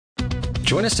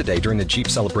Join us today during the Jeep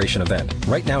Celebration event.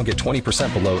 Right now, get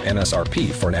 20% below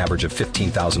MSRP for an average of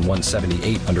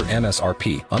 $15,178 under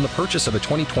MSRP on the purchase of a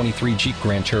 2023 Jeep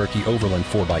Grand Cherokee Overland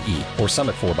 4xE or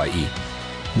Summit 4xE.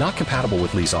 Not compatible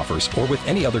with lease offers or with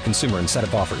any other consumer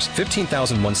incentive offers.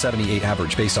 $15,178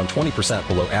 average based on 20%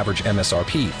 below average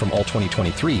MSRP from all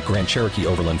 2023 Grand Cherokee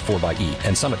Overland 4xE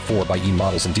and Summit 4xE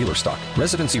models in dealer stock.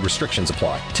 Residency restrictions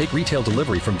apply. Take retail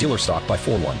delivery from dealer stock by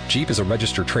 4/1. Jeep is a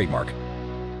registered trademark.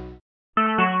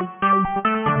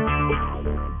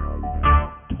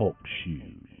 Talk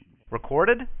shoes.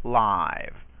 Recorded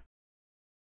live.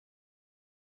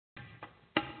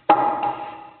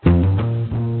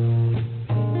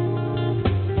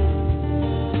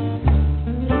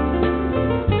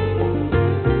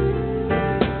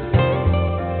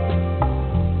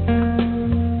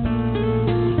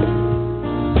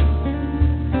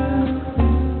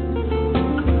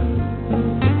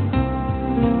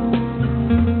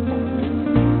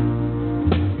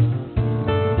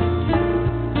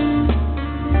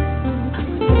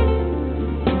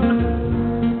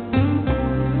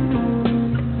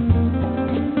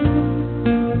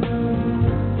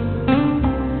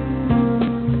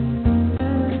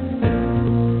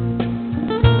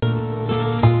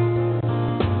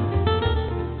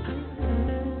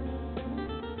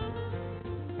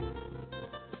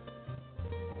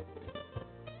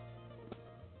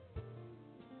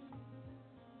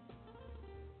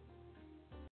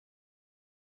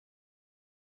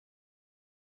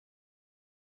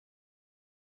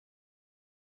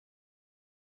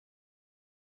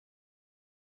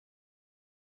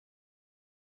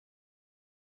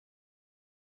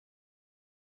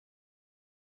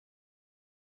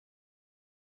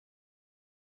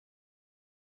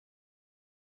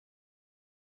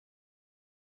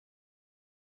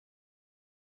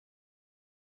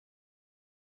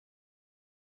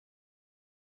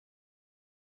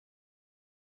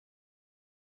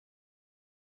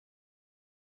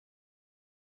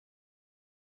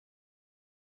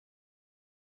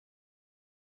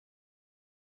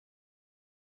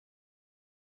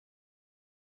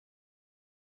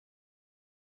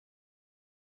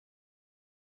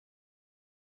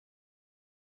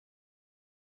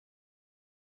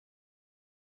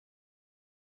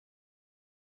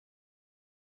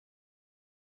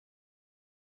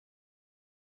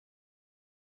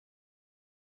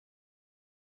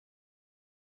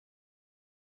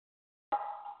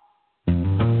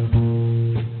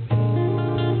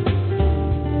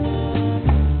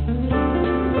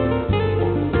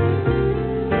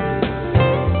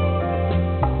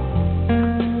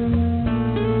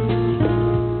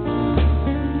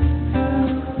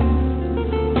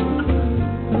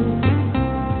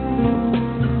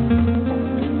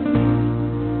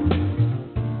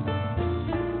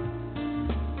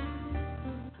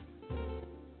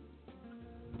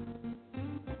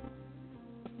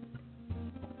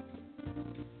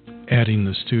 Adding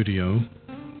the studio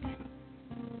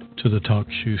to the Talk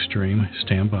Shoe stream.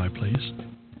 Stand by, please.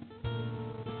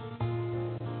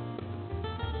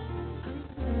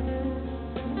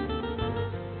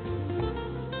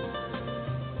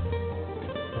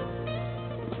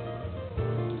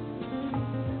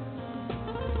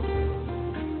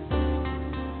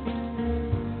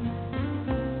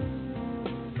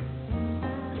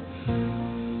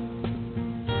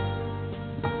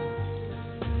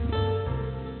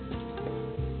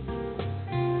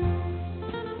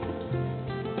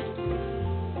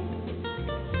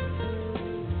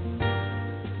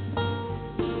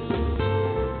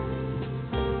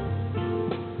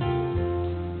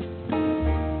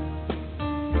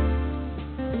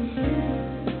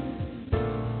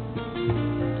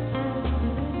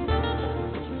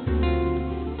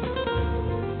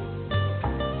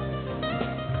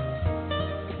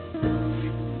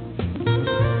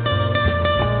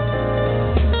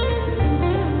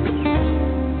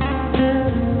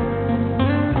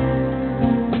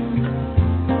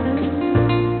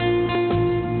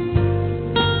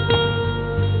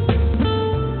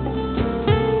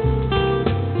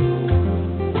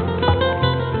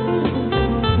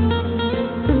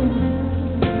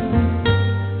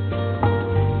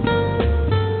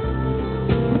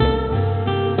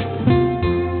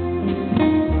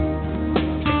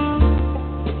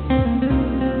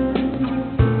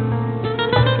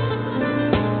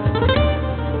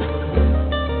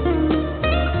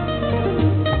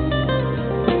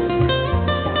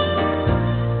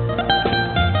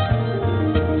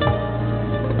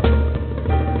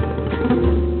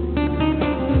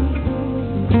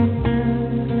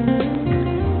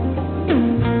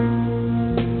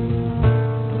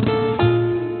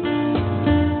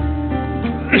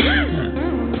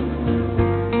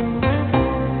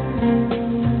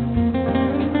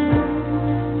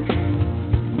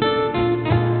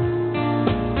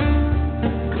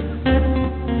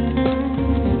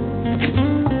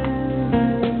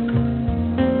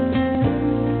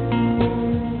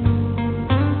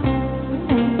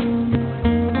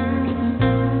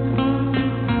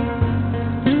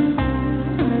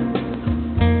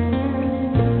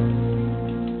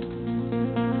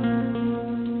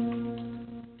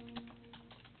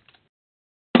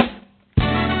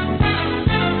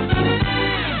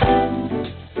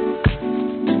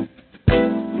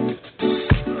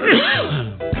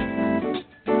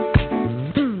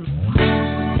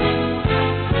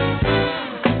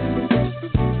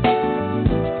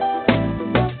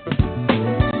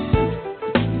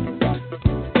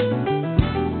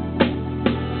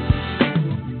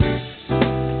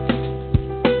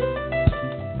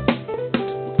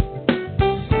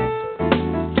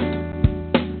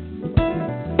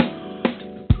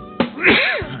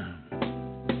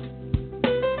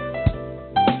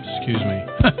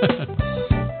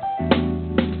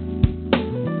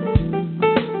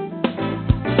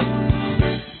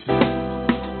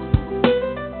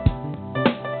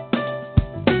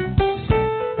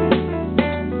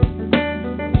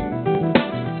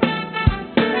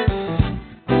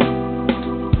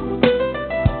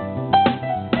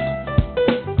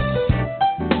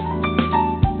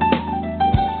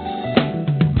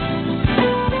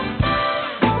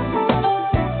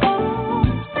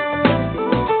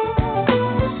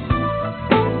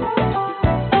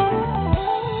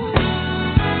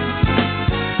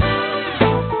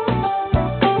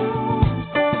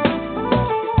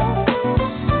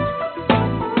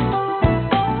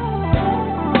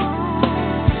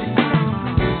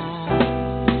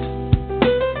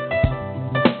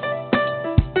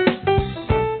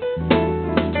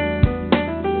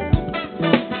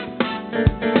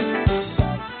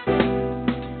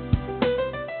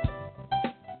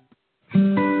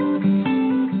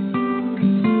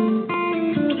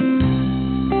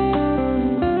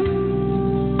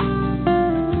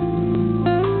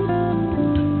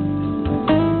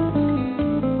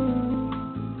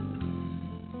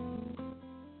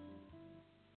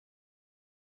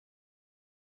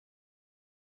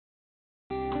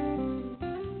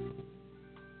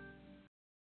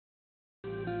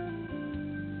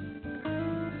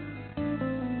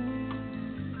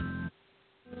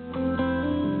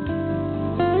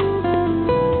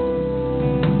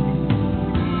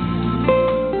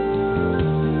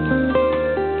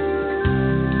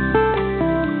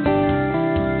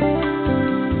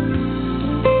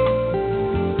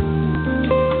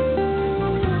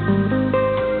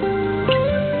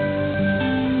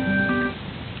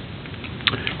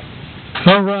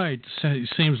 it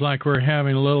seems like we're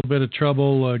having a little bit of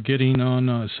trouble getting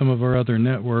on some of our other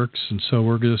networks, and so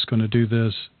we're just going to do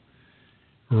this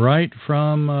right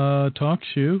from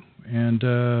TalkShoe, and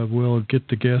we'll get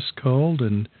the guests called.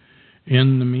 And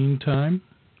in the meantime,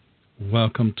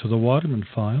 welcome to the Waterman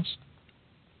Files.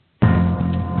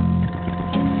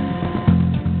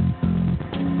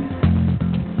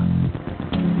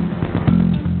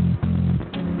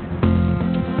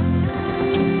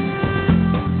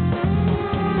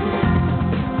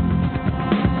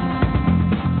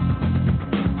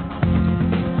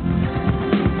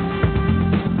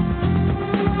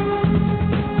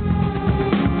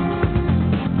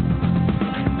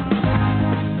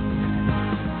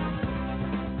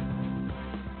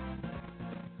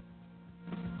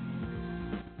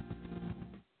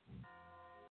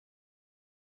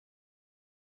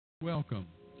 Welcome.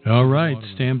 All right,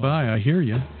 stand by. I hear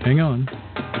you. Hang on.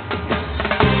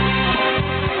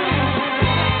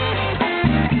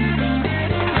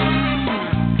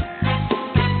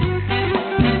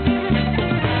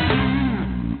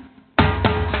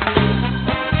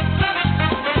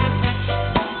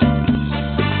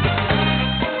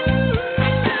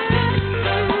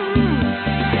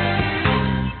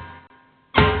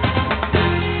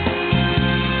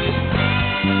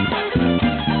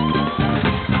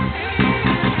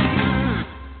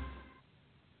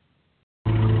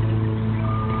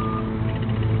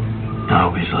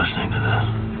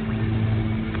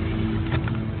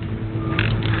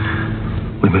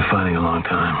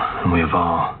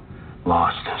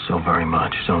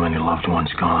 So many loved ones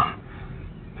gone.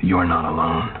 But you are not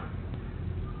alone.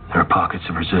 There are pockets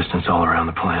of resistance all around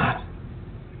the planet.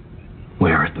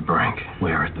 We are at the brink.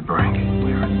 We are at the brink.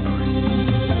 We are at the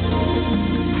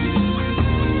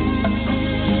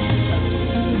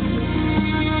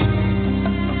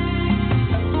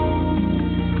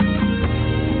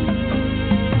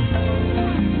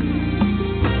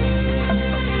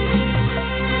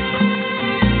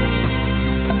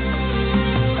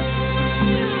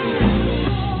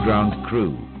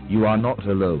Crew, you are not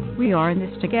alone. We are in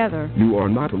this together. You are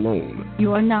not alone.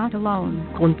 You are not alone.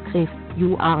 Grundkrift,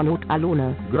 you are not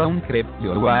alone. Grundkrift,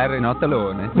 you are not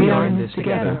alone. We are in this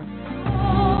together.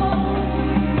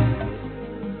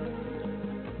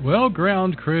 Well,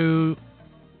 ground crew,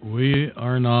 we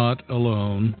are not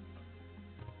alone.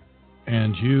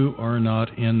 And you are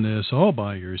not in this all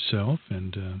by yourself.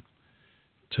 And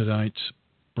tonight's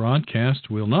broadcast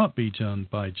will not be done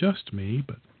by just me,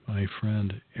 but my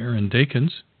friend Aaron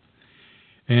Dakins,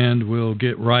 and we'll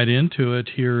get right into it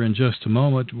here in just a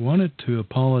moment. Wanted to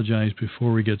apologize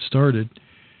before we get started.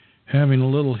 Having a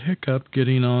little hiccup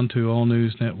getting onto All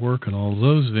News Network and all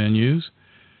those venues.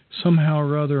 Somehow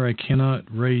or other, I cannot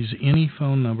raise any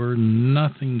phone number.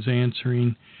 Nothing's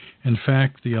answering. In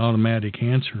fact, the automatic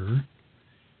answerer,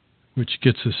 which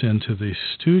gets us into the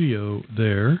studio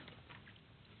there,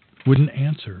 wouldn't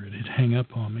answer. It'd hang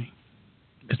up on me.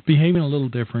 It's behaving a little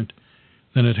different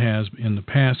than it has in the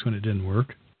past when it didn't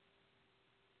work.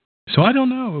 So I don't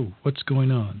know what's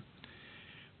going on.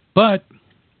 But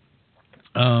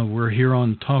we're here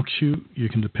on TalkShoe. You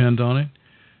can depend on it.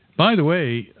 By the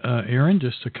way, Aaron,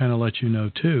 just to kind of let you know,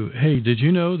 too, hey, did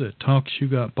you know that TalkShoe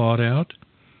got bought out?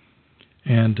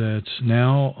 And it's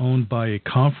now owned by a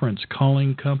conference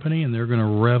calling company, and they're going to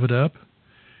rev it up.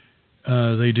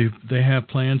 They have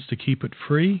plans to keep it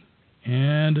free,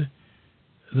 and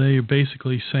they're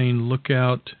basically saying, look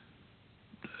out,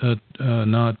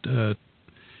 TalkShoe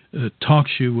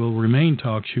will remain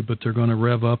TalkShoe, but they're going to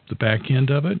rev up the back end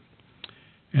of it.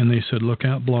 And they said, look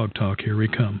out, Blog Talk, here we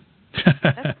come.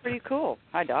 That's pretty cool.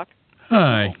 Hi, Doc.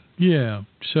 Hi. Cool. Yeah.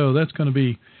 So that's going to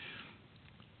be,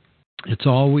 it's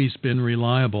always been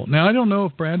reliable. Now, I don't know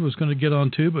if Brad was going to get on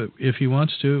too, but if he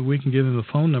wants to, we can give him a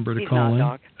phone number to call in.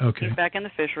 Doc. Okay. He's back in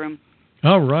the fish room.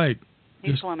 All right.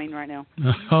 He's plumbing right now.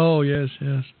 Oh, yes.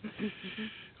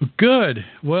 Good.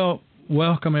 Well,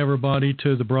 welcome everybody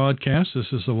to the broadcast. This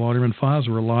is the Waterman Files.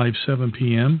 We're live 7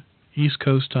 p.m. East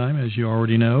Coast time, as you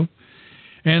already know.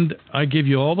 And I give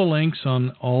you all the links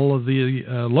on all of the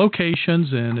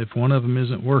locations, and if one of them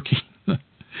isn't working,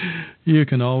 you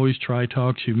can always try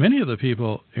TalkShoe. Many of the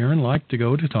people, Aaron, like to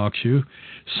go to TalkShoe.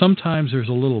 Sometimes there's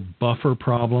a little buffer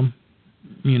problem,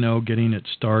 getting it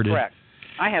started. Correct.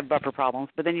 I have buffer problems,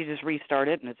 but then you just restart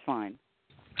it and it's fine.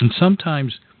 And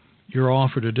sometimes you're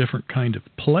offered a different kind of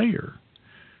player.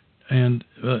 And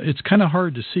it's kind of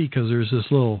hard to see because there's this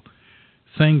little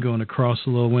thing going across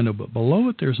the little window. But below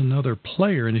it, there's another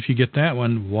player. And if you get that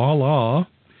one, voila,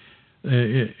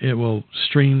 it will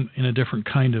stream in a different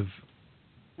kind of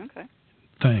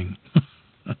thing.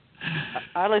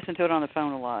 I listen to it on the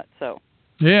phone a lot, so.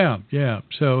 Yeah.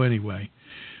 So anyway.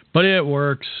 But it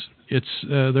works. It's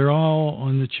they're all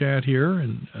on the chat here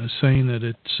and saying that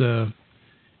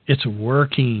it's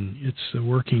working. It's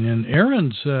working. And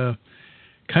Erin's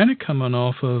kind of coming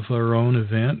off of her own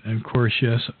event. And, of course,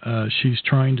 yes, she's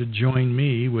trying to join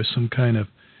me with some kind of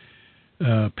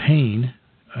pain.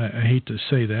 I hate to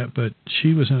say that, but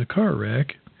she was in a car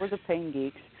wreck. We're the pain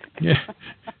geeks. Yeah.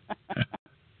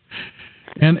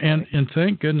 and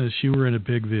thank goodness you were in a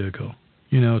big vehicle,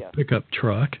 pickup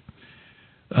truck.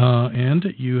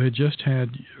 And you had just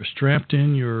had strapped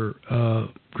in your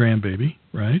grandbaby,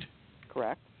 right?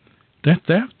 Correct.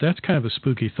 That's kind of a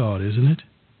spooky thought, isn't it?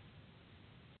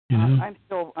 I'm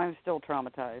still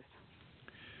traumatized.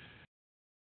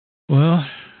 Well,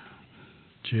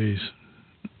 geez,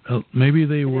 maybe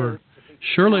they were.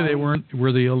 Surely they weren't.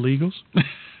 Were they illegals?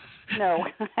 No,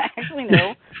 actually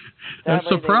no.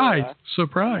 Surprise!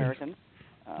 American.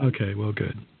 Okay, well,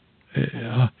 good.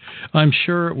 I'm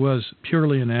sure it was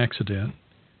purely an accident.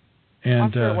 And,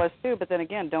 I'm sure it was too, but then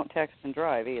again, don't text and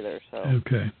drive either. So.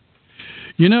 Okay.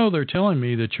 They're telling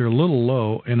me that you're a little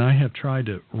low, and I have tried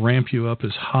to ramp you up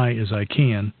as high as I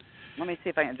can. Let me see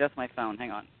if I can adjust my phone.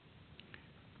 Hang on.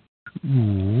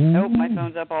 Ooh. Nope, my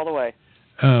phone's up all the way.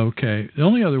 Okay. The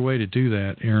only other way to do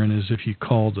that, Erin, is if you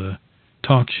call the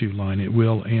TalkShoe line. It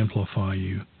will amplify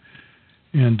you.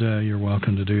 And you're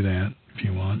welcome to do that if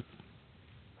you want.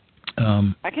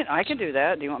 I can do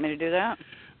that. Do you want me to do that?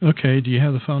 Okay. Do you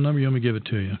have the phone number? You want me to give it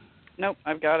to you? Nope,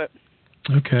 I've got it.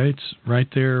 Okay. It's right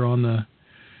there on the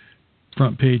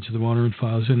front page of the Waterman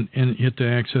Files, and hit the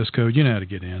access code. You know how to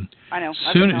get in. I know.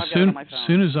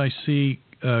 Soon as I see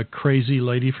a crazy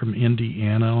lady from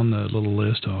Indiana on the little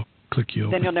list, I'll click you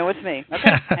over. Then you'll know it's me.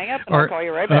 Okay, hang up and I'll call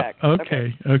you right back.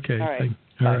 Okay.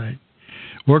 All right.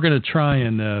 We're going to try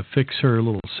and fix her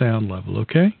little sound level,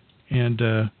 okay? And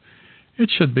it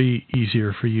should be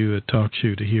easier for you at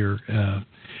TalkShoe to hear.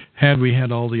 Had we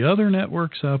had all the other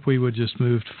networks up, we would just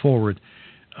moved forward.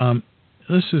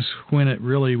 This is when it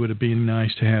really would have been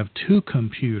nice to have two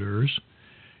computers,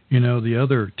 the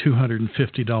other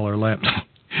 $250 laptop.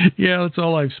 Yeah, that's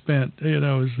all I've spent,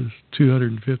 is this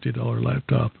 $250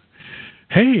 laptop.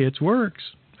 Hey, it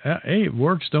works. Hey, it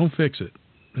works. Don't fix it.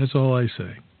 That's all I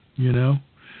say,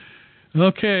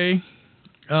 Okay.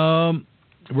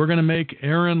 We're going to make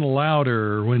Erin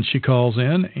louder when she calls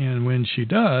in, and when she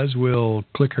does, we'll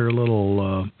click her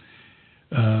little,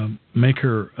 make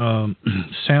her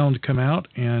sound come out,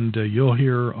 and you'll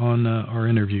hear on our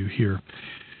interview here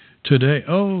today.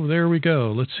 Oh, there we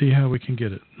go. Let's see how we can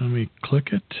get it. Let me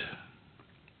click it.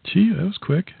 Gee, that was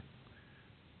quick.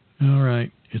 All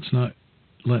right. It's not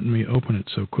letting me open it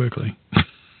so quickly.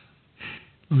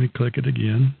 Let me click it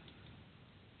again.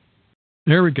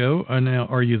 There we go. Now,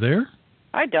 are you there?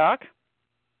 Hi, Doc.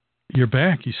 You're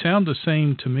back. You sound the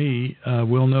same to me.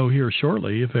 We'll know here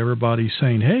shortly if everybody's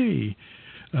saying, hey,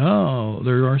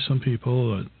 there are some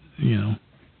people,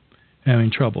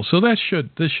 having trouble. So this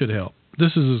should help.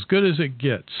 This is as good as it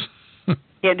gets.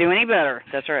 Can't do any better.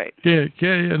 That's right. Yeah,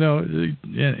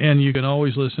 and you can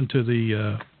always listen to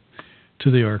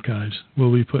the archives.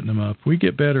 We'll be putting them up. We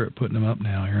get better at putting them up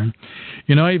now, Erin.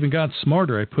 I even got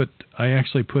smarter. I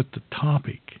actually put the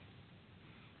topic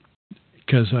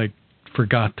because I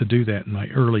forgot to do that in my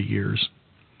early years.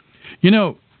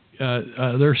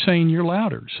 They're saying you're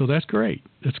louder, so that's great.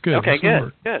 That's good. Okay,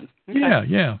 good. Okay.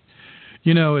 Yeah.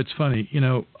 It's funny.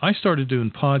 I started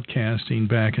doing podcasting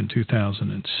back in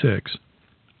 2006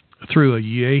 through a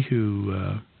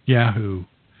Yahoo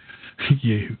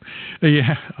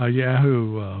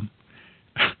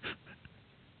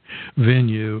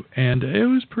venue, and it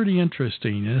was pretty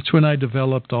interesting. It's when I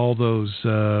developed all those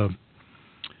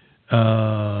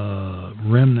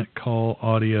remnant call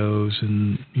audios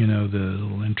and the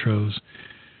little intros.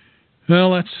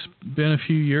 Well, that's been a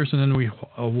few years, and then we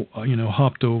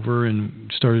hopped over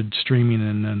and started streaming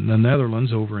in the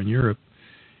Netherlands, over in Europe,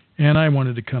 and I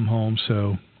wanted to come home.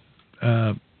 So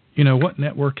what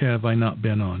network have I not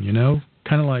been on?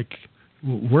 Kind of like,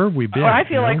 where have we been? Well, I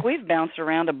feel like we've bounced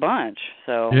around a bunch.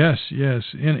 So yes,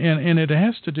 and it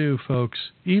has to do, folks.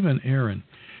 Even Erin,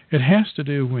 it has to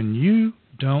do when you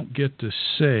don't get to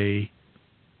say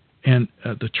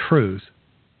the truth,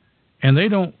 and they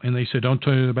say, don't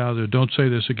tell you about it, don't say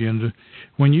this again.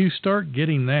 When you start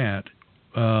getting that,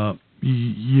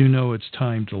 it's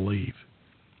time to leave.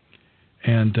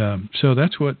 And so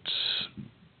that's what's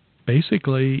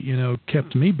basically,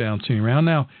 kept me bouncing around.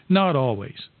 Now, not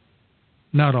always.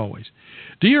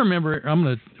 Do you remember,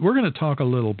 we're going to talk a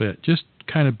little bit, just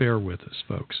kind of bear with us,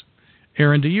 folks.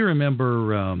 Erin, do you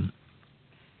remember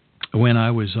when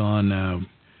I was on,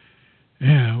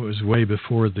 it was way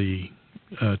before the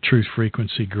Truth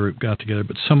Frequency group got together,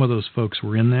 but some of those folks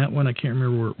were in that one. I can't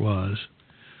remember where it was.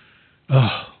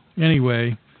 Oh,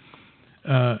 anyway,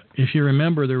 if you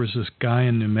remember, there was this guy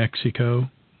in New Mexico,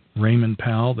 Raymond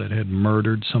Powell, that had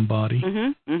murdered somebody,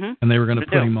 and they were going to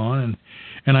put him on,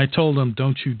 and I told them,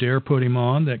 don't you dare put him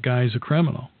on. That guy's a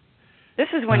criminal. This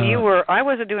is when I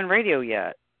wasn't doing radio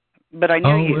yet, but I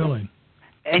knew you. Oh, really?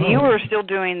 And you were still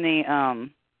doing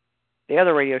the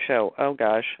other radio show. Oh,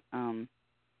 gosh.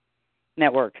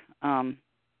 Network. Come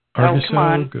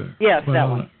on. Good. Yes, that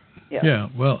one. Yeah,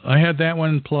 well, I had that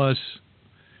one plus,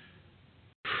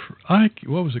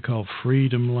 what was it called?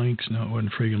 Freedom Links? No, it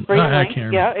wasn't Freedom. I can't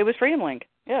remember. Yeah, it was Freedom Link.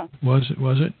 Yeah. Was it?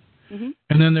 Mm-hmm.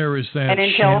 And then there was that. And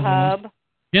Intel Hub.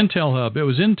 Intel Hub. It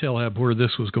was Intel Hub where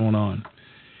this was going on.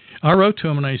 I wrote to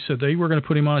him and I said, they were going to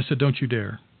put him on. I said, don't you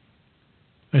dare.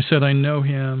 I said, I know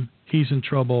him. He's in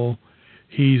trouble.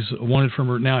 He's wanted for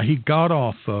murder. Now, he got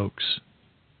off, folks.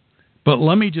 But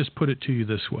let me just put it to you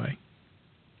this way.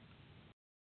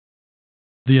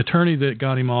 The attorney that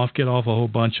got him off get off a whole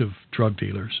bunch of drug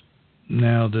dealers.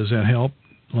 Now, does that help?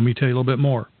 Let me tell you a little bit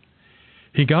more.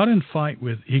 He got in a fight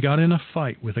with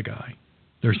a guy.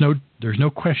 There's no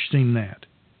questioning that.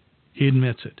 He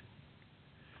admits it.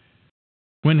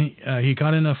 When he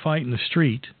got in a fight in the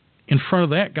street in front of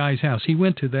that guy's house, he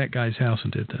went to that guy's house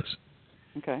and did this.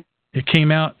 Okay. It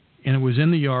came out and it was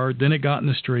in the yard. Then it got in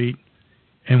the street,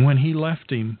 and when he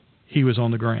left him, he was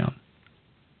on the ground.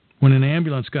 When an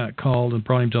ambulance got called and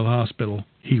brought him to the hospital,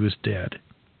 he was dead.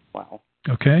 Wow.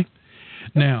 Okay?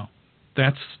 Now,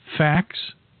 that's facts,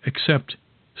 except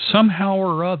somehow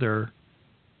or other,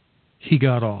 he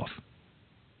got off.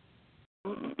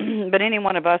 But any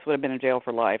one of us would have been in jail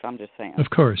for life, I'm just saying. Of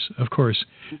course.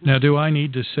 Mm-hmm. Now, do I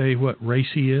need to say what race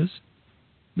he is?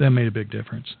 That made a big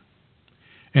difference.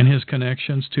 And his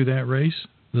connections to that race,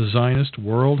 the Zionist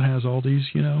world has all these,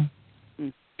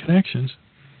 connections.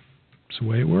 It's the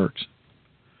way it works.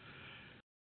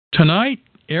 Tonight,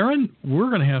 Aaron, we're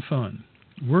going to have fun.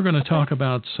 We're going to talk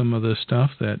about some of this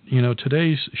stuff that,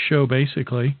 today's show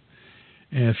basically,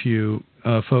 if you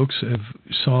folks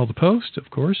saw the post, of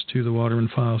course, to the Waterman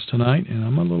Files tonight, and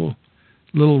I'm a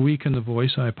little weak in the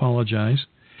voice, I apologize.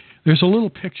 There's a little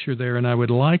picture there, and I would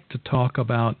like to talk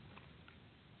about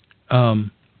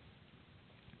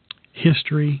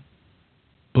history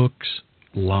books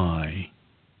lie.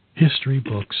 History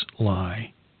books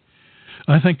lie.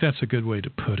 I think that's a good way to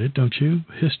put it, don't you?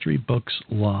 History books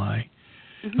lie.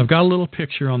 Mm-hmm. I've got a little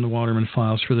picture on the Waterman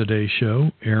Files for the Day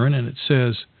show, Aaron, and it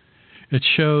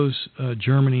shows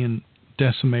Germany and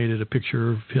decimated, a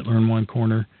picture of Hitler in one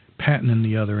corner, Patton in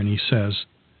the other, and he says,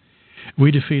 "We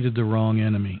defeated the wrong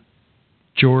enemy.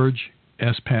 George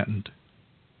S. Patton,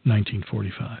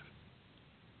 1945."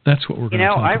 That's what we're going to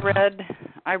talk about.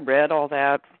 I read all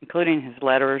that, including his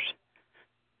letters.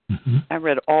 Mm-hmm. I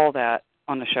read all that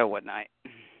on the show one night.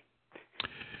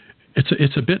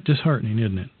 It's a bit disheartening,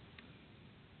 isn't it?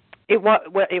 It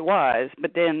was,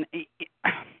 but then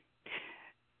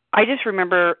I just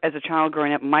remember as a child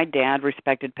growing up, my dad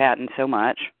respected Patton so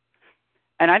much,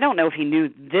 and I don't know if he knew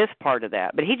this part of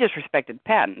that, but he just respected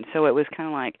Patton, so it was kind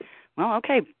of like, well,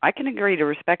 okay, I can agree to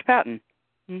respect Patton.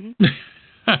 Mm-hmm.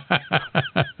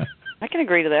 I can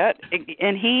agree to that.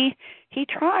 And he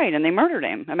tried, and they murdered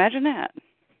him. Imagine that.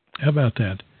 How about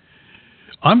that?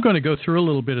 I'm going to go through a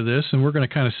little bit of this, and we're going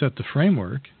to kind of set the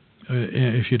framework,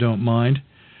 if you don't mind.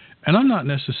 And I'm not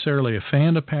necessarily a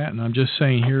fan of Patton. I'm just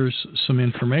saying here's some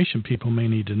information people may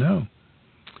need to know.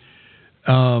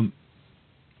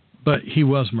 But he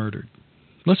was murdered.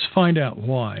 Let's find out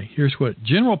why. Here's what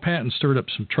General Patton stirred up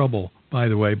some trouble, by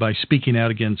the way, by speaking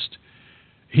out against.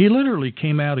 He literally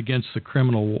came out against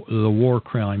the war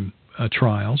crime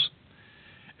trials,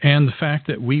 and the fact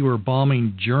that we were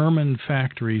bombing German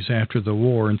factories after the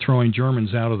war and throwing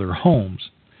Germans out of their homes.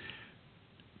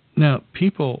 Now,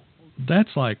 people,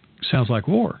 sounds like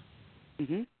war.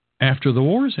 Mm-hmm. After the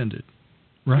war's ended,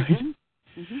 right?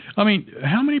 Mm-hmm. Mm-hmm. I mean,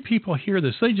 how many people hear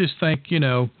this? They just think,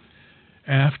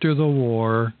 after the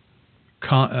war,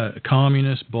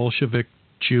 communist, Bolshevik,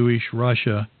 Jewish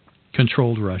Russia,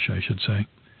 controlled Russia, I should say,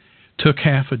 took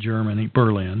half of Germany,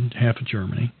 Berlin, half of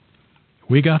Germany.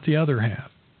 We got the other half.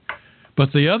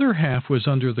 But the other half was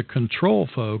under the control,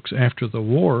 folks, after the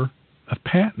war of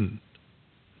Patton.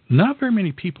 Not very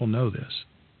many people know this.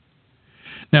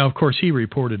 Now, of course, he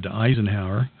reported to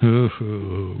Eisenhower. We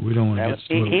don't want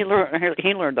to get...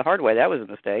 He learned the hard way. That was a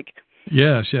mistake.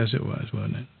 Yes, it was,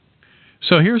 wasn't it?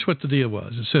 So here's what the deal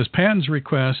was. It says, Patton's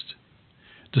request,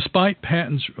 despite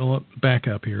Patton's... back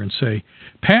up here and say,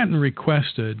 Patton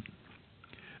requested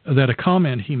that a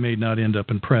comment he made not end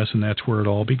up in press, and that's where it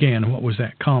all began. What was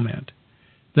that comment?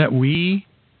 that we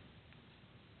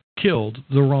killed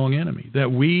the wrong enemy,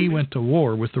 that we went to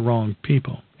war with the wrong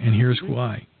people. And here's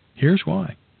why. Here's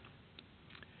why.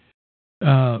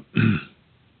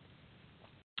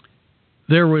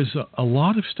 There was a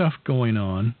lot of stuff going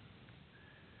on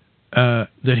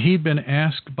that he'd been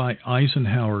asked by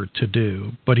Eisenhower to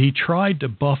do, but he tried to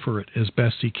buffer it as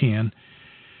best he can.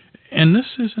 And this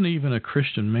isn't even a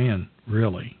Christian man,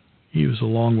 really. He was a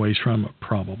long ways from it,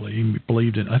 probably.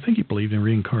 I think he believed in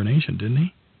reincarnation, didn't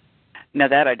he? Now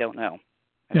that I don't know.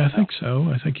 I think so.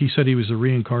 I think he said he was a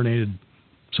reincarnated,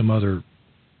 some other,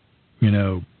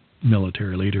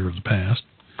 military leader of the past.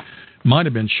 Might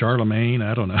have been Charlemagne.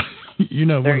 I don't know.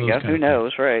 There you go. Who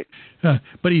knows, right?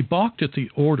 But he balked at the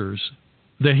orders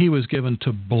that he was given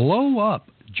to blow up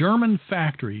German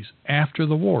factories after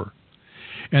the war.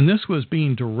 And this was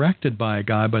being directed by a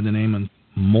guy by the name of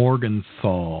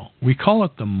Morgenthau. We call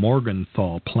it the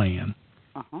Morgenthau Plan.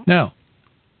 Uh-huh. Now,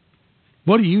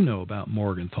 what do you know about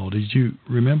Morgenthau? Did you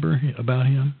remember about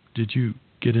him? Did you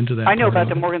get into that? I know about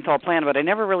the Morgenthau Plan, but I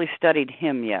never really studied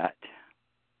him yet.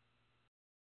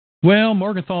 Well,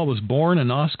 Morgenthau was born in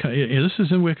this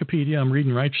is in Wikipedia. I'm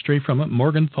reading right straight from it.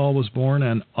 Morgenthau was born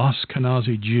an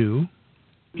Ashkenazi Jew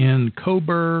in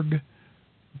Coburg,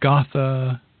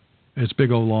 Gotha. It's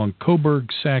big old long. Coburg,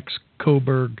 Saxe,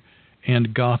 Coburg,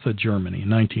 and Gotha, Germany, in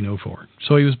 1904.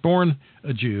 So he was born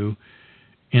a Jew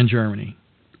in Germany.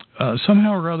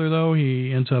 Somehow or other, though,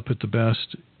 he ends up at the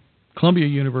best. Columbia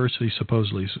University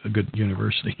supposedly is a good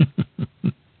university.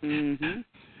 Mm-hmm.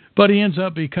 But he ends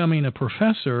up becoming a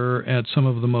professor at some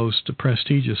of the most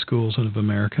prestigious schools of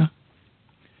America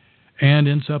and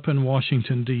ends up in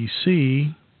Washington,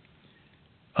 D.C.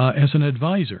 As an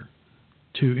advisor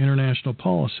to international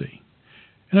policy.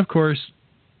 And, of course,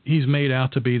 he's made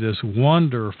out to be this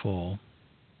wonderful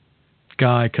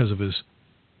guy because of his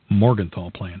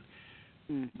Morgenthau Plan.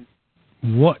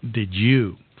 Mm-hmm. What did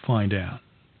you find out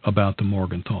about the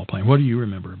Morgenthau Plan? What do you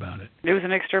remember about it? It was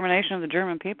an extermination of the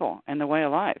German people and the way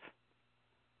of life.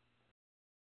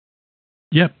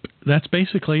 Yep, that's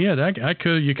basically it.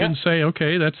 You couldn't say,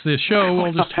 okay, that's the show.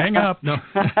 We'll just hang up. No,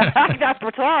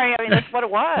 sorry. I mean, that's what it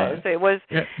was. It was.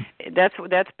 Yeah.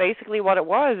 That's basically what it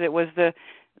was. It was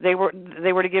they were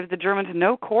to give the Germans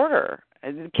no quarter,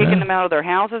 kicking them out of their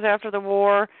houses after the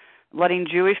war, letting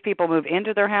Jewish people move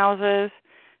into their houses,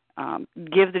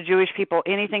 give the Jewish people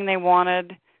anything they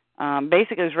wanted.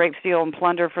 Basically, it was rape, steal, and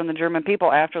plunder from the German people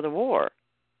after the war.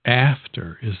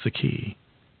 After is the key.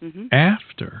 Mm-hmm.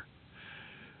 After.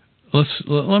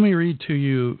 Let me read to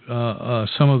you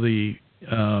some of the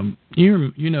a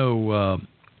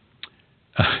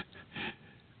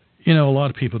lot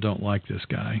of people don't like this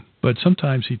guy, but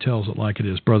sometimes he tells it like it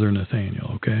is, Brother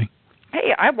Nathaniel. Okay.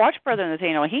 Hey, I watched Brother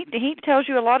Nathaniel. He tells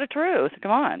you a lot of truth.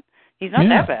 Come on, he's not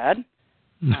that bad.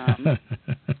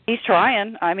 He's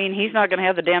trying. I mean, he's not going to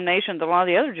have the damnation that a lot of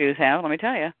the other Jews have. Let me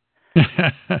tell you.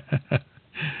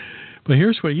 But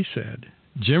here's what he said.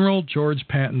 General George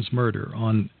Patton's murder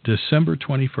on December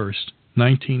 21st,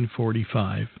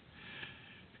 1945,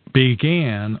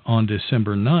 began on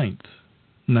December 9th,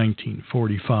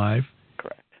 1945,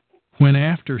 correct, when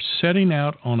after setting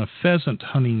out on a pheasant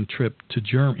hunting trip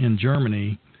in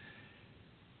Germany,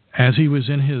 as he was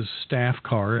in his staff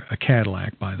car, a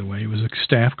Cadillac, by the way, it was a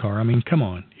staff car. I mean, come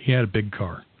on, he had a big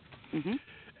car. Mm-hmm.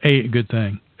 A good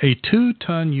thing. A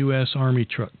 2-ton U.S. Army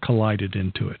truck collided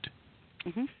into it.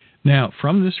 Mm-hmm. Now,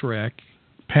 from this wreck,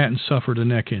 Patton suffered a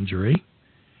neck injury.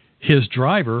 His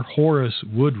driver, Horace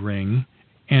Woodring,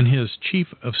 and his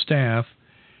chief of staff,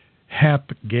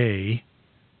 Hap Gay,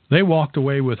 they walked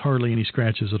away with hardly any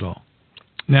scratches at all.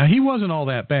 Now, he wasn't all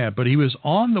that bad, but he was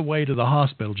on the way to the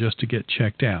hospital just to get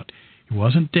checked out. He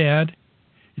wasn't dead.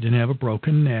 He didn't have a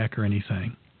broken neck or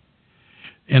anything.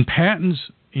 And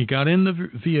he got in the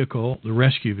vehicle, the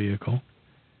rescue vehicle,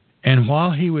 and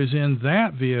while he was in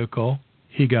that vehicle,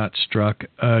 he got struck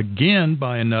again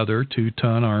by another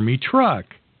 2-ton Army truck.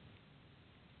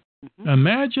 Mm-hmm.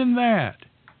 Imagine that.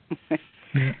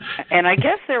 And I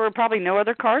guess there were probably no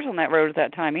other cars on that road at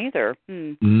that time either.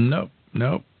 Nope.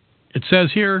 It says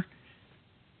here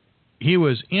he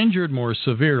was injured more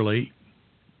severely,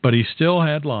 but he still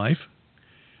had life.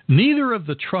 Neither of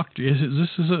the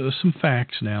some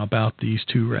facts now about these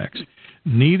two wrecks.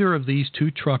 Neither of these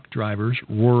two truck drivers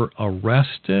were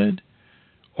arrested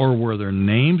or were their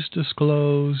names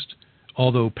disclosed,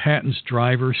 although Patton's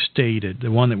driver stated,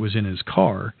 the one that was in his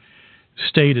car,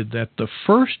 stated that the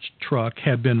first truck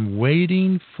had been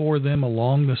waiting for them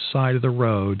along the side of the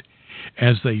road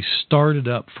as they started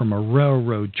up from a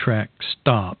railroad track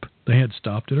stop. They had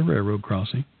stopped at a railroad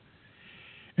crossing,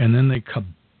 and then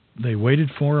they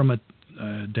waited for them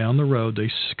down the road.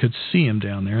 They could see him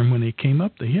down there, and when they came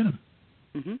up, they hit him.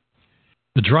 Mm-hmm.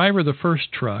 The driver of the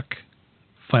first truck,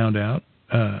 found out,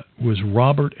 was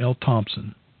Robert L.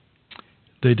 Thompson.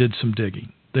 They did some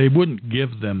digging. They wouldn't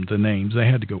give them the names. They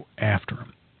had to go after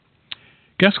him.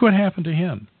 Guess what happened to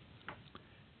him?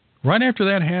 Right after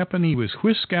that happened, he was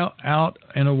whisked out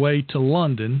and away to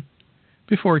London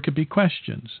before he could be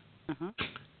questioned.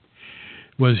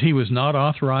 He was not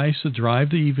authorized to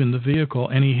drive even the vehicle,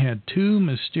 and he had two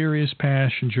mysterious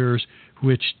passengers,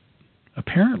 which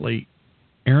apparently,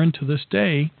 Aaron, to this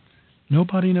day,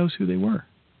 nobody knows who they were.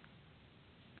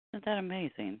 Isn't that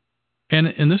amazing?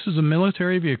 And this is a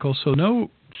military vehicle, so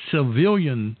no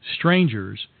civilian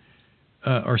strangers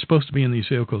are supposed to be in these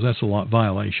vehicles. That's a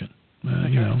violation,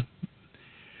 you know.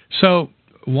 So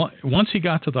once he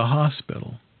got to the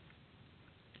hospital,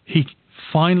 he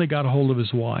finally got a hold of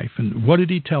his wife. And what did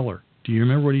he tell her? Do you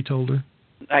remember what he told her?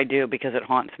 I do, because it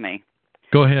haunts me.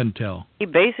 Go ahead and tell. He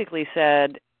basically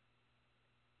said,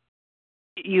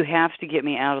 you have to get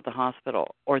me out of the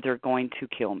hospital or they're going to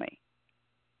kill me.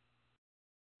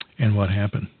 And what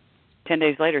happened? 10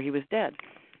 days later, he was dead.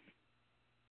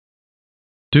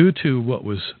 Due to what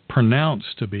was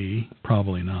pronounced to be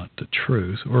probably not the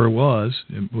truth, or it was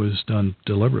done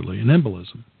deliberately, an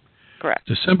embolism. Correct.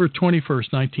 December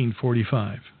 21st,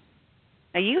 1945.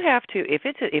 Now you have to,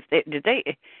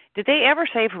 did they ever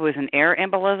say if it was an air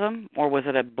embolism or was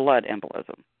it a blood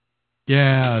embolism?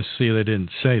 Yeah, see, they didn't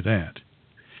say that.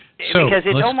 So, because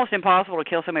it's almost impossible to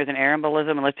kill somebody with an air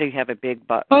embolism unless you have a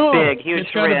huge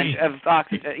syringe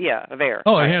of air.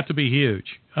 Oh, it has to be huge.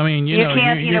 I mean, you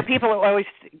know, people are always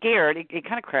scared. It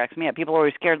kind of cracks me up. People are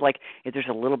always scared, like if there's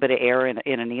a little bit of air in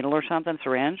a needle or something,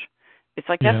 syringe. It's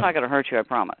like that's not going to hurt you, I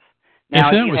promise.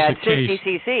 Now, if you had 60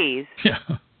 cc's,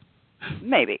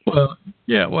 maybe. Well,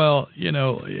 yeah. Well, you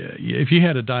know, if you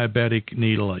had a diabetic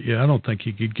needle, I don't think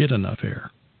you could get enough air.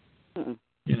 Mm-mm.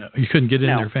 You know, you couldn't get in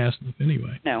there fast enough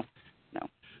anyway. No.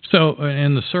 So,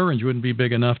 and the syringe wouldn't be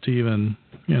big enough to even,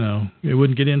 you know, it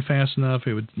wouldn't get in fast enough.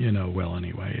 It would, well,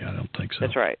 anyway, I don't think so.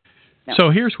 That's right. No. So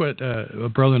here's what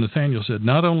Brother Nathaniel said.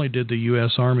 Not only did the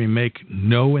U.S. Army make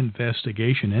no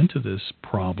investigation into this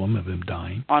problem of him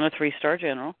dying. On a 3-star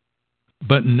general.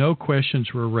 But no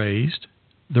questions were raised.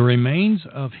 The remains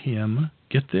of him,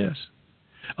 get this,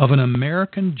 of an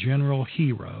American general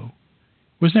hero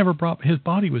his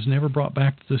body was never brought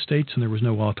back to the States, and there was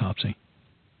no autopsy.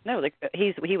 No,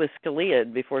 he was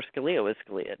Scalia'd before Scalia was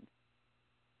Scalia'd.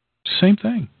 Same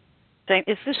thing.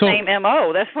 It's the same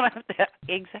MO. That's what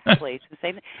exactly. It's the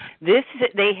same.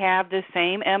 They have the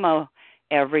same MO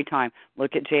every time.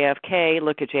 Look at JFK.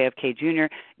 Look at JFK Jr.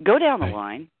 Go down the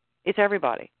line. It's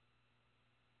everybody.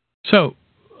 So,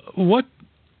 what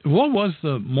was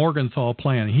the Morgenthau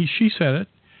plan? She said it.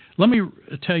 Let me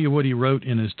tell you what he wrote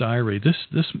in his diary.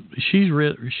 She's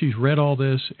read all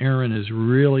this. Aaron is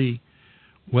really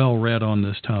well read on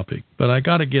this topic, but I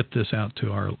got to get this out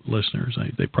to our listeners.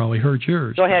 They probably heard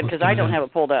yours. Go ahead, because I don't have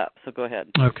it pulled up. So go ahead.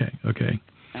 Okay.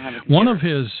 One of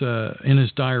his in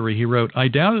his diary, he wrote, "I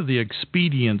doubted the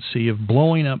expediency of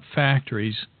blowing up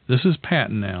factories." This is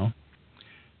Patton now,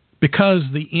 because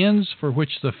the ends for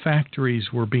which the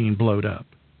factories were being blown up,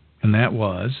 and that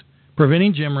was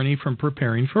preventing Germany from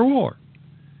preparing for war.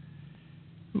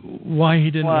 Why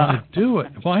he didn't want to do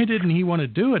it? Why didn't he want to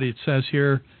do it? It says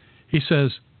here, he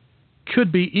says,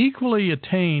 could be equally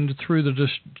attained through the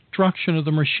destruction of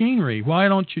the machinery. Why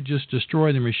don't you just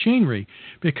destroy the machinery?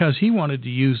 Because he wanted to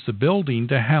use the building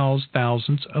to house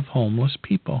thousands of homeless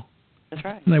people. That's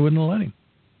right. And they wouldn't let him.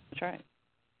 That's right.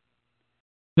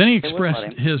 Then he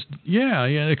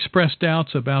expressed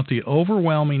doubts about the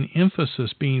overwhelming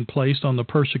emphasis being placed on the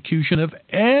persecution of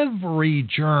every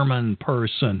German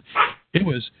person. It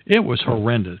was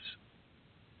horrendous.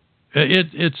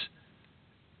 It's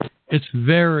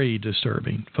very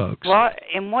disturbing, folks. Well,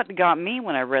 and what got me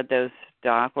when I read those,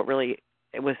 Doc, and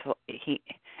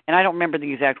I don't remember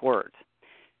the exact words,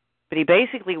 but he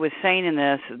basically was saying in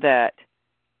this that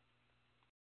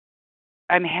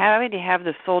I'm having to have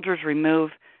the soldiers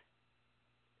remove,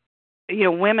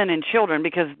 women and children,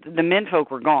 because the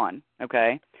menfolk were gone,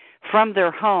 okay, from their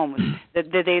homes.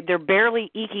 They're barely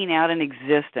eking out an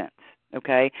existence,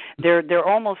 okay. They're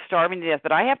almost starving to death.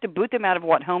 But I have to boot them out of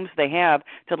what homes they have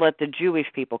to let the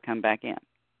Jewish people come back in.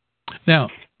 Now,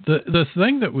 the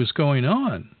thing that was going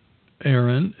on,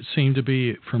 Aaron, seemed to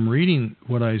be, from reading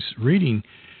what I was reading,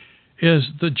 is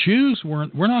the Jews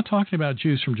we're not talking about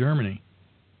Jews from Germany.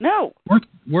 No.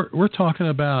 We're talking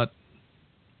about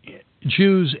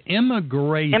Jews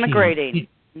immigrating.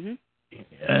 Mm-hmm.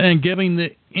 And giving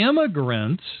the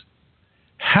immigrants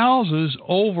houses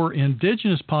over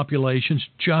indigenous populations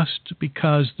just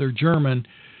because they're German,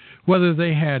 whether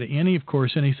they had any, of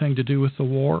course, anything to do with the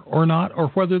war or not, or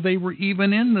whether they were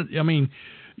even in the, I mean,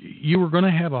 you were going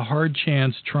to have a hard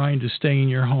chance trying to stay in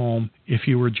your home if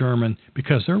you were German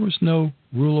because there was no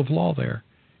rule of law there.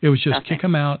 It was just kick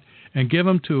them out and give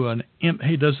them to an imp.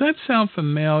 Hey, does that sound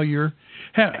familiar?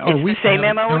 It's the same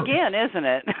MO again, isn't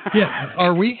it? Yeah.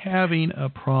 Are we having a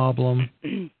problem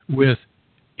with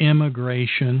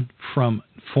immigration from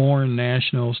foreign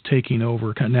nationals taking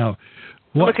over? Now,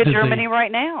 look at Germany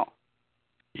right now.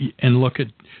 And look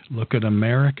at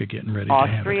America getting ready to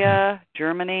have Austria,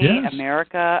 Germany, yes.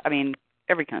 America, I mean,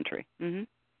 every country. Mm-hmm.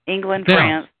 England,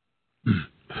 now, France.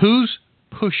 Who's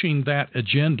pushing that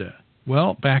agenda?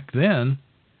 Well, back then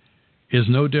is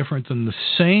no different than the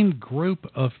same group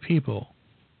of people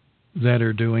that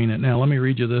are doing it now. Let me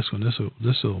read you this one.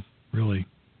 This will really,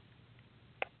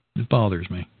 it bothers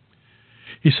me.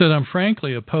 He said, I'm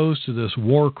frankly opposed to this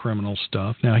war criminal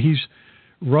stuff. Now, he's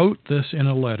wrote this in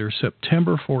a letter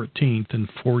September 14th in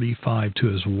 45 to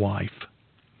his wife.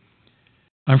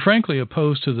 I'm frankly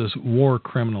opposed to this war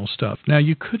criminal stuff. Now,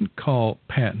 you couldn't call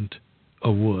Patton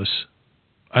a wuss,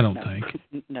 I don't think.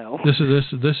 No. This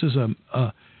is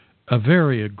a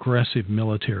very aggressive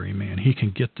military man. He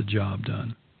can get the job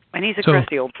done. And he's a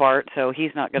crusty old fart, so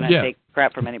he's not going to take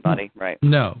crap from anybody, right?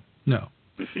 No.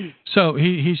 So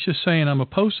he's just saying, I'm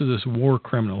opposed to this war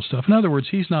criminal stuff. In other words,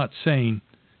 he's not saying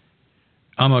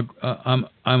I'm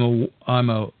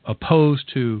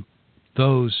opposed to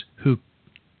those who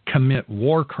commit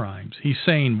war crimes. He's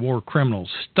saying war criminal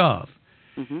stuff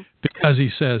because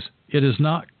he says it is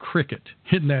not cricket.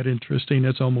 Isn't that interesting?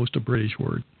 It's almost a British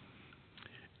word.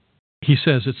 He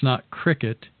says it's not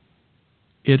cricket.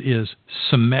 It is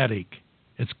Semitic.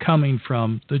 It's coming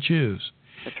from the Jews.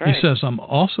 That's right. He says, I'm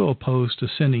also opposed to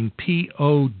sending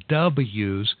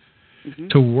POWs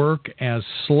to work as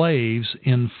slaves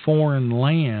in foreign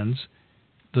lands,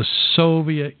 the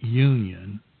Soviet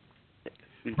Union,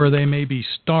 where they may be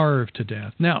starved to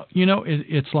death. Now, you know,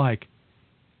 it's like,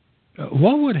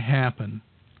 what would happen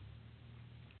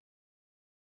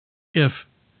if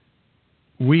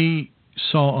we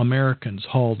saw Americans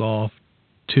hauled off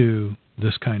to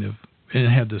this kind of,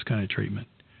 and had this kind of treatment?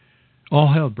 All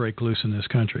hell would break loose in this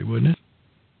country, wouldn't it?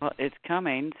 Well, it's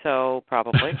coming, so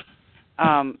probably.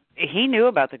 He knew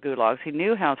about the gulags. He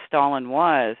knew how Stalin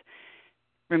was.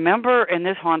 Remember, and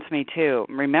this haunts me too,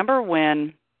 remember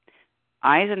when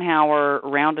Eisenhower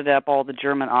rounded up all the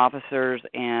German officers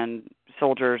and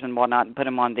soldiers and whatnot and put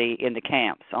them in the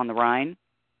camps on the Rhine?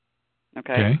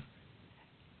 Okay.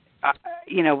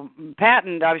 You know,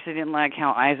 Patton obviously didn't like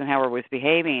how Eisenhower was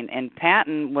behaving, and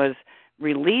Patton was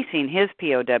releasing his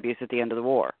POWs at the end of the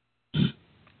war.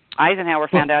 Eisenhower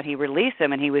found out he released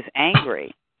them, and he was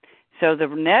angry. So the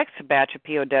next batch of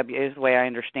POWs, the way I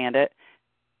understand it,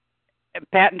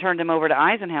 Patton turned them over to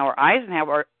Eisenhower.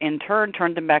 Eisenhower, in turn,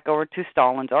 turned them back over to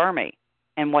Stalin's army.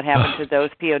 And what happened to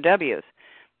those POWs?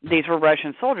 These were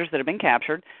Russian soldiers that had been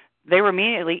captured. They were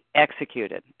immediately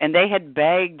executed. And they had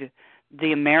begged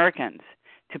the Americans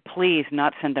to please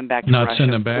not send them back to Russia. Not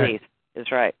send them back. Please.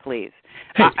 That's right, please.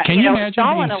 Hey, can you imagine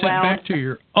Stalin being sent back to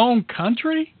your own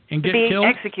country and get killed?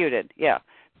 Executed, yeah.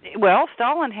 Well,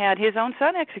 Stalin had his own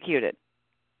son executed.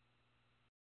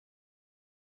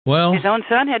 Well, his own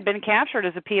son had been captured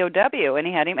as a POW, and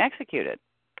he had him executed.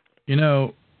 You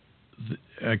know,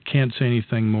 I can't say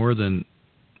anything more than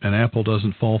an apple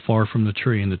doesn't fall far from the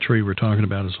tree, and the tree we're talking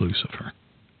about is Lucifer.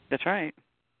 That's right.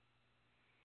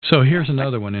 So here's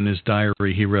another one in his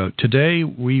diary. He wrote, today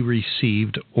we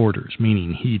received orders,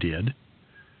 meaning he did,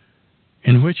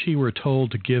 in which he were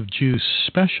told to give Jews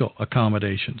special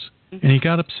accommodations. And he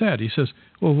got upset. He says,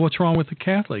 well, what's wrong with the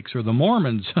Catholics or the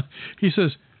Mormons? He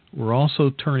says, we're also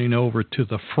turning over to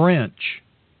the French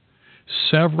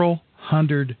several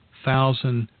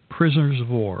 100,000 prisoners of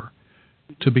war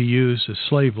to be used as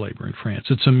slave labor in France.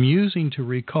 It's amusing to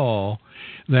recall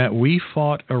that we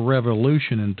fought a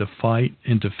revolution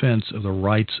in defense of the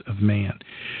rights of man.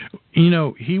 You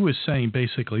know, he was saying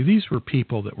basically these were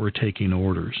people that were taking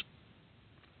orders.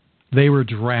 They were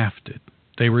drafted.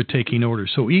 They were taking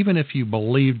orders. So even if you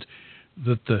believed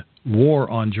that the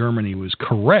war on Germany was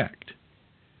correct,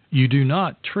 you do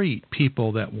not treat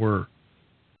people that were,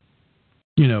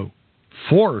 you know,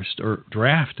 forced or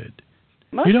drafted.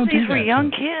 Most of these were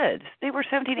young kids. They were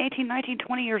 17, 18, 19,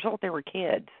 20 years old. They were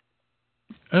kids.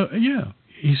 Yeah.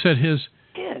 He said his...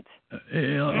 Kids.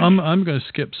 I'm going to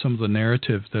skip some of the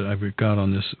narrative that I've got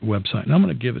on this website, and I'm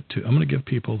going to give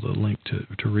people the link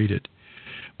to read it.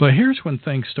 But here's when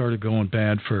things started going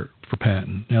bad for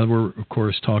Patton. Now, we're, of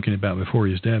course, talking about before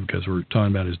he was dead because we're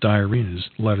talking about his diary and his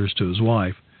letters to his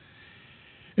wife.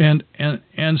 And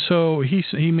so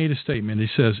he made a statement. He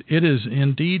says, "It is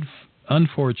indeed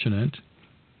unfortunate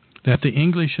that the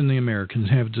English and the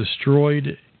Americans have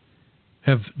destroyed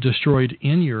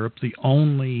in Europe the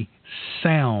only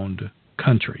sound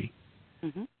country.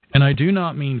 Mm-hmm. And I do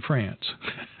not mean France.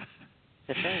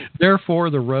 Therefore,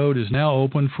 the road is now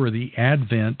open for the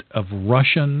advent of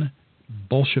Russian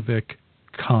Bolshevik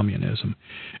communism."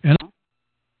 And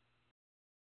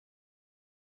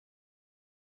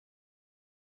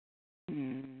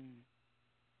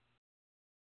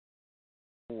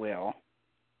Well.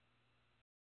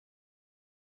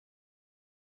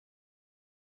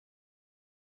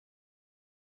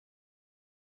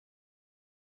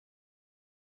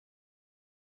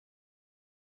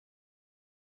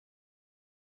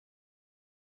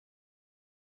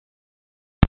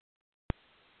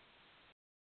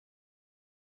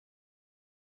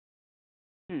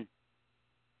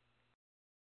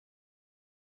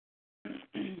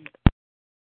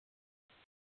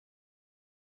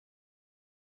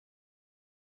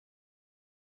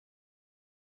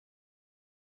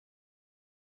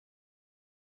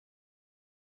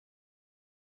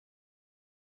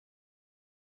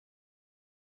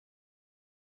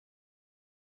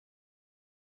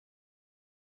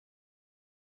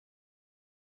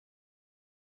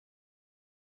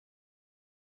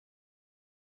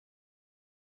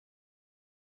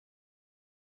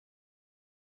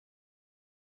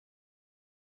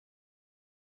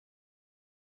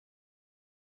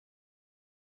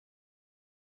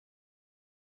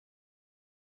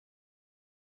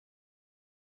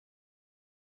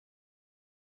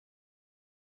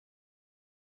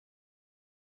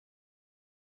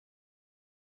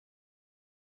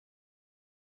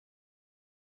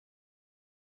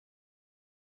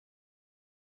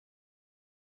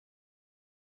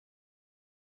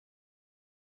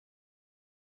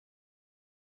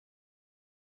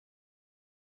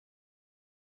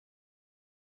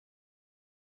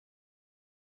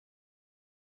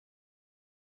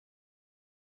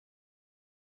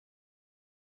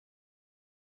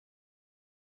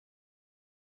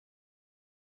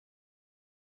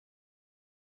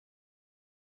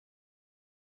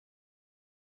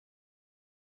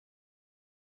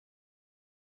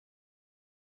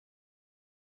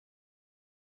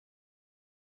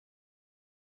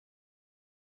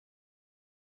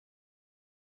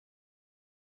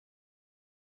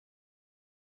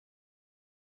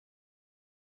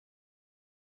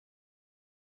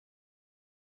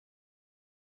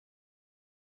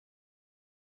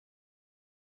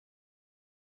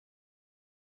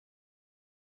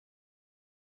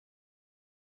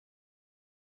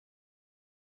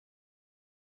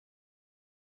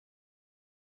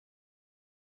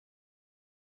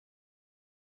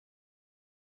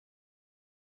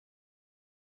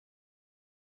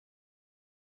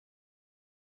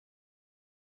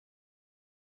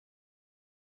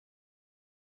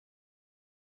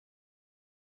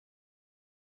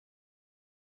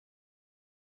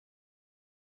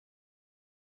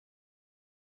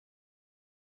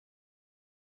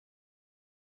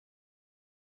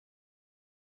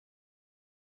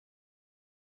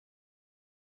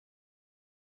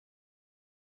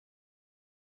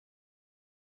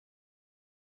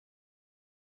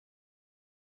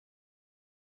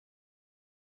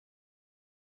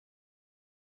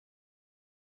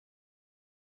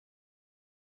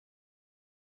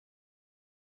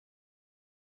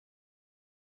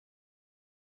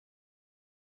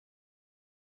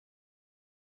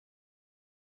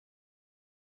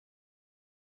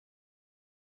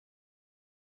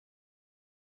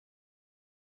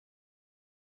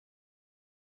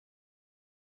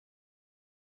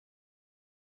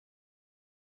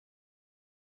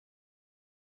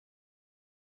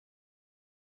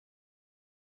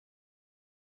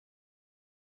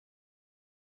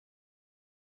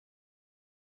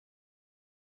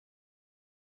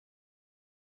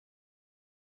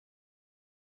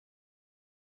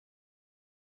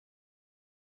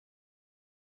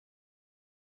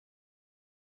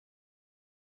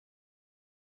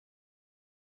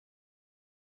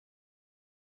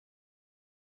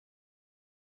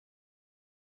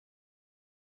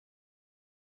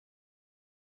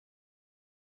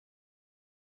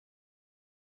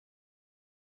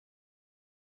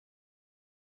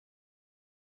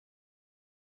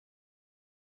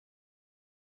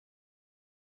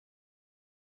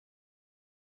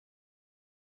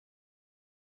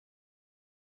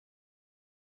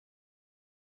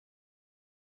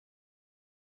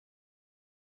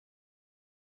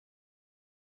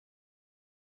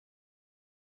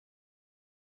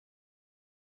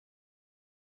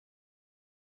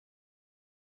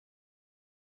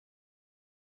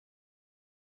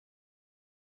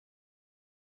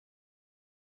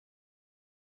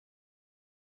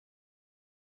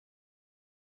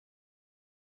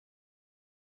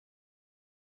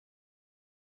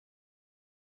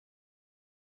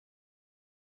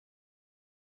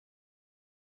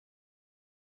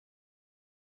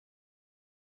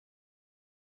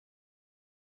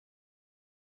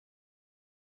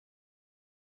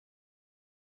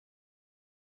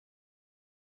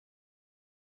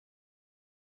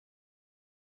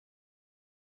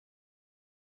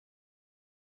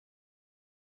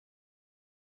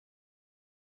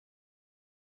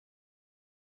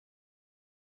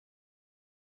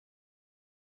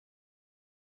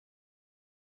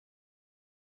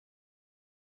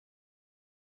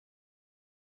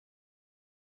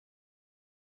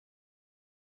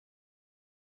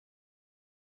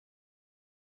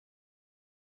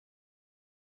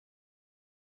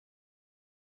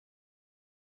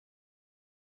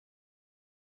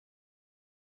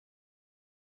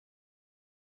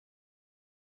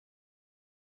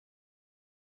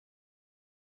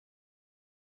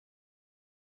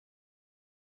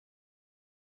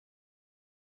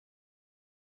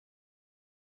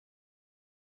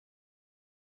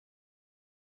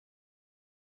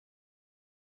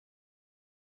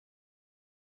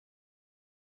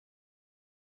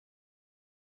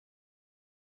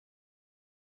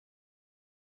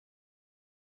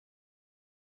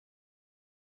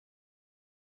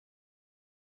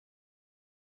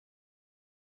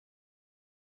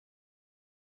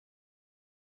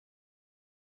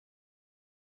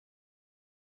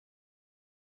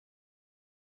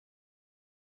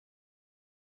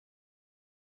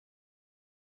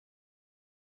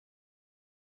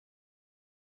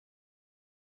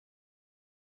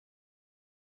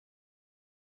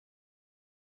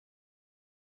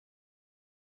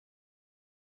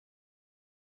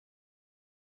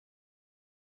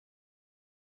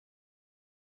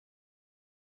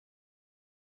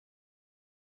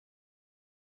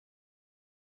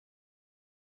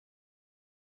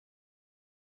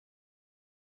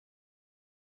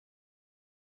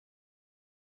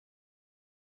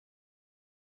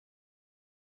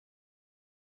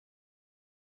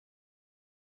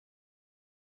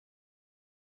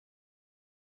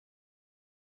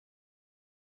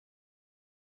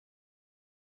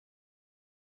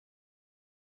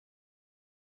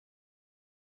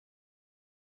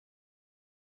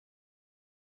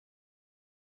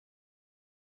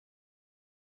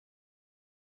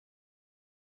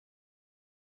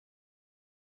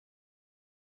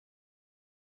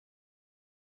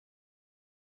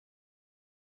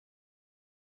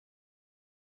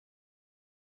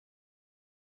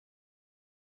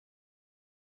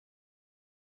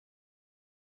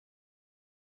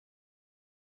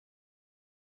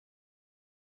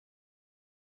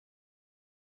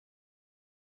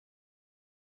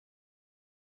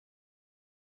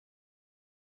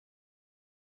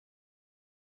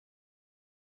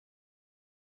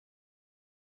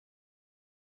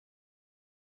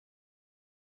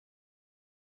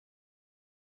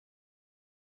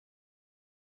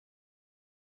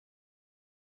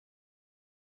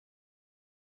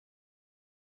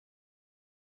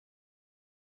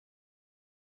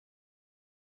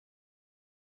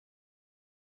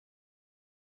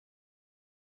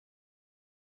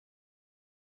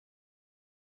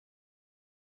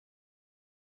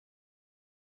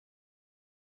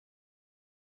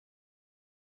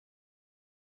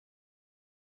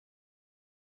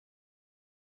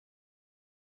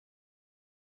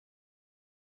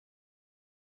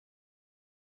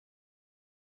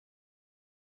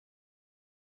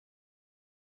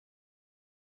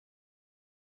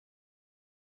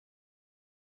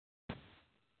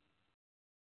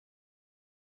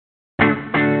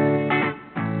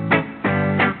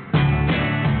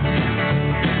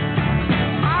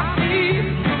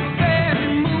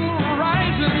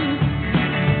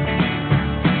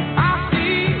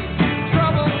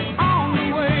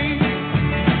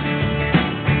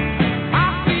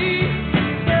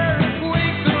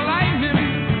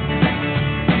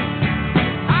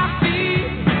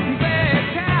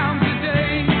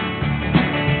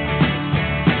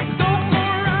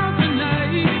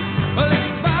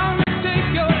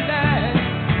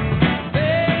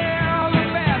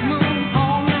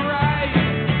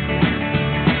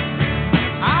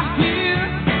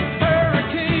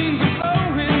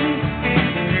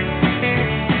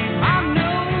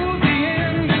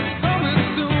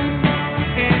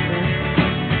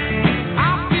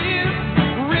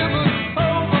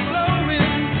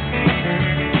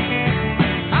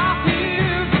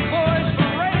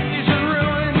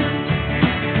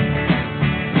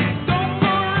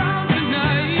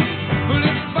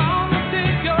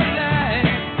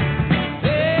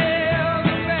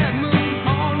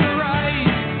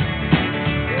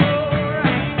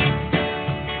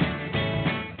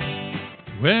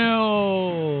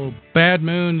 Well, bad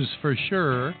moons for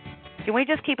sure. Can we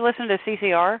just keep listening to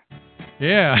CCR?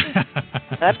 Yeah.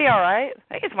 That'd be all right.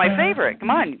 I think it's my favorite. Come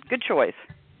on, good choice.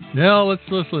 Now let's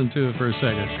listen to it for a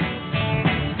second.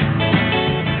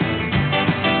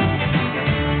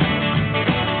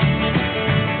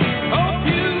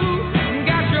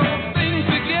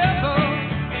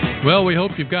 Well, we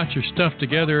hope you've got your stuff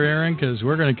together, Aaron, because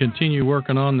we're going to continue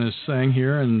working on this thing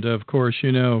here. And, of course,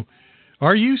 you know,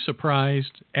 are you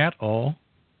surprised at all?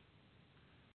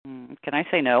 Can I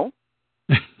say no?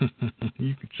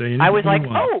 You could say anything I was like, you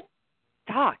want. oh,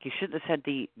 Doc, you should have said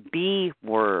the B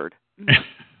word.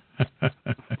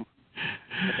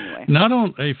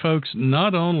 Anyway. Folks,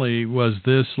 not only was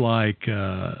this like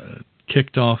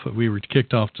kicked off, we were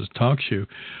kicked off the talk show,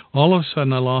 all of a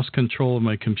sudden I lost control of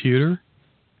my computer.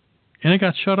 And it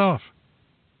got shut off.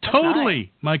 That's Totally. nice.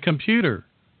 My computer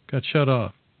got shut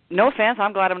off. No offense.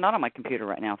 I'm glad I'm not on my computer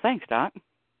right now. Thanks, Doc.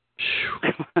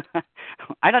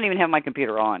 I don't even have my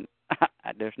computer on.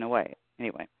 There's no way.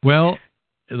 Anyway. Well,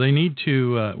 they need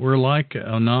to, we're like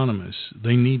Anonymous.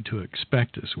 They need to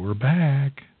expect us. We're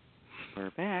back. We're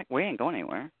back. We ain't going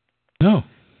anywhere. No.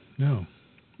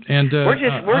 And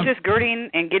we're just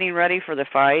girding and getting ready for the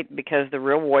fight because the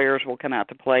real warriors will come out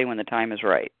to play when the time is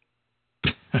right.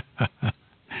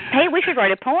 Hey, we should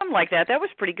write a poem like that. That was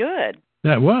pretty good.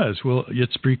 That was. Well,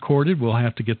 it's recorded. We'll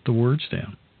have to get the words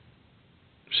down.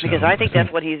 So, because I think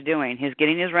that's what he's doing. He's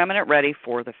getting his remnant ready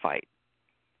for the fight.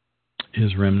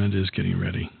 His remnant is getting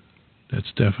ready.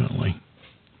 That's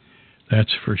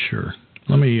for sure.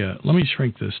 Let me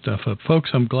shrink this stuff up.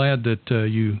 Folks, I'm glad that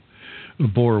you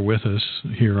bore with us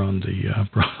here on the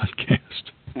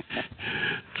broadcast.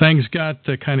 Things got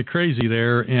kind of crazy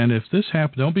there, and if this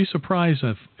happens, don't be surprised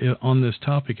if on this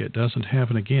topic it doesn't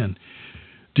happen again.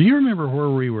 Do you remember where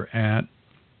we were at?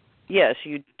 Yes,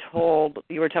 you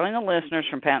were telling the listeners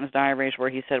from Patton's Diaries where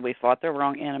he said we fought the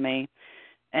wrong enemy,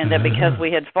 and that because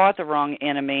we had fought the wrong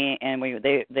enemy and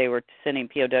they were sending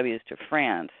POWs to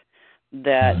France,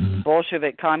 that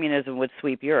Bolshevik communism would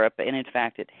sweep Europe, and in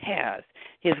fact it has.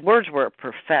 His words were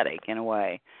prophetic in a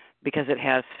way. Because it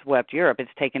has swept Europe.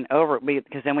 It's taken over,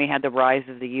 because then we had the rise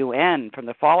of the UN from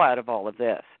the fallout of all of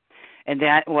this. And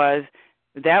that was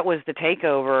the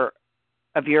takeover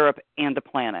of Europe and the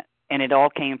planet. And it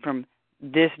all came from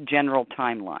this general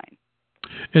timeline.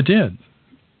 It did.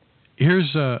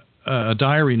 Here's a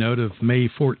diary note of May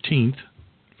 14th,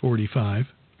 45.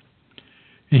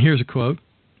 And here's a quote.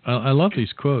 I love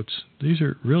these quotes. These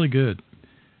are really good.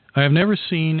 I have never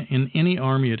seen in any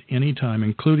army at any time,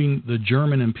 including the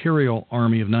German Imperial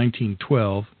Army of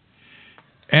 1912,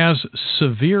 as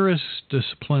severest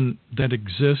discipline that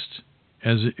exists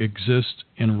as it exists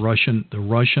in the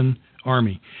Russian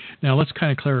Army. Now, let's kind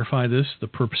of clarify this. The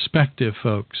perspective,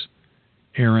 folks,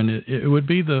 Aaron, it would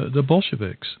be the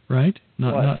Bolsheviks, right?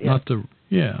 Not the.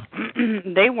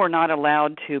 They were not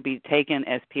allowed to be taken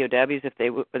as POWs if they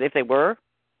were.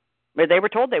 But they were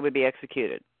told they would be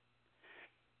executed.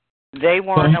 They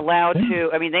weren't allowed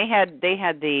to. I mean, they had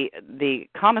the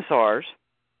commissars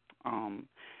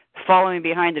following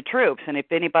behind the troops, and if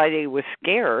anybody was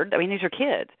scared, I mean, these are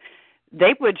kids,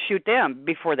 they would shoot them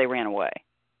before they ran away.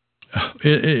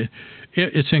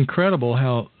 It's incredible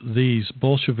how these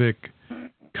Bolshevik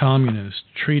communists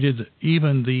treated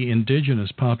even the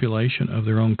indigenous population of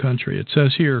their own country. It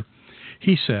says here,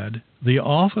 he said, the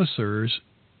officers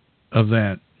of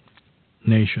that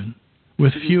nation,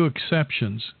 with few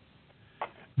exceptions,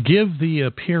 give the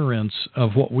appearance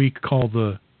of what we call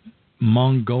the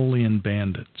Mongolian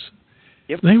bandits.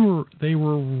 Yep. They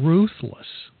were ruthless.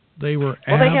 They were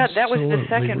that was the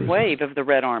second wave of the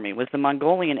Red Army, was the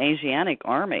Mongolian Asiatic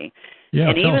Army. Yeah,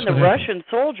 and even the Russian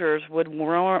soldiers would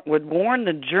warn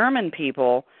the German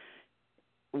people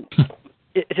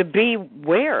to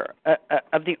beware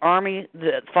of the army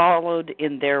that followed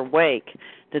in their wake,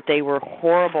 that they were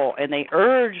horrible, and they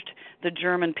urged the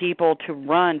German people to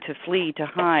run, to flee, to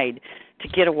hide, to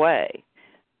get away.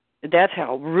 That's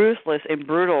how ruthless and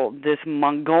brutal this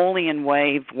Mongolian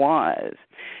wave was.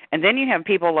 And then you have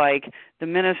people like the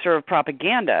Minister of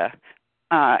Propaganda,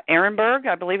 Ehrenberg,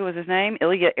 I believe it was his name,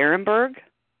 Ilya Ehrenberg,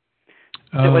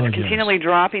 that was continually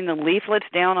dropping the leaflets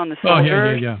down on the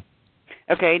soldiers. Yeah.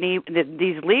 Okay, and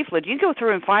these leaflets, you can go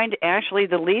through and find actually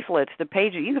the leaflets, the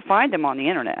pages, you can find them on the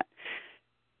Internet.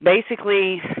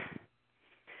 Basically,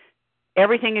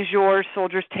 everything is yours,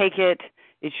 soldiers take it,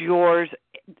 it's yours,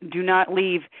 do not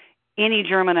leave any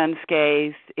German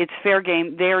unscathed, it's fair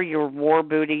game, they're your war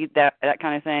booty, that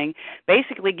kind of thing.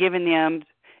 Basically giving them,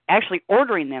 actually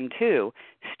ordering them to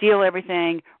steal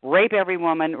everything, rape every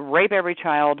woman, rape every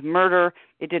child, murder,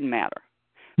 it didn't matter.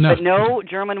 But no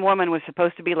German woman was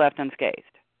supposed to be left unscathed.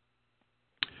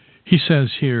 He says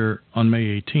here on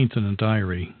May 18th in a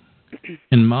diary,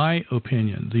 in my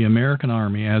opinion, the American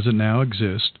army, as it now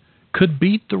exists, could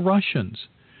beat the Russians.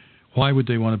 Why would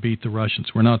they want to beat the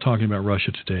Russians? We're not talking about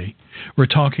Russia today. We're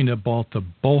talking about the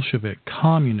Bolshevik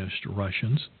communist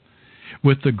Russians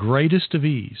with the greatest of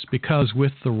ease, because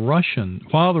with the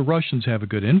while the Russians have a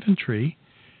good infantry,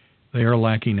 they are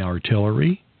lacking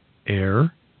artillery,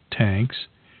 air, tanks,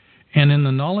 and in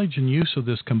the knowledge and use of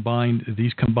these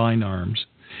combined arms,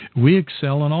 we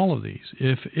excel in all of these.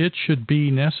 If it should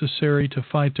be necessary to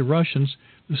fight the Russians,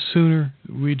 the sooner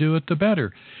we do it, the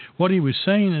better. What he was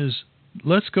saying is,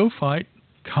 let's go fight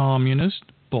communist,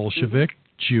 Bolshevik,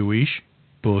 Jewish,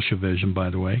 Bolshevism, by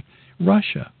the way,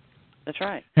 Russia. That's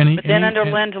right. But then under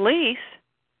Lend-Lease,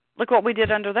 look what we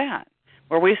did under that,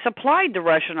 where we supplied the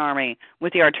Russian army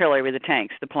with the artillery, the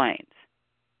tanks, the planes,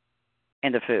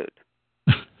 and the food.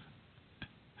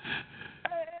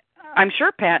 I'm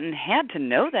sure Patton had to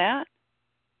know that.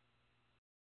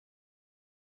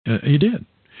 He did.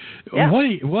 Yeah.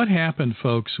 What happened,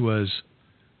 folks, was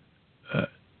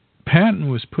Patton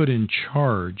was put in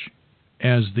charge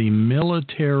as the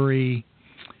military,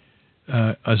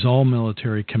 as all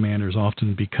military commanders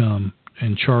often become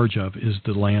in charge of, is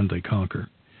the land they conquer.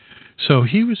 So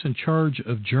he was in charge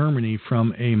of Germany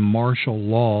from a martial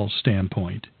law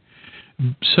standpoint.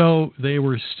 So they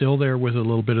were still there with a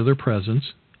little bit of their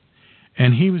presence.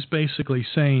 And he was basically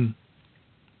saying,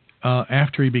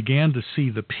 after he began to see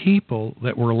the people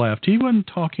that were left, he wasn't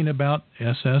talking about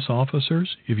SS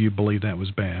officers, if you believe that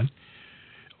was bad,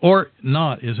 or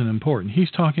not isn't important. He's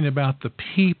talking about the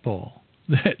people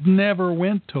that never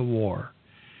went to war.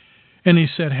 And he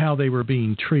said how they were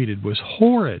being treated was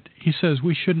horrid. He says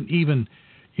we shouldn't even,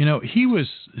 he was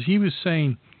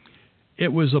saying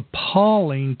it was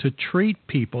appalling to treat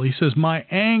people. He says my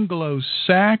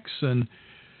Anglo-Saxon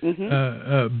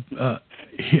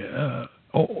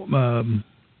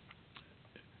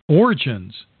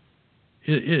origins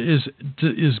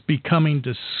is becoming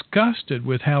disgusted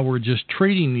with how we're just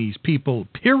treating these people,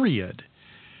 period,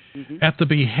 at the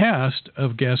behest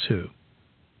of guess who?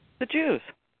 The Jews.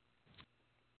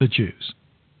 The Jews.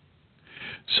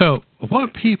 So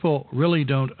what people really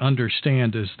don't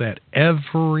understand is that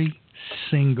every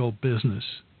single business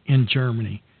in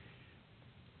Germany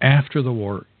after the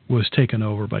war was taken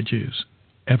over by Jews.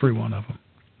 Every one of them.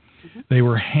 They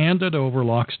were handed over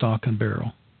lock, stock, and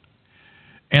barrel.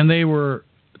 And they were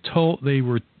told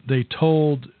they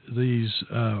told these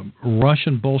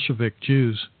Russian Bolshevik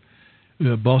Jews,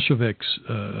 Bolsheviks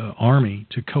army,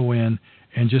 to go in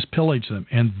and just pillage them.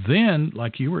 And then,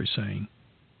 like you were saying,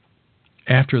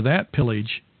 after that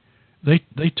pillage,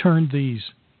 they turned these.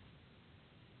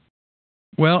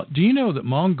 Well, do you know that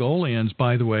Mongolians,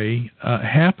 by the way,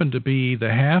 happen to be the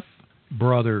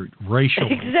half-brother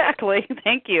racially? Exactly.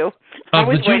 Thank you. I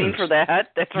was waiting for that.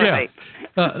 That's right.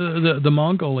 The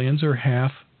Mongolians are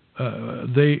half.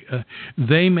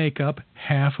 They make up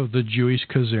half of the Jewish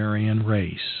Khazarian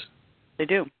race. They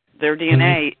do. Their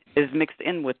DNA is mixed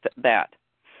in with that.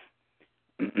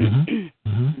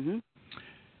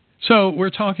 So we're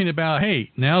talking about,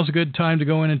 hey, now's a good time to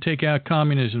go in and take out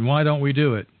communism. Why don't we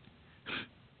do it?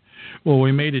 Well,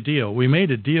 we made a deal. We made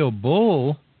a deal,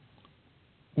 bull.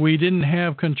 We didn't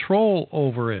have control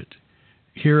over it.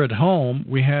 Here at home,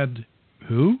 we had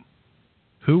who?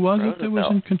 Who was Roosevelt. it that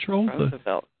was in control?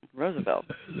 Roosevelt.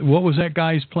 What was that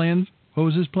guy's plan? What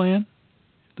was his plan?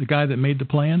 The guy that made the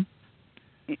plan?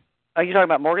 Are you talking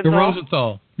about Morgenthau? The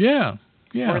Rosenthal. Yeah.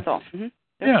 Morgenthau.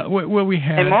 Yeah. Well, we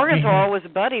had. And Morgenthau was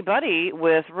buddy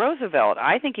with Roosevelt.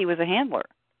 I think he was a handler.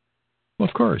 Well,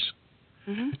 of course.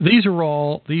 These were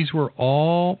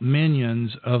all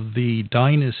minions of the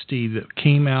dynasty that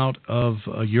came out of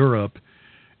Europe,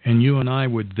 and you and I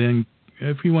would then,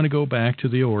 if you want to go back to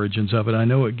the origins of it, I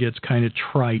know it gets kind of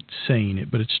trite saying it,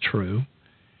 but it's true.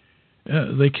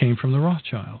 They came from the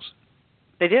Rothschilds.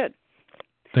 They did.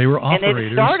 They were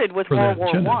operators. And it started with World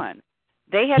War I.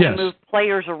 They had to move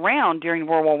players around during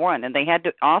World War I, and they had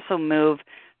to also move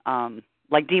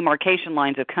like demarcation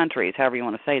lines of countries, however you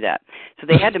want to say that. So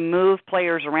they had to move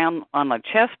players around on a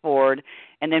chessboard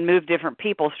and then move different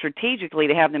people strategically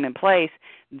to have them in place.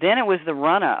 Then it was the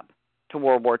run-up to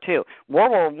World War II.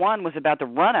 World War I was about the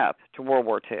run-up to World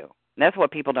War II. And that's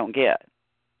what people don't get.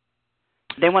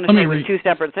 They want to say it was two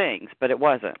separate things, but it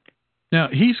wasn't. Now,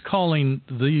 he's calling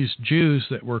these Jews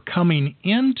that were coming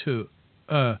into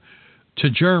to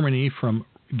Germany from,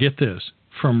 get this,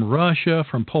 from Russia,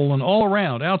 from Poland, all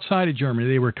around, outside of Germany,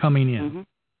 they were coming in.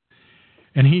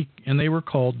 And they were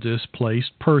called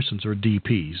displaced persons, or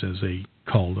DPs, as they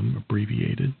called them,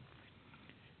 abbreviated.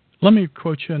 Let me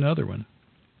quote you another one.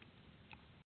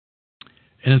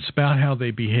 And it's about how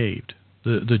they behaved,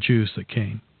 the Jews that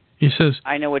came. He says,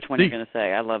 I know which one you're going to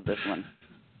say. I love this one.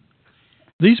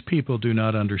 These people do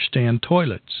not understand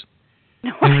toilets.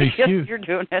 No, and yes, you're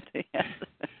doing it. Yes.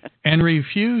 And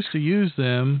refuse to use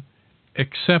them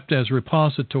except as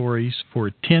repositories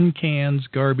for tin cans,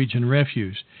 garbage, and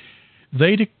refuse.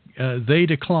 They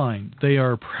declined. They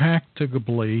were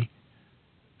practicable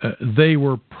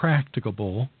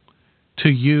to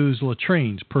use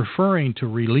latrines, preferring to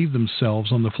relieve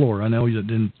themselves on the floor. I know that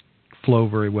didn't flow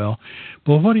very well,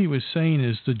 but what he was saying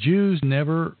is the Jews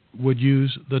never would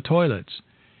use the toilets.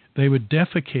 They would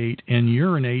defecate and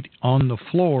urinate on the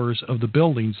floors of the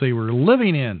buildings they were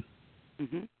living in.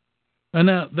 Mm-hmm.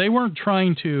 And they weren't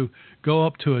trying to go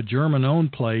up to a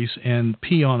German-owned place and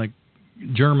pee on a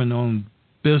German-owned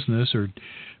business or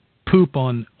poop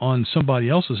on somebody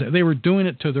else's. They were doing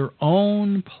it to their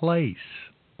own place.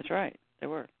 That's right. They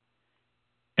were.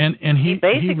 And he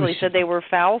basically said they were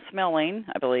foul-smelling.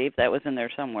 I believe that was in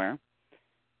there somewhere.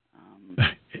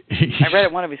 I read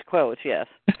it one of his quotes. Yes.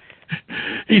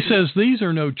 He says these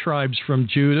are no tribes from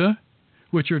Judah,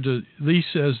 which are these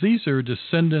are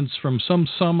descendants from some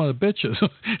son of bitches.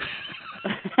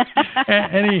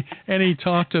 and he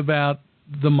talked about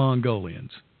the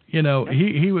Mongolians. You know,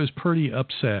 he was pretty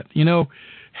upset. You know,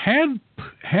 had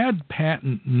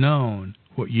Patton known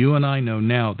what you and I know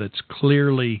now, that's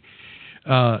clearly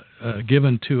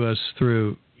given to us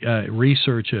through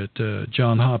research at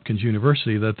Johns Hopkins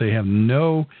University, that they have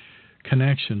no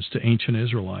connections to ancient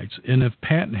Israelites. And if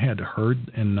Patton had heard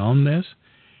and known this,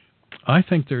 I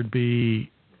think there'd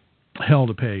be hell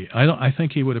to pay. I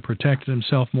think he would have protected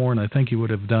himself more, and I think he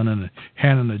would have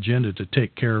had an agenda to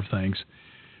take care of things.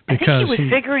 Because I think he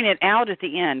was figuring it out at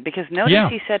the end, because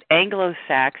notice he said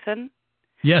Anglo-Saxon.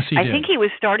 Yes, he did. I think he was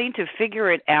starting to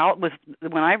figure it out.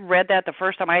 When I read that the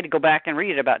first time, I had to go back and read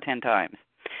it about 10 times.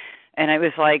 And I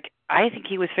was like, I think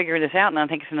he was figuring this out, and I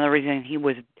think it's another reason he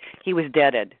was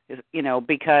deaded, you know,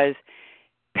 because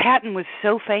Patton was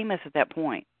so famous at that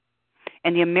point,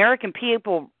 and the American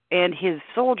people and his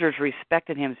soldiers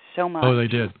respected him so much. Oh, they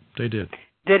did. They did.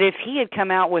 That if he had come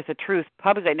out with the truth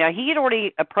publicly, now he had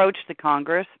already approached the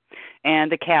Congress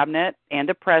and the cabinet and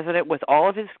the president with all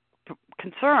of his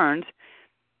concerns,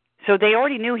 so they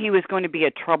already knew he was going to be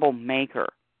a troublemaker.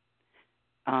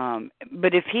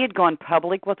 But if he had gone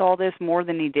public with all this more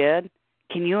than he did,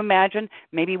 can you imagine?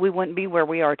 Maybe we wouldn't be where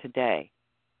we are today.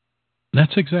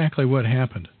 That's exactly what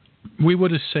happened. We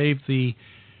would have saved the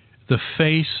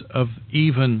face of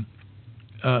even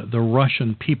the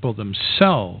Russian people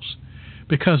themselves,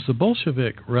 because the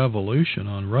Bolshevik Revolution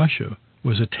on Russia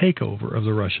was a takeover of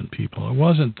the Russian people. It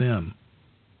wasn't them.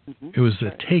 Mm-hmm. It was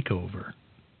the takeover.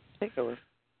 Takeover.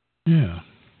 Yeah.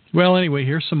 Well, anyway,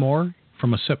 here's some more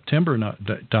from a September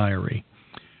diary.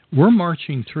 We're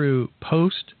marching through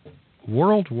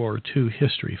post-World War II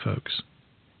history, folks,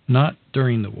 not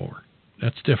during the war.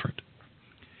 That's different.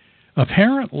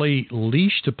 Apparently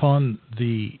leashed upon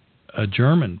the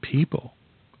German people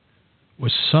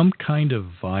was some kind of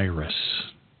virus.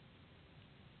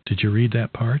 Did you read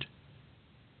that part?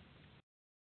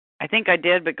 I think I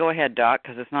did, but go ahead, Doc,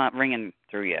 because it's not ringing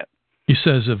through yet. He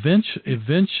says,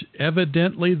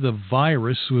 evidently the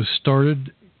virus was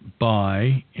started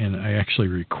by, and I actually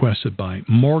requested by,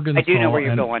 Morgenthau. I do know where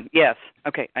you're going. Yes.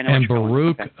 Okay, I know where you're going. And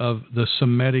Baruch okay. of the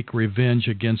Semitic revenge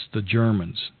against the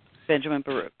Germans. Benjamin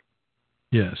Baruch.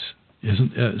 Yes.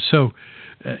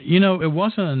 You know, it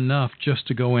wasn't enough just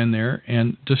to go in there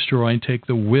and destroy and take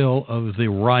the will of the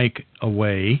Reich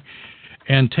away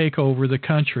and take over the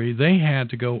country. They had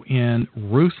to go in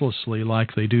ruthlessly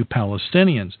like they do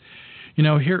Palestinians. You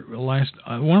know,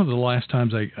 one of the last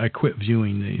times I quit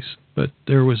viewing these, but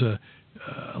there was a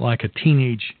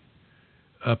teenage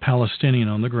Palestinian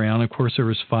on the ground. Of course, there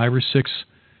was 5 or 6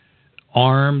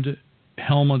 armed,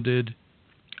 helmeted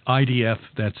IDF,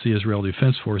 that's the Israel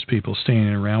Defense Force people,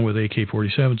 standing around with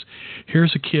AK-47s.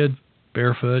 Here's a kid,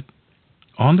 barefoot,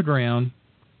 on the ground,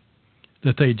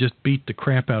 that they just beat the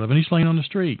crap out of, and he's laying on the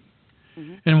street.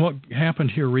 Mm-hmm. And what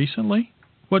happened here recently?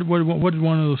 What did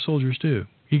one of those soldiers do?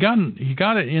 He got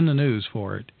it in the news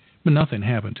for it, but nothing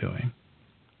happened to him.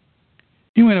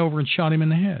 He went over and shot him in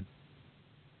the head.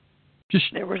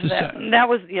 There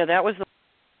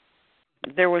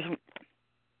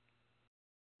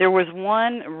was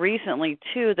one recently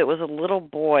too that was a little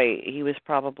boy. He was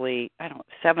probably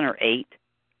 7 or 8,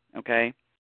 okay,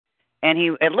 and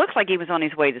it looks like he was on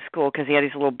his way to school because he had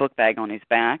his little book bag on his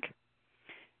back.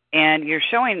 And you're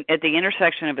showing at the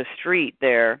intersection of a street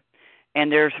there,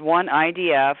 and there's one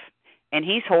IDF, and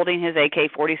he's holding his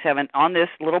AK-47 on this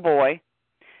little boy.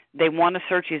 they want to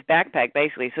search his backpack,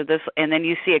 basically. So this, and then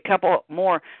you see a couple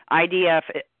more IDF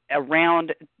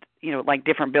around, like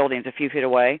different buildings a few feet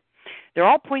away. They're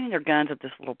all pointing their guns at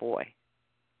this little boy.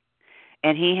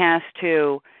 And he has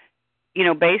to,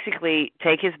 basically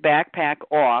take his backpack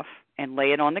off and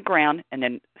lay it on the ground and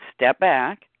then step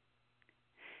back.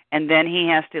 And then he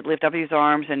has to lift up his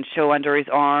arms and show under his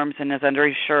arms and under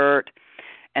his shirt.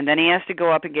 And then he has to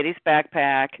go up and get his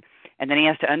backpack. And then he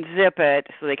has to unzip it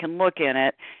so they can look in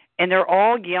it. And they're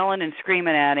all yelling and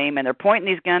screaming at him, and they're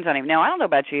pointing these guns at him. Now, I don't know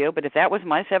about you, but if that was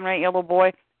my 7 or 8-year-old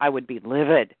boy, I would be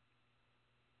livid.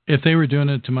 If they were doing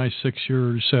it to my 6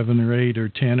 or 7 or 8 or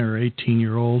 10 or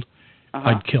 18-year-old,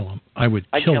 I'd kill them. I'd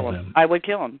kill them. I would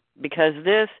kill them because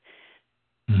this.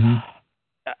 Mm-hmm.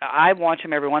 I watch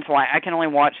them every once in a while. I can only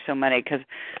watch so many because,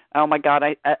 oh my God,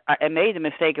 I made the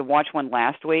mistake of watching one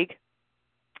last week.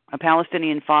 A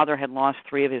Palestinian father had lost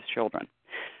 3 of his children.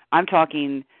 I'm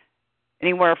talking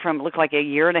anywhere from looked like a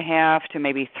year and a half to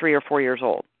maybe 3 or 4 years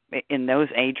old in those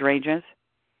age ranges.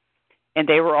 And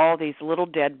they were all these little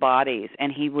dead bodies,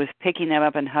 and he was picking them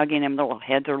up and hugging them. Little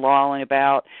heads are lolling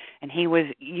about, and he was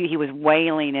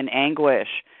wailing in anguish.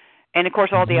 And of course,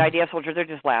 all the IDF soldiers, they're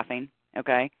just laughing.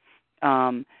 Okay.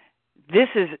 This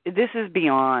is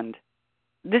beyond.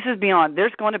 This is beyond.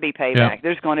 There's going to be payback. Yeah.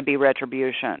 There's going to be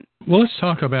retribution. Well, let's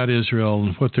talk about Israel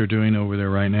and what they're doing over there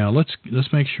right now.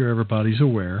 Let's make sure everybody's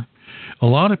aware. A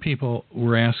lot of people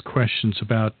were asked questions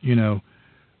about,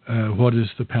 what is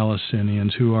the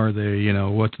Palestinians? Who are they?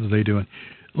 What are they doing?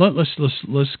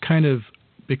 Let's kind of,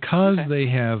 because they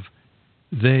have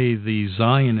the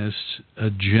Zionist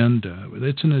agenda.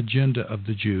 It's an agenda of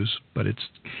the Jews, but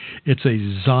it's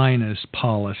a Zionist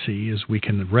policy, as we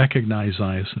can recognize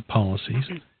Zionist policies.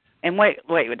 And wait,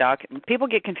 Doc. People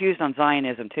get confused on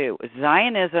Zionism too.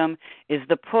 Zionism is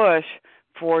the push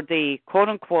for the quote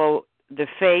unquote the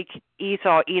fake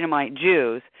Esau Edomite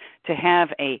Jews to have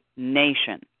a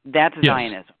nation. That's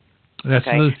Zionism. That's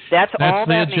all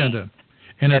the agenda. Means.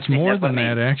 And it's more than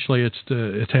that. Actually, it's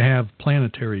to have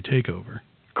planetary takeover.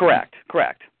 Correct.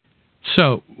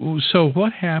 So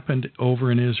what happened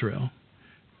over in Israel?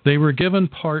 They were given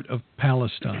part of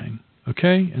Palestine,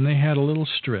 okay, and they had a little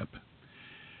strip.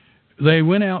 They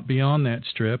went out beyond that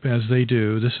strip, as they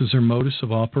do. This is their modus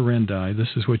of operandi. This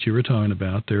is what you were talking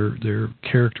about, their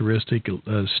characteristic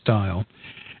style.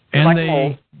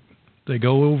 And they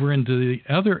go over into the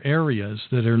other areas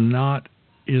that are not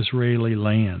Israeli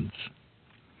lands.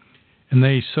 And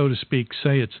they, so to speak,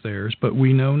 say it's theirs, but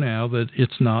we know now that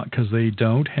it's not because they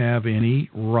don't have any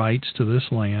rights to this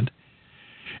land.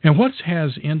 And what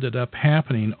has ended up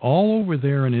happening all over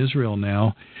there in Israel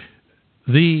now,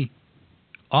 the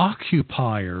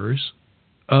occupiers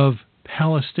of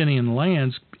Palestinian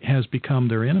lands has become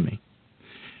their enemy.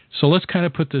 So let's kind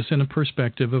of put this in a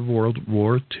perspective of World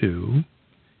War II,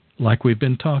 like we've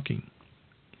been talking.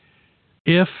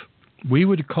 If we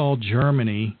would call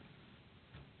Germany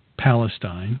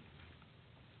Palestine,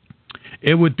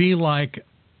 it would be like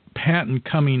Patton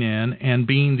coming in and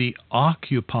being the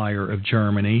occupier of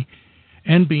Germany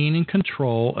and being in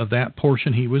control of that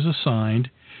portion he was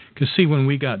assigned. Because, see, when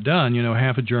we got done,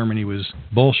 half of Germany was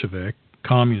Bolshevik,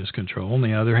 communist control, and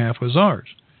the other half was ours.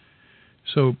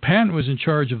 So Patton was in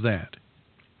charge of that.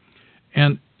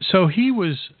 And so he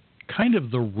was kind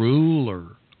of the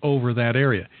ruler over that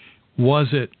area. Was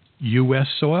it U.S.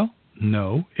 soil?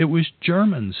 No, it was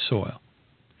German soil.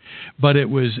 But it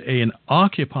was an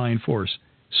occupying force.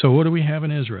 So what do we have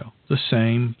in Israel? The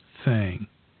same thing.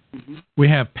 Mm-hmm. We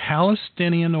have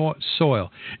Palestinian soil.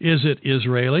 Is it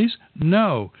Israelis?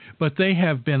 No, but they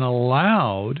have been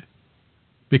allowed,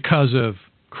 because of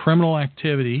criminal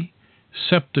activity,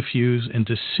 subterfuge, and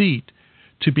deceit,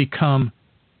 to become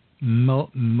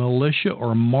militia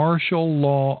or martial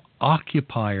law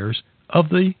occupiers of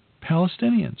the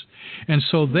Palestinians. And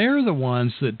so they're the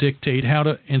ones that dictate how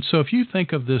to... And so if you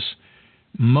think of this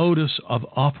modus of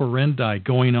operandi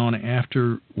going on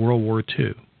after World War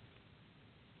II,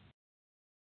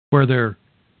 where they're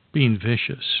being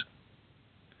vicious.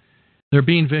 They're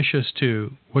being vicious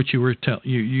to what you were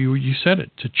you said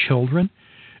it, to children.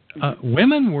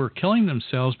 Women were killing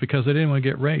themselves because they didn't want to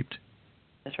get raped.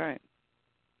 That's right.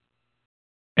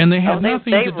 And they have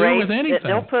nothing to do with anything.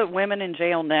 They'll put women in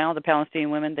jail now, the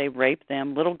Palestinian women. They rape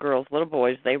them, little girls, little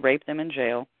boys. They rape them in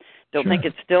jail. Don't think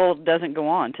it still doesn't go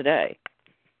on today.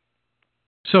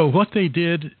 So what they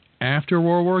did after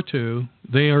World War II,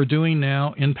 they are doing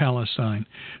now in Palestine.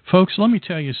 Folks, let me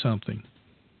tell you something.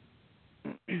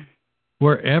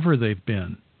 Wherever they've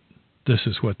been, this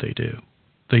is what they do.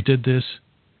 They did this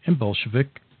in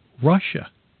Bolshevik Russia.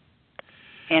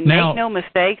 And now, make no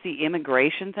mistake, the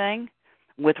immigration thing,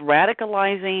 with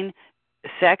radicalizing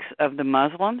sects of the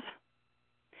Muslims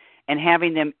and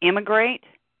having them immigrate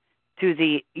to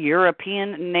the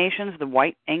European nations, the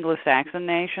white Anglo-Saxon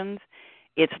nations,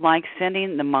 it's like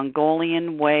sending the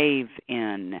Mongolian wave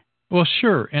in. Well,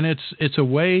 sure, and it's a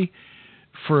way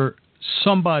for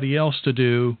somebody else to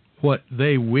do what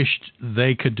they wished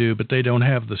they could do, but they don't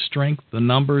have the strength, the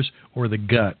numbers, or the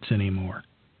guts anymore.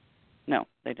 No,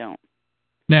 they don't.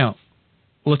 Now,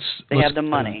 let's have the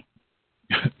money.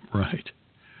 Right.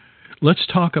 Let's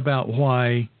talk about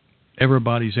why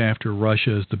everybody's after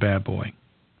Russia as the bad boy.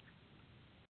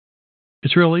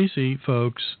 It's real easy,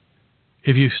 folks.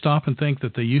 If you stop and think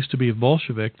that they used to be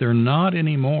Bolshevik, they're not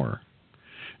anymore.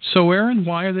 So, Aaron,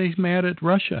 why are they mad at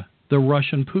Russia? The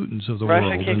Russian Putins of the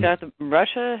world.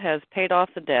 Russia has paid off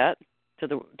the debt to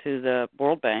the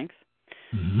world banks.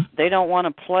 Mm-hmm. They don't want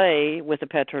to play with the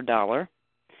petrodollar.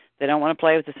 They don't want to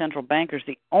play with the central bankers.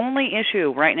 The only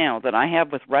issue right now that I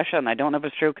have with Russia, and I don't know if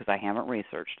it's true because I haven't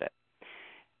researched it,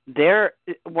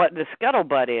 what the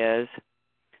scuttlebutt is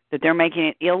that they're making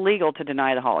it illegal to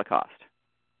deny the Holocaust.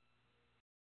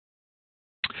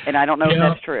 And I don't know if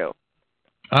that's true.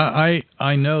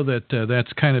 I know that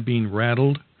that's kind of being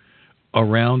rattled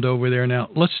around over there. Now,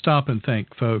 let's stop and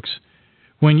think, folks.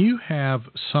 When you have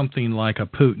something like a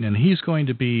Putin, and he's going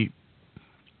to be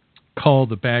called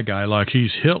the bad guy, like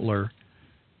he's Hitler,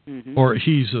 mm-hmm. or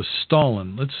he's a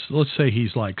Stalin. Let's say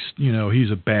he's like,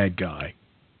 he's a bad guy.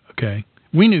 Okay,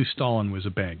 we knew Stalin was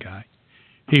a bad guy.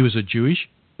 He was a Jewish,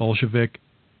 Bolshevik,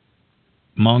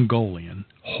 Mongolian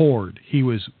horde. He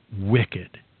was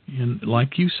wicked, and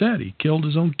like you said, he killed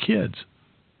his own kids.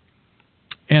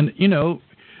 And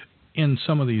in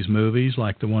some of these movies,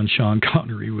 like the one Sean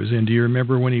Connery was in, do you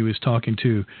remember when he was talking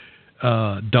to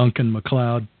Duncan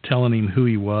MacLeod, telling him who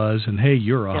he was, and hey,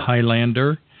 you're a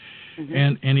Highlander,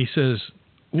 mm-hmm. and he says,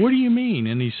 what do you mean?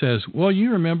 And he says, well,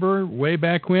 you remember way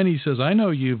back when? He says, I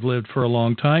know you've lived for a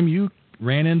long time. You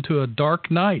ran into a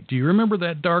dark night. Do you remember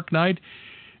that dark night?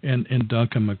 And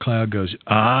Duncan MacLeod goes,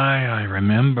 I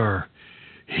remember.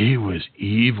 He was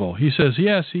evil. He says,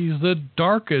 yes, he's the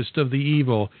darkest of the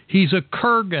evil. He's a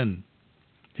Kurgan.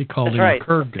 He called him a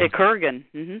Kurgan. A Kurgan.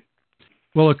 Mm-hmm.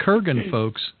 Well, a Kurgan,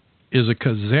 folks, is a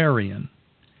Khazarian.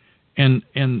 And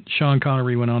Sean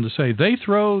Connery went on to say, they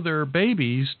throw their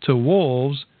babies to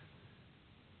wolves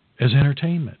as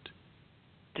entertainment.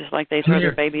 Just like they throw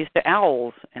their babies to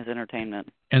owls as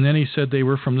entertainment. And then he said they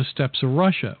were from the steppes of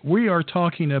Russia. We are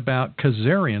talking about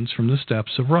Khazarians from the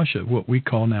steppes of Russia, what we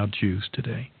call now Jews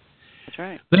today. That's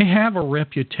right. They have a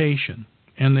reputation,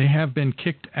 and they have been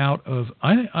kicked out of,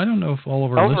 I don't know if all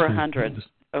of our listeners...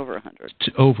 Over 100.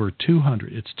 Over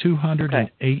 200. It's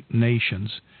 208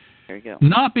 nations. There you go.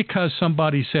 Not because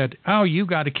somebody said, oh, you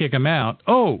got to kick them out.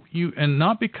 And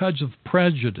not because of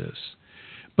prejudice,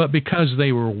 but because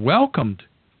they were welcomed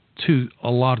to a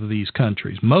lot of these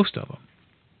countries, most of them,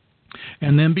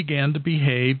 and then began to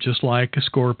behave just like a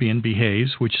scorpion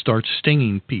behaves, which starts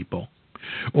stinging people,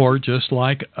 or just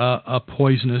like a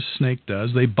poisonous snake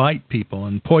does. They bite people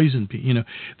and poison people.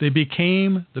 They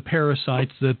became the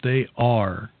parasites that they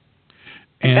are.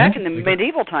 And back in the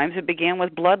medieval times, it began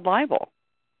with blood libel.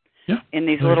 Yeah, in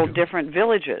these little different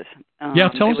villages.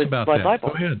 Tell us about that. Libel.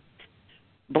 Go ahead.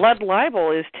 Blood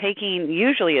libel is taking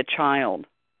usually a child,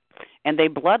 and they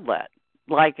bloodlet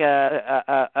like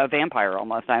a vampire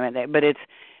almost. But it's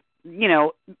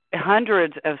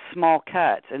hundreds of small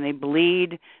cuts, and they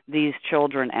bleed these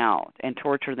children out and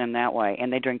torture them that way,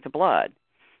 and they drink the blood.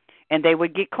 And they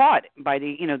would get caught by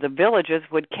the villages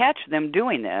would catch them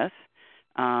doing this,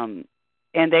 and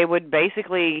they would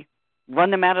basically run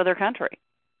them out of their country.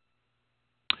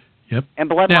 Yep. And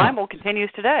blood libel continues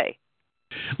today.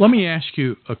 Let me ask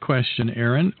you a question,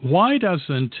 Aaron. Why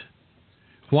don't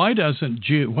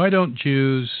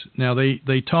Jews, now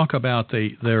they talk about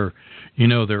they're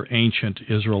ancient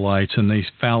Israelites and they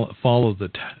follow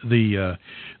the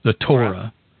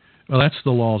Torah. Well, that's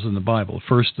the laws in the Bible.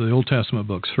 First, the Old Testament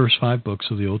books, first 5 books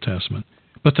of the Old Testament.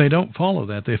 But they don't follow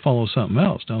that. They follow something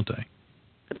else, don't they?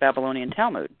 The Babylonian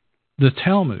Talmud. The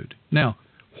Talmud. Now,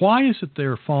 why is it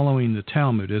they're following the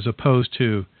Talmud as opposed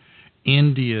to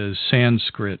India's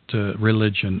Sanskrit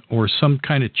religion, or some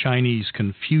kind of Chinese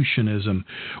Confucianism,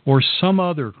 or some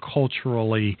other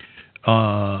culturally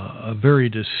a very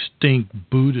distinct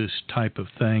Buddhist type of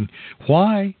thing?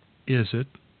 Why is it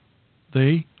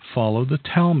they follow the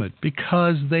Talmud?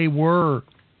 Because they were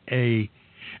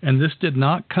and this did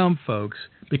not come, folks,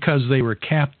 because they were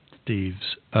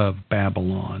captives of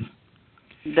Babylon.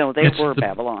 No, they were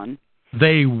Babylon.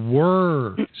 They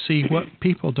were. See, what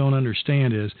people don't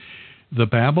understand is the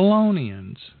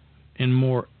Babylonians in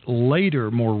more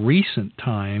recent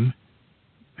time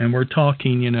And we're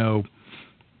talking,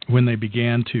 when they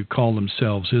began to call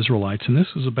themselves Israelites, and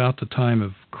this was about the time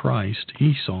of Christ.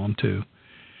 He saw them too.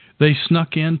 They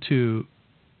snuck into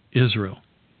Israel.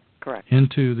 Correct.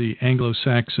 Into the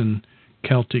Anglo-Saxon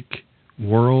Celtic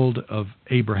world of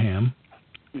Abraham.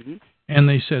 Mm-hmm. And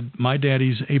they said, my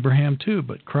daddy's Abraham too.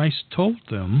 But Christ told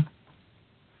them,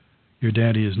 your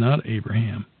daddy is not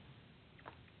Abraham.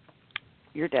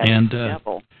 Your daddy is the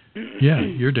devil. Yeah,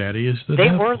 your daddy is the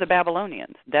devil. devil. They were the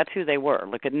Babylonians. That's who they were.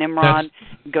 Look at Nimrod.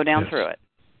 Go down through it.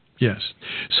 Yes.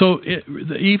 So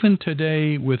even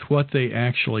today, with what they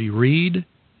actually read,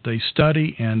 they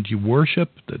study, and you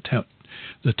worship the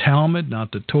Talmud,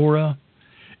 not the Torah.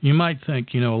 You might think,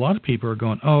 a lot of people are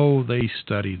going, oh, they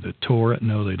study the Torah.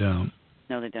 No, they don't.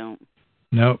 No, they don't.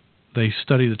 No, they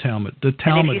study the Talmud. The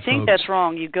Talmud, and if you think that's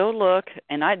wrong, you go look,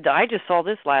 and I just saw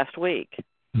this last week.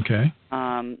 Okay.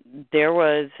 There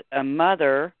was a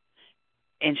mother,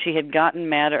 and she had gotten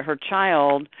mad at her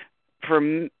child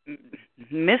for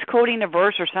misquoting a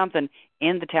verse or something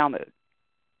in the Talmud.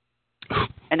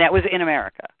 And that was in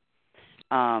America.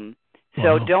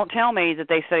 So don't tell me that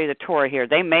they study the Torah here.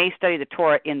 They may study the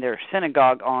Torah in their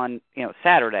synagogue on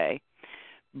Saturday,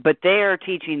 but they are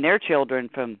teaching their children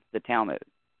from the Talmud.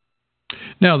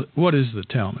 Now, what is the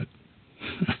Talmud?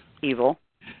 Evil.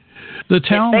 The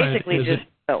Talmud it's basically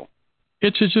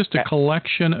it's just a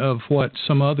collection of what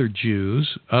some other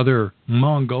Jews, other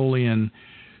Mongolian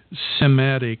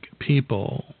Semitic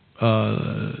people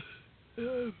they're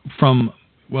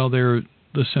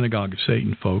the Synagogue of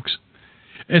Satan folks.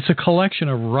 It's a collection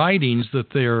of writings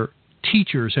that their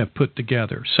teachers have put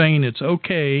together, saying it's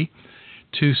okay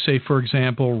to, say, for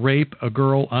example, rape a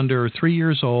girl under 3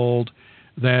 years old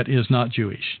that is not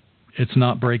Jewish. It's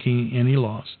not breaking any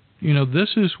laws. This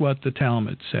is what the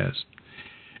Talmud says.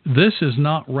 This is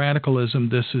not radicalism.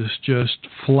 This is just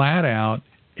flat out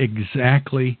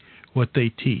exactly what they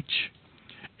teach.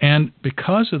 And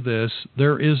because of this,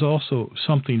 there is also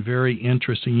something very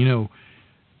interesting.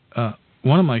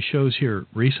 One of my shows here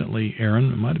recently,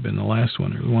 Aaron, it might have been the last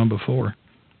one or the one before,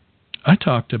 I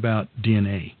talked about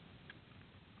DNA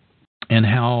and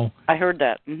how... I heard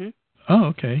that. Mm-hmm. Oh,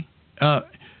 okay.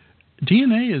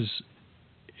 DNA is...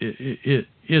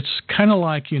 It's kind of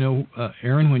like,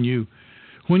 Aaron, when you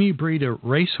breed a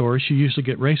racehorse, you usually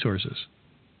get racehorses.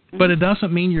 Mm-hmm. But it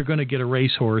doesn't mean you're going to get a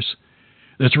racehorse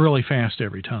that's really fast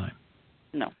every time.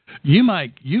 No. You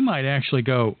might actually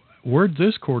go, where'd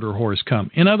this quarter horse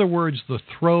come? In other words, the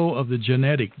throw of the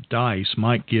genetic dice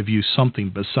might give you something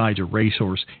besides a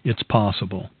racehorse. It's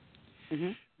possible.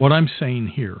 Mm-hmm. What I'm saying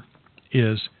here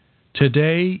is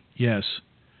today, yes,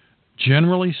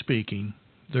 generally speaking,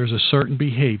 there's a certain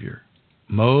behavior,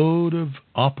 modus of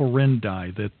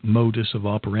operandi that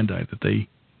they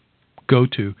go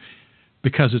to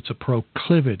because it's a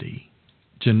proclivity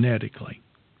genetically.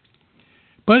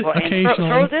 But occasionally...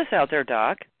 throw this out there,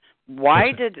 Doc.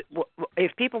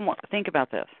 If people think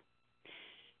about this,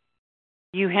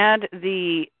 you had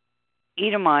the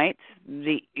Edomites,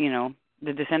 the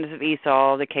descendants of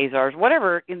Esau, the Khazars,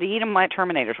 whatever, the Edomite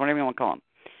terminators, whatever you want to call them.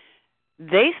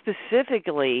 They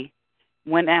specifically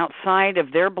went outside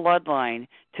of their bloodline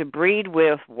to breed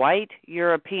with white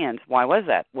Europeans. Why was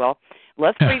that? Well,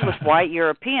 let's breed with white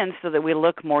Europeans so that we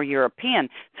look more European,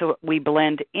 so we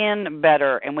blend in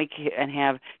better and we can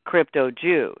have crypto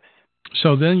Jews.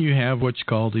 So then you have what's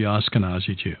called the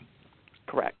Ashkenazi Jew.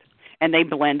 Correct. And they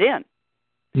blend in.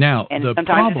 Now, and the sometimes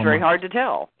problem, it's very hard to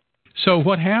tell. So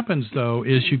what happens, though,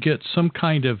 is you get some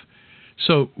kind of...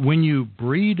 So when you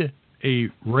breed a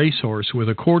racehorse with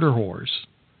a quarter horse,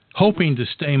 hoping to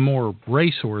stay more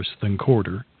racehorse than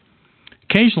quarter,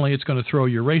 occasionally it's going to throw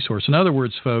your racehorse. In other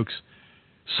words, folks,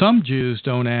 some Jews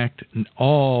don't act,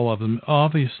 all of them,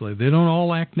 obviously, they don't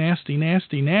all act nasty.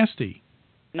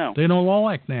 No. They don't all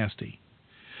act nasty.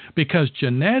 Because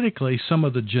genetically, some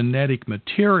of the genetic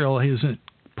material isn't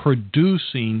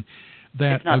producing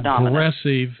that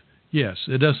aggressive... Yes,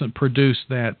 it doesn't produce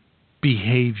that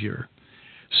behavior.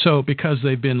 So because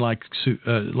they've been like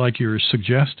you're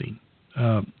suggesting,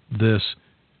 this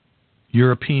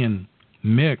European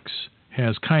mix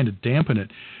has kind of dampened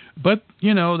it. But,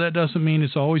 that doesn't mean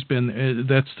it's always been...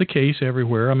 that's the case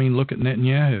everywhere. I mean, look at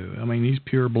Netanyahu. I mean, he's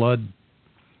pure blood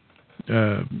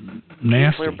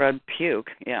nasty. Clear blood puke,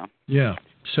 yeah. Yeah.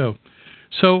 So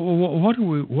what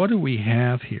do we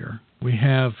have here? We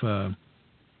have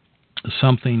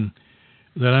something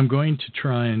that I'm going to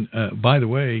try and... by the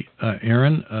way,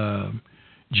 Aaron,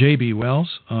 J.B. Wells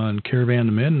on Caravan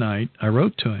to Midnight, I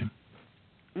wrote to him.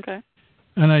 Okay.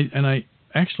 And I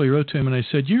actually wrote to him and I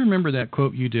said, "You remember that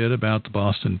quote you did about the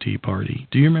Boston Tea Party?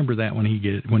 Do you remember that when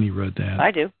he read that?"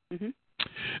 I do. Mm-hmm.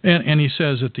 And he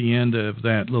says at the end of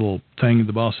that little thing,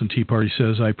 the Boston Tea Party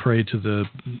says, "I pray to the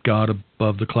God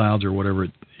above the clouds," or whatever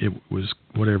it was,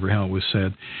 how it was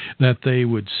said, that they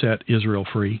would set Israel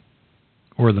free,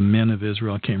 or the men of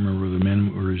Israel. I can't remember whether the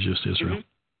men or it was just Israel.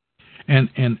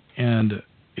 Mm-hmm. And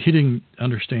he didn't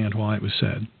understand why it was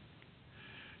said.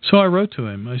 So I wrote to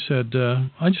him. I said,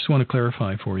 I just want to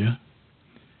clarify for you.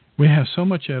 We have so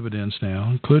much evidence now,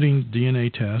 including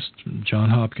DNA tests from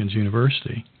Johns Hopkins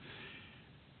University,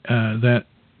 that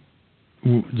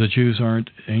the Jews aren't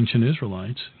ancient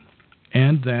Israelites,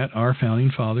 and that our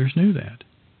founding fathers knew that.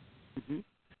 Mm-hmm.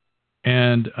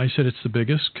 And I said, it's the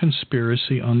biggest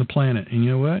conspiracy on the planet. And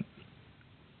you know what?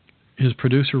 His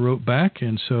producer wrote back,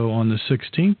 and so on the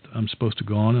 16th, I'm supposed to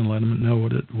go on and let him know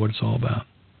what it's all about.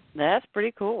 That's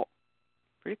pretty cool.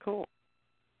 Pretty cool.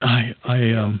 I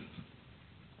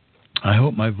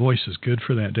hope my voice is good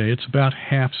for that day. It's about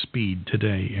half speed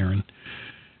today, Aaron.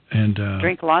 And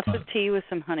drink lots of tea with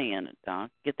some honey in it, Doc.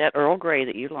 Get that Earl Grey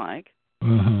that you like.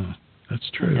 That's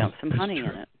true. Dump some honey in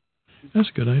it. That's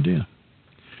a good idea.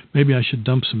 Maybe I should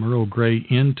dump some Earl Grey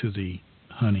into the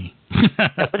honey.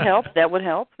 That would help. That would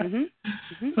help.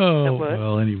 Mm-hmm. Oh,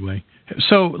 well, anyway.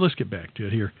 So let's get back to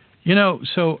it here.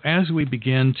 So as we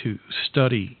begin to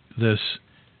study this,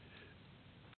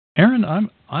 Aaron,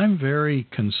 I'm very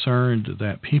concerned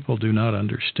that people do not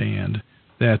understand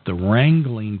that the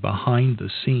wrangling behind the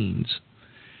scenes,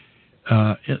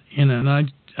 and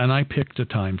I picked a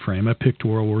time frame. I picked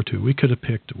World War II. We could have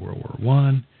picked World War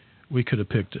I. We could have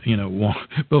picked,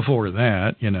 before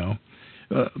that,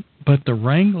 but the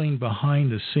wrangling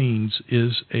behind the scenes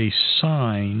is a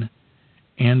sign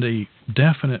and a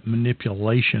definite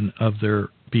manipulation of their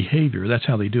behavior. That's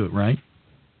how they do it, right?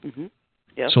 Mm-hmm.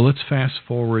 Yep. So let's fast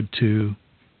forward to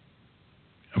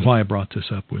why I brought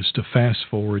this up was to fast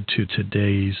forward to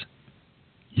today's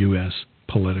U.S.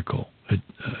 political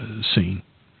scene.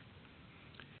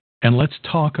 And let's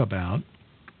talk about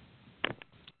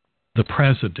the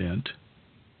president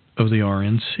of the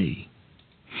RNC.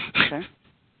 Okay.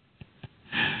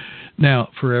 Now,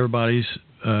 for everybody's,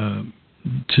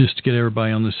 just to get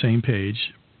everybody on the same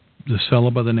page, this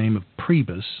fellow by the name of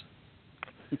Priebus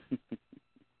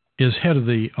is head of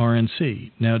the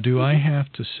RNC. Now, do I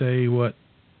have to say what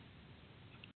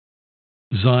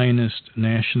Zionist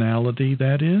nationality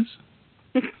that is?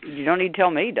 You don't need to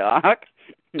tell me, Doc.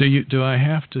 Do I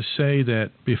have to say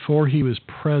that before he was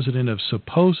president of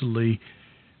supposedly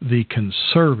the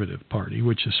Conservative Party,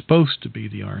 which is supposed to be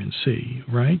the RNC,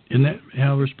 right? Isn't that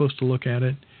how we're supposed to look at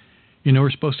it?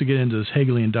 We're supposed to get into this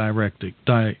Hegelian dialectic,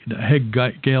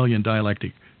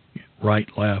 right,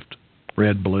 left,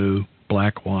 red, blue,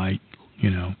 black, white,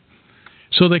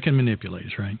 so they can manipulate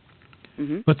us, right?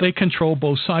 Mm-hmm. But they control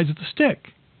both sides of the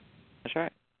stick. That's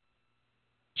right.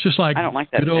 It's just like I don't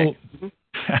like that stick.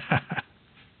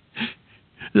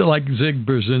 Like Zig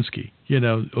Brzezinski,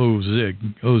 Zabig,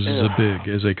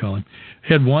 as they call him.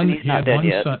 He had one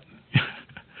son.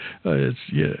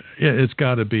 It's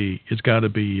got to be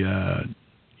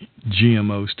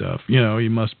GMO stuff. He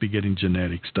must be getting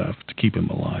genetic stuff to keep him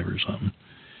alive or something.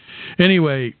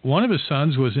 Anyway, one of his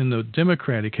sons was in the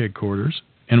Democratic headquarters,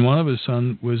 and one of his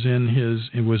sons was in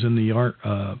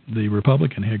the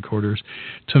Republican headquarters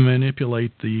to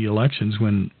manipulate the elections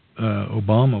when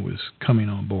Obama was coming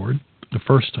on board the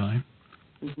first time.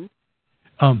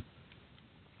 Mm-hmm.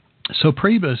 So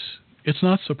Priebus, it's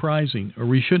not surprising, or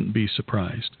we shouldn't be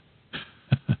surprised,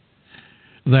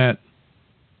 that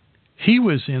he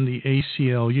was in the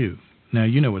ACLU. Now,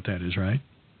 you know what that is, right?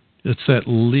 It's that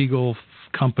legal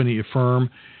company, firm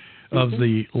of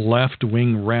the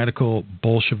left-wing radical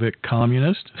Bolshevik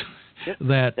communist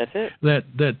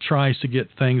that tries to get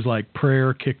things like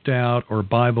prayer kicked out or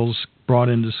Bibles brought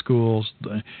into schools,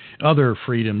 other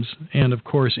freedoms, and of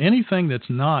course anything that's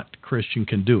not Christian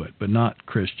can do it, but not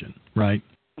Christian, right?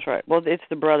 That's right. Well, it's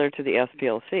the brother to the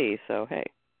SPLC, so hey.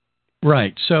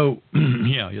 Right. So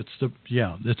it's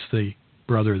the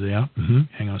brother there. Mm-hmm.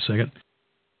 Hang on a second.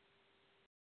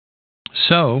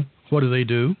 So what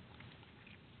do?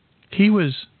 He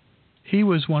was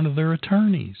one of their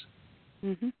attorneys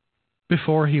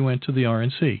before he went to the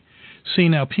RNC. See,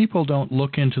 now people don't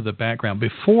look into the background.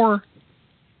 Before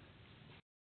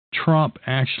Trump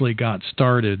actually got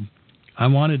started, I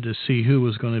wanted to see who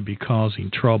was going to be causing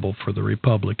trouble for the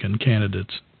Republican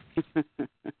candidates.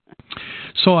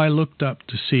 So I looked up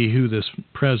to see who this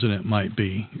president might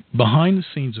be. Behind the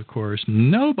scenes, of course,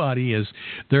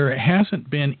 there hasn't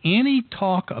been any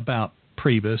talk about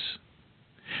Priebus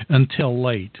until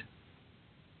late,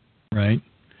 right?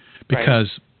 Because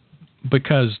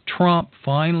Trump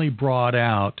finally brought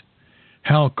out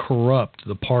how corrupt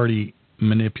the party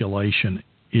manipulation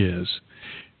is.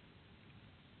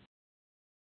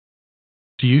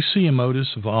 Do you see a modus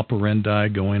of operandi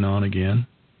going on again?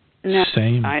 No,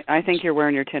 Same. I think you're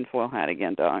wearing your tinfoil hat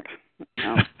again, Doc.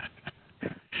 No.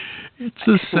 It's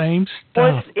the same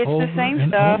stuff. It's the same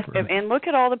stuff. Over. And look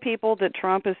at all the people that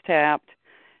Trump has tapped,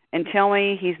 and tell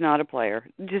me he's not a player.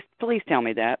 Just please tell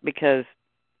me that, because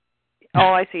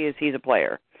all I see is he's a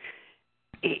player.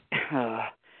 It's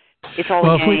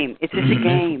all a game. It's just a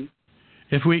game.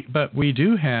 But we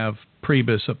do have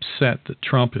Priebus upset that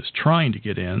Trump is trying to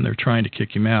get in. They're trying to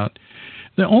kick him out.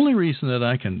 The only reason that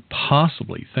I can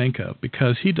possibly think of,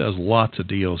 because he does lots of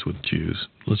deals with Jews,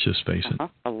 let's just face it.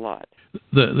 A lot.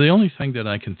 The only thing that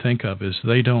I can think of is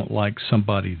they don't like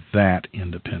somebody that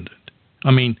independent.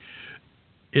 I mean,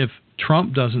 if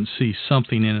Trump doesn't see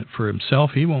something in it for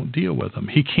himself, he won't deal with them.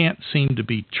 He can't seem to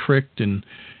be tricked and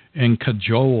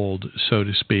cajoled, so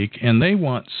to speak, and they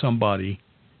want somebody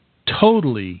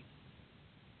totally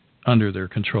under their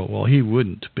control. Well, he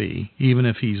wouldn't be, even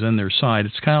if he's in their side.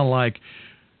 It's kind of like,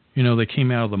 they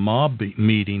came out of the mob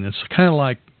meeting. It's kind of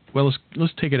like, well,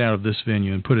 let's take it out of this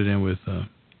venue and put it in with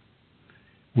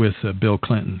Bill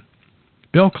Clinton.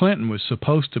 Bill Clinton was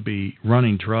supposed to be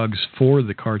running drugs for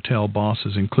the cartel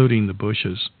bosses, including the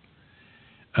Bushes,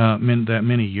 that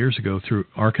many years ago through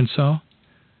Arkansas.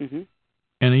 Mm-hmm.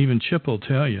 And even Chip will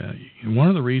tell you, one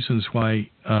of the reasons why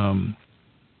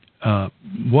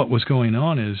what was going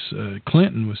on is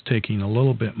Clinton was taking a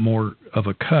little bit more of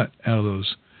a cut out of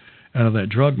that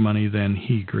drug money than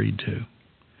he agreed to.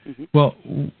 Mm-hmm. Well,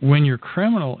 when you're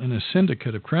criminal in a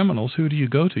syndicate of criminals, who do you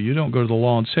go to? You don't go to the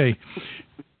law and say,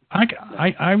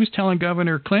 I was telling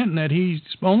Governor Clinton that he's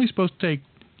only supposed to take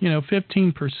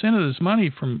 15% of this money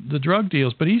from the drug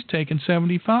deals, but he's taking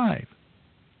 75%.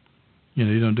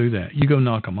 You don't do that. You go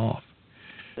knock him off.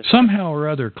 Somehow or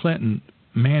other, Clinton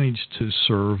managed to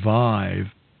survive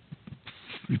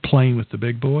playing with the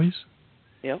big boys.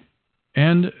 Yep.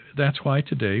 And that's why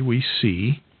today we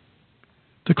see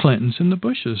the Clintons and the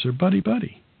Bushes are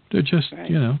buddy-buddy. They're just,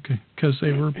 because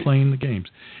they were playing the games.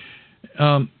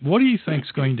 What do you think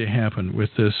is going to happen with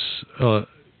this,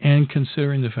 and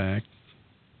considering the fact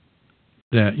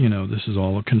that, this is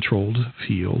all a controlled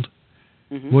field,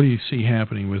 what do you see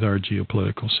happening with our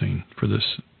geopolitical scene for this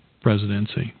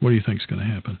presidency? What do you think is going to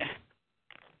happen?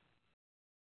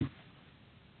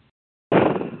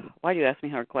 Why do you ask me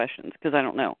hard questions? Because I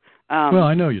don't know. Well,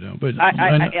 I know you don't, but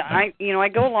I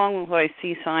go along with what I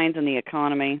see signs in the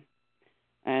economy,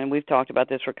 and we've talked about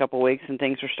this for a couple of weeks, and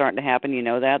things are starting to happen. You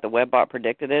know that the Webbot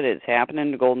predicted it. It's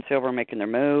happening. The gold and silver are making their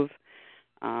move.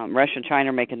 Russia and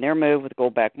China are making their move with the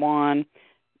gold-backed yuan,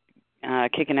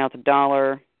 kicking out the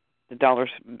dollar. The dollar's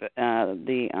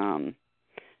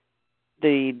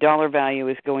the dollar value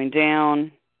is going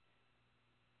down.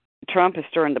 Trump is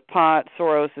stirring the pot.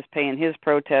 Soros is paying his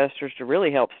protesters to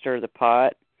really help stir the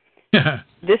pot.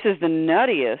 This is the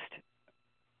nuttiest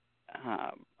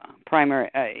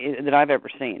primary that I've ever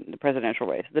seen, the presidential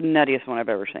race. The nuttiest one I've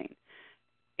ever seen.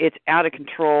 It's out of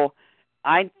control.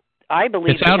 I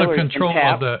believe it's out of control.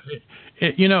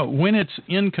 When it's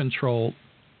in control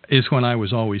is when I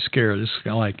was always scared. It's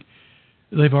kind of like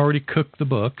they've already cooked the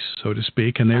books, so to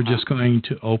speak, and they're just going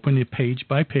to open it page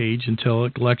by page until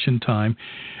election time,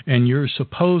 and you're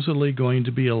supposedly going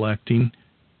to be electing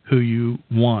who you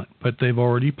want, but they've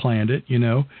already planned it,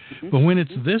 But when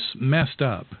it's this messed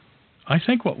up, I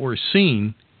think what we're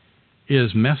seeing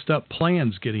is messed up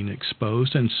plans getting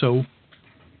exposed, and so...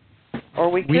 Or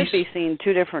we could be seeing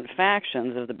two different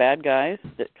factions of the bad guys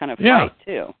that kind of fight,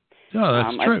 too. Yeah,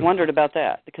 that's true. I've wondered about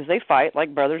that, because they fight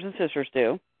like brothers and sisters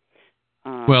do.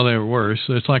 Well, they're worse.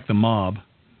 It's like the mob.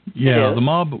 Yeah, the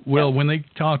mob will, when they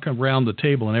talk around the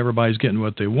table and everybody's getting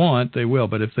what they want, they will.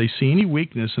 But if they see any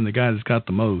weakness in the guy that's got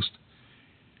the most,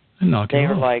 they knock him off.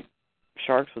 They are like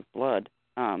sharks with blood.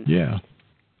 Yeah.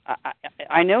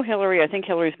 I know Hillary. I think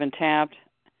Hillary's been tapped.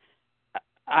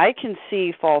 I can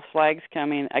see false flags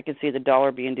coming. I can see the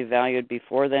dollar being devalued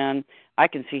before then. I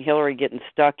can see Hillary getting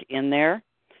stuck in there.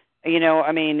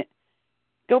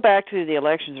 Go back to the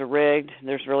elections are rigged.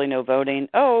 There's really no voting.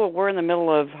 Oh, we're in the middle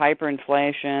of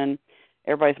hyperinflation.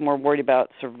 Everybody's more worried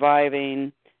about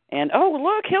surviving. And, oh,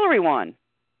 look, Hillary won.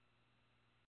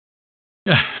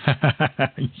 Yeah.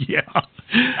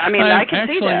 I can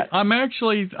see that.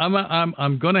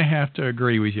 I'm going to have to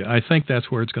agree with you. I think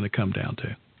that's where it's going to come down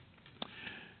to.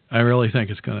 I really think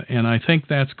it's going to, and I think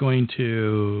that's going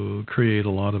to create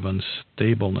a lot of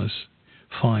unstableness.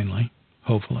 Finally,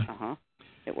 hopefully.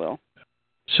 It will.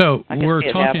 So we're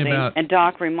talking about... And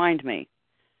Doc, remind me,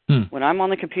 when I'm on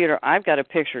the computer, I've got a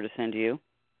picture to send you.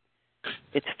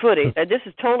 It's footage. This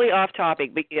is totally off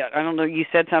topic, but I don't know. You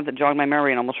said something that jogged my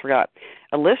memory and I almost forgot.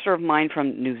 A listener of mine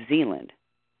from New Zealand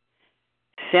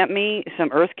sent me some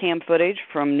EarthCam footage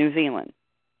from New Zealand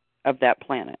of that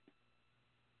planet.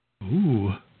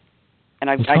 Ooh. And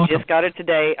I just got it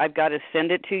today. I've got to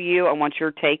send it to you. I want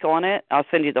your take on it. I'll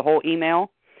send you the whole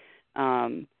email.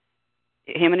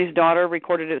 Him and his daughter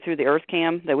recorded it through the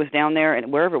EarthCam that was down there,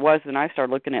 and wherever it was, then I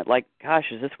started looking at, like, gosh,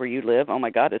 is this where you live? Oh, my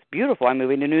God, it's beautiful. I'm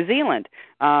moving to New Zealand.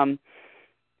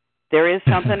 There is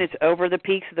something. It's over the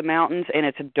peaks of the mountains, and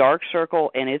it's a dark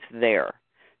circle, and it's there.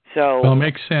 So, well, it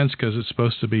makes sense because it's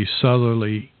supposed to be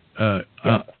southerly,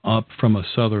 up from a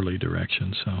southerly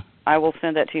direction. So I will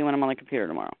send that to you when I'm on the computer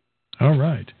tomorrow. All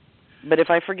right. But if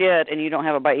I forget and you don't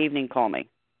have it by evening, call me.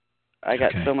 I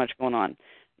got so much going on.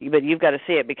 But you've got to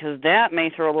see it because that may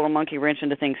throw a little monkey wrench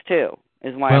into things too,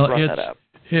 is why I brought that up.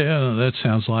 Yeah, that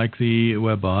sounds like the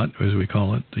WebBot, as we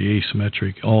call it, the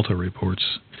asymmetric Alta reports.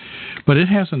 But it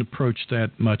hasn't approached that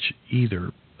much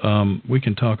either. We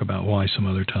can talk about why some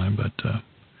other time.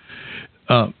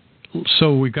 But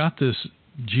so we got this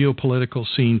geopolitical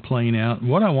scene playing out.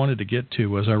 What I wanted to get to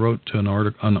was I wrote to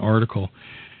an article.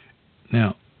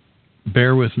 Now,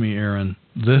 bear with me, Aaron.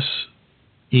 This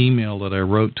email that I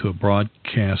wrote to a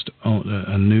broadcast,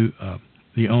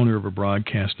 the owner of a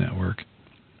broadcast network,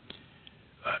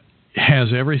 has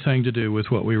everything to do with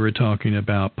what we were talking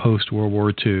about post World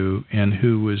War II and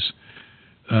who was,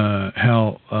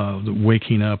 how the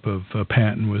waking up of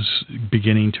Patton was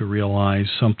beginning to realize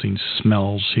something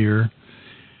smells here,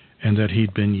 and that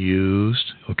he'd been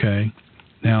used. Okay,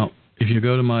 now if you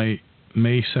go to my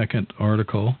May 2nd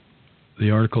article,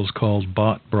 the article's called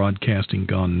 "Bot Broadcasting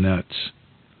Gone Nuts."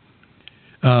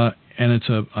 And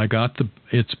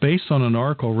it's based on an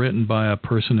article written by a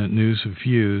person at News of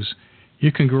Views.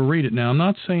 You can go read it. Now, I'm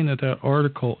not saying that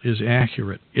article is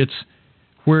accurate. It's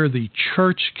where the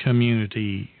church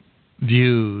community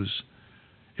views.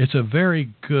 It's a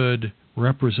very good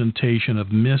representation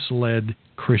of misled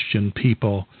Christian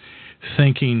people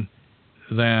thinking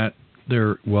that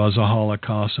there was a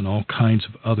Holocaust and all kinds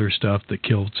of other stuff that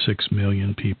killed 6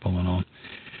 million people and all.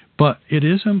 But it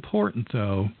is important,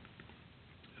 though,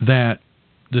 that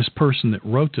this person that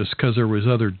wrote this, because there was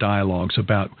other dialogues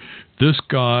about this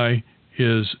guy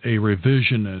is a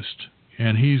revisionist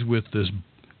and he's with this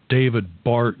David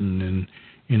Barton, and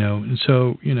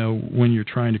so when you're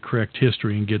trying to correct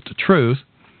history and get the truth,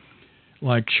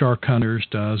 like Shark Hunters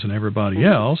does and everybody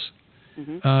else,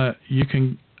 you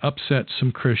can upset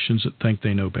some Christians that think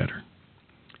they know better.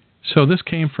 So this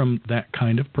came from that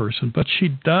kind of person, but she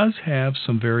does have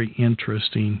some very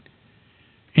interesting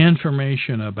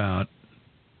information about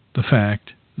the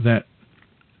fact that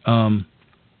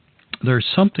there's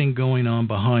something going on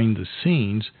behind the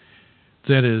scenes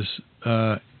that is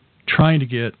trying to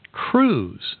get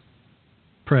Cruz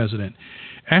president.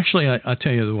 Actually, I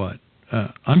tell you what,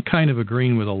 I'm kind of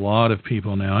agreeing with a lot of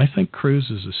people now. I think Cruz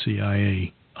is a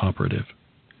CIA operative.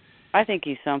 I think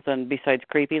he's something besides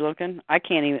creepy looking. I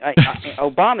can't even.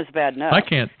 Obama's bad enough. I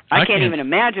can't even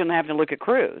imagine having to look at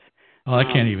Cruz. Well, I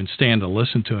can't even stand to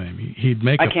listen to him. He'd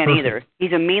make. I can't either.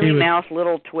 He's a mealy-mouthed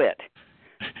little twit.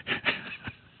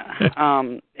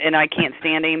 And I can't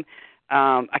stand him.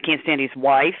 I can't stand his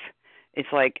wife. It's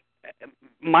like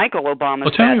Michael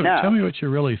Obama's bad enough. Tell me what you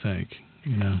really think.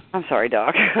 I'm sorry,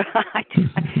 Doc.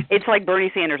 It's like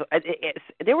Bernie Sanders.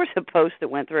 There was a post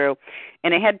that went through,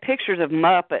 and it had pictures of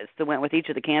Muppets that went with each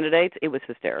of the candidates. It was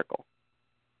hysterical.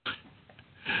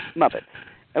 Muppets.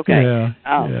 Okay. Yeah.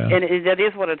 And that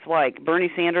is what it's like.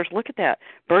 Bernie Sanders, look at that.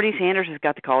 Bernie Sanders has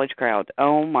got the college crowd.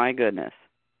 Oh, my goodness.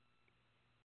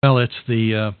 Well, it's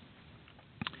the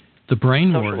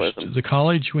brainwashed. The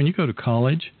college, when you go to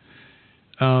college,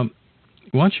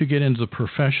 once you get into the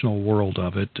professional world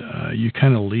of it, you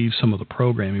kind of leave some of the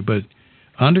programming. But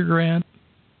undergrad,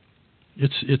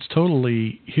 it's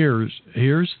totally here's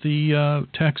the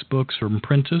textbooks from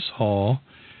Prentice Hall.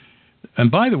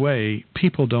 And by the way,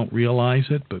 people don't realize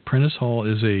it, but Prentice Hall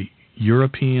is a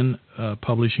European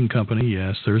publishing company.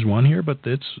 Yes, there's one here, but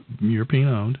it's European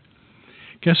owned.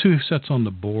 Guess who sits on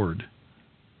the board?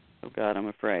 Oh God, I'm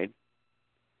afraid.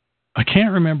 I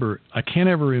can't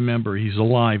ever remember. He's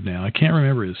alive now. I can't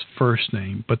remember his first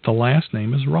name, but the last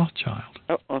name is Rothschild.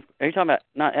 Oh, are you talking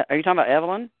about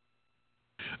Evelyn?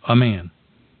 A man.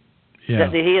 Yeah.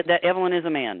 That Evelyn is a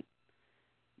man.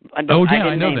 I know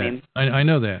that. I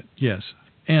know that. Yes,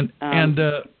 and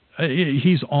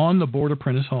he's on the board of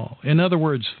Prentice Hall. In other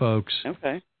words, folks.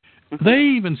 Okay. They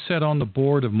even sat on the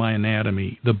board of My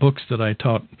Anatomy, the books that I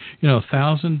taught.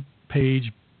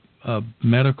 1,000-page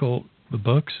medical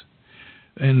books.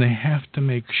 And they have to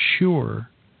make sure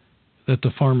that the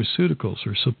pharmaceuticals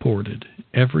are supported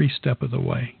every step of the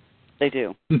way. They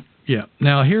do. Yeah.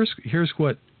 Now, here's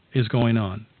what is going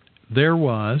on. There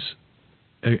was,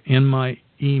 in my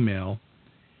email,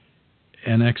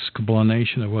 an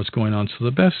explanation of what's going on. So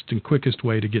the best and quickest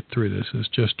way to get through this is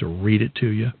just to read it to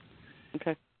you.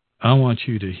 Okay. I want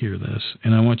you to hear this,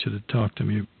 and I want you to talk to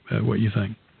me what you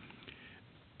think.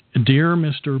 Dear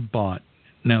Mr. Bott,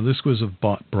 now this was of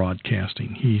Bott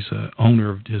Broadcasting. He's owner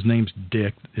of, his name's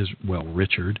Dick,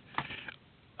 Richard.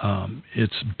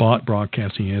 It's Bott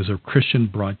Broadcasting. He is a Christian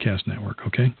broadcast network,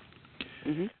 okay?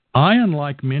 Mm-hmm. I,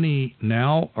 unlike many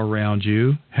now around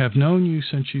you, have known you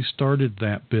since you started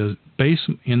that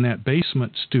in that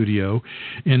basement studio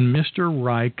in Mr.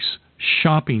 Reich's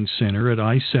shopping center at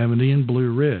I-70 and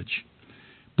Blue Ridge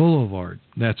Boulevard.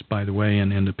 That's, by the way,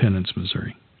 in Independence,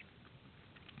 Missouri.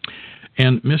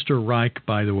 And Mr. Reich,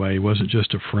 by the way, wasn't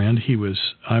just a friend.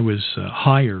 I was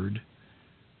hired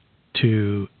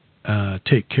to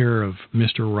take care of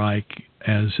Mr. Reich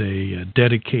as a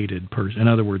dedicated person. In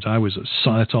other words,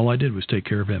 that's all I did was take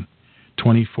care of him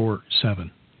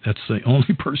 24/7. That's the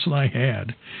only person I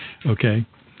had, okay?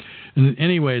 And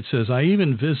anyway, it says, I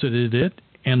even visited it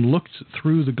and looked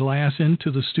through the glass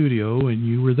into the studio, and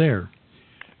you were there.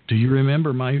 Do you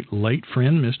remember my late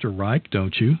friend, Mr. Reich,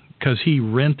 don't you? Because he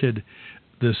rented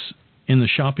this in the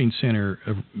shopping center.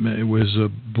 It was a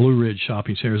Blue Ridge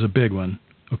shopping center. It was a big one,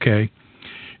 okay?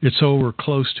 It's over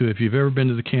close to, if you've ever been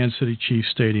to the Kansas City Chiefs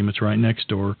Stadium, it's right next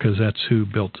door, because that's who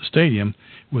built the stadium.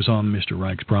 It was on Mr.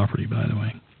 Reich's property, by the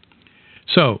way.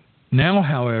 So, now,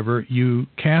 however, you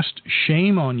cast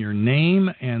shame on your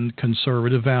name and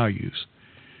conservative values.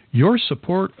 Your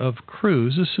support of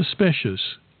Cruz is suspicious.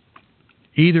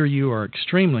 Either you are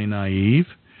extremely naive,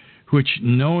 which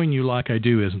knowing you like I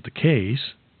do isn't the case.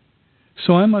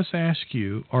 So I must ask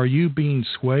you, are you being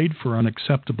swayed for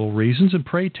unacceptable reasons? And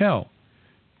pray tell,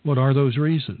 what are those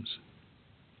reasons?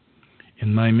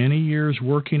 In my many years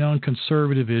working on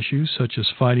conservative issues, such as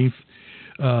fighting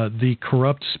the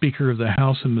corrupt Speaker of the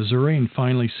House in Missouri and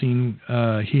finally seeing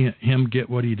him get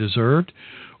what he deserved,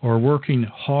 or working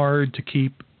hard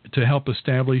to help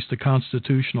establish the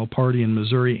Constitutional Party in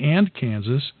Missouri and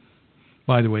Kansas.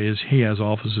 By the way, he has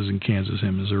offices in Kansas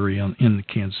and Missouri in the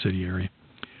Kansas City area.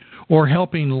 Or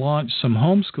helping launch some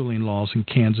homeschooling laws in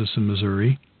Kansas and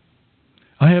Missouri.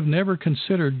 I have never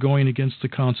considered going against the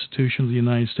Constitution of the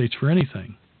United States for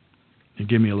anything. And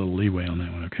give me a little leeway on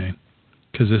that one, okay?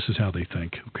 Because this is how they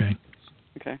think, okay?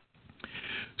 Okay.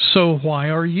 So why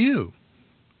are you?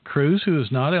 Cruz, who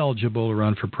is not eligible to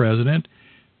run for president,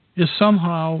 is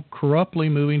somehow corruptly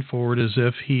moving forward as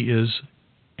if he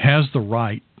has the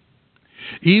right.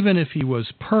 Even if he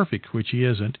was perfect, which he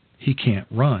isn't, he can't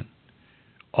run.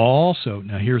 Also,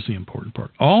 now here's the important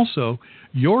part. Also,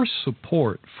 your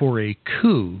support for a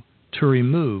coup to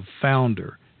remove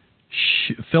founder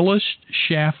Phyllis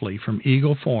Schlafly from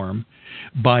Eagle Forum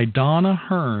by Donna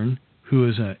Hearn, who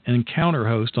is an encounter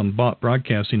host on the Bott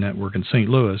Broadcasting Network in St.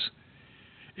 Louis,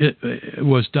 it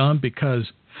was done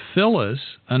because Phyllis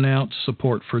announced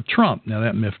support for Trump. Now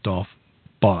that miffed off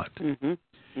Bott. Mm-hmm.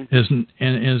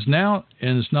 Mm-hmm.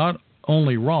 Is not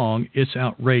only wrong, it's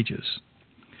outrageous.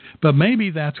 But maybe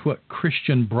that's what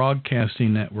Christian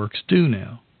broadcasting networks do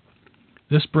now.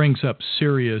 This brings up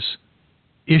serious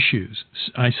issues.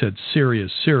 I said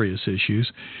serious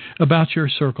issues about your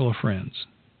circle of friends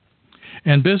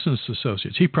and business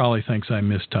associates. He probably thinks I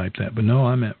mistyped that, but no,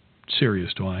 I meant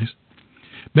serious-wise.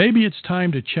 Maybe it's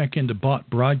time to check into Bott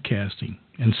Broadcasting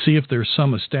and see if there's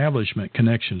some establishment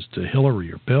connections to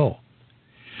Hillary or Bill.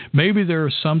 Maybe there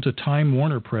are some to Time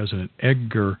Warner president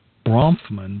Edgar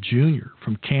Bronfman Jr.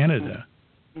 from Canada.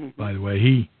 Mm-hmm. By the way,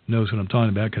 he knows what I'm talking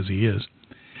about because he is.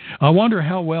 I wonder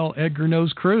how well Edgar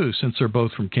knows Cruz since they're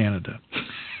both from Canada.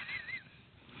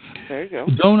 There you go.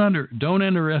 Don't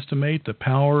underestimate the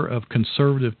power of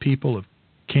conservative people of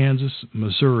Kansas,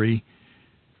 Missouri,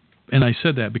 and I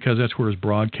said that because that's where his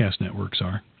broadcast networks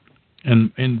are,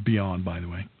 and beyond, by the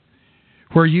way,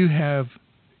 where you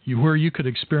could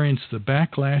experience the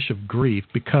backlash of grief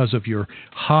because of your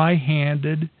high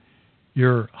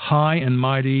and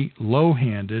mighty,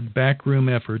 low-handed backroom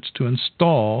efforts to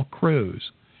install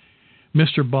Cruz.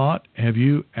 Mr. Bott, have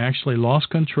you actually lost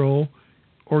control,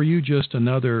 or are you just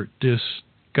another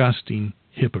disgusting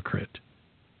hypocrite?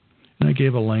 And I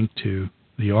gave a link to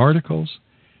the articles.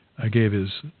 I gave his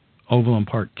Overland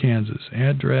Park, Kansas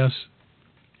address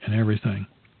and everything.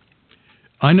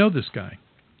 I know this guy.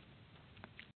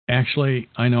 Actually,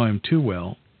 I know him too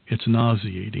well. It's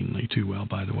nauseatingly too well,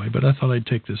 by the way, but I thought I'd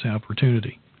take this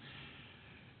opportunity.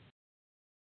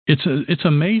 It's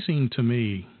amazing to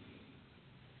me.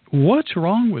 What's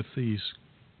wrong with these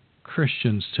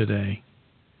Christians today.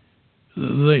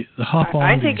 They hop on.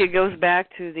 I think it goes back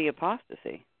to the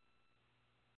apostasy.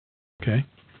 Okay.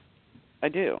 I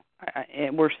do.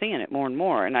 We're seeing it more and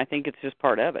more, and I think it's just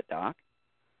part of it, Doc.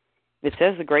 It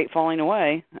says the great falling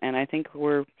away, and I think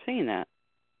we're seeing that.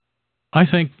 I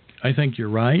think you're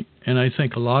right, and I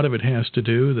think a lot of it has to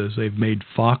do with they've made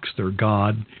Fox their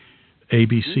god,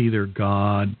 ABC their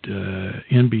god,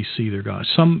 NBC their god.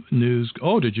 Some news.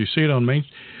 Oh, did you see it on Main?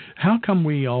 How come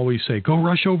we always say go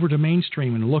rush over to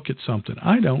mainstream and look at something?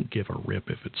 I don't give a rip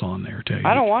if it's on there. Tell you.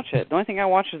 I don't watch it. The only thing I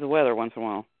watch is the weather once in a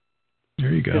while.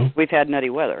 There you go. We've had nutty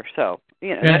weather, so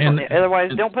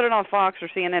otherwise, don't put it on Fox or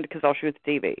CNN because I'll shoot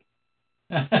the TV.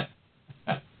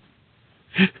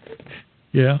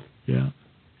 Yeah.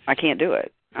 I can't do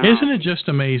it. Isn't it just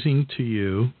amazing to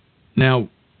you? Now,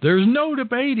 there's no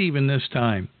debate even this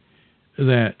time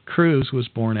that Cruz was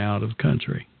born out of the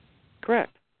country.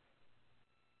 Correct.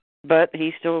 But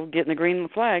he's still getting the green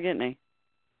flag, isn't he?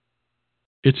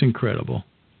 It's incredible.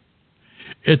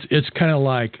 It's kind of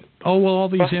like, oh, well, all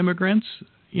these immigrants.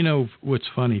 You know, what's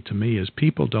funny to me is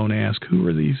people don't ask, who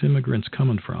are these immigrants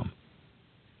coming from?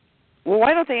 Well,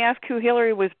 why don't they ask who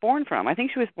Hillary was born from? I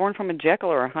think she was born from a jackal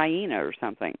or a hyena or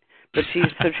something. But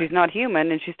she's not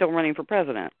human, and she's still running for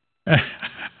president.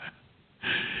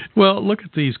 Well, look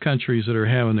at these countries that are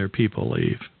having their people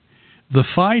leave. The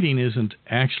fighting isn't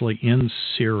actually in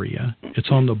Syria. It's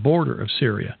on the border of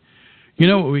Syria. You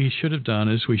know what we should have done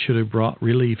is we should have brought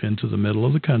relief into the middle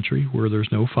of the country where there's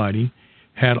no fighting,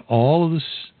 had all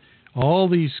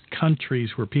these countries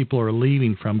where people are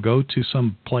leaving from go to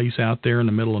some place out there in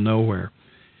the middle of nowhere.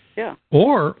 Yeah.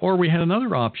 Or we had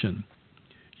another option.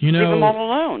 You know, leave them all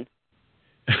alone.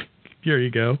 Here you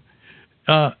go.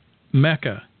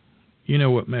 Mecca. You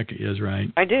know what Mecca is,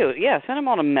 right? I do. Yeah, send them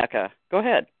all to Mecca. Go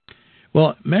ahead.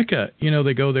 Well, Mecca,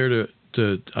 they go there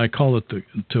to I call it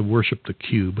to worship the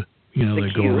cube. They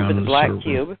go around in the black circle.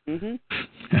 cube. Mm-hmm.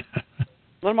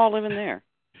 Let them all live in there.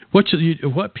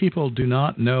 What people do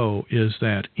not know is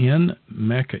that in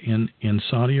Mecca, in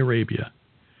Saudi Arabia,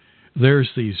 there's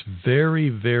these very,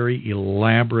 very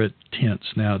elaborate tents.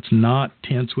 Now, it's not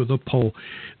tents with a pole.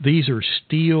 These are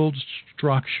steel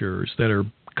structures that are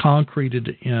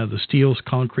concreted. The steel's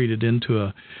concreted into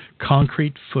a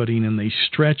concrete footing, and they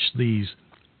stretch these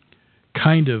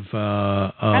kind of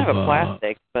a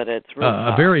plastic, but it's really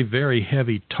a very, very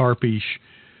heavy tarpish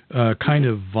kind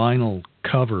of vinyl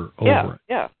cover over it.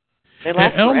 Yeah. They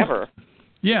last forever.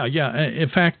 Yeah. In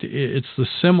fact, it's the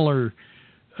similar.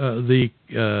 The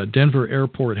Denver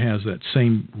airport has that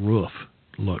same roof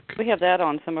look. We have that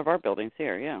on some of our buildings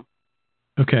here. Yeah.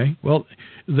 Okay. Well,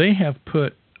 they have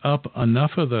put up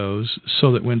enough of those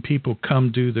so that when people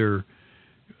come do their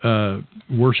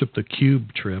worship the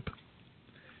cube trip,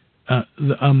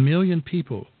 1 million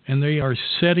people, and they are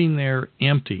sitting there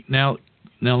empty. Now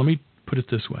let me put it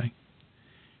this way: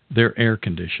 they're air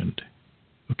conditioned.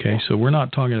 Okay, so we're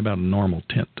not talking about a normal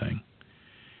tent thing.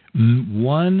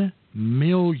 1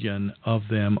 million of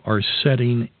them are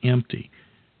sitting empty.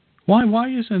 Why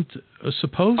isn't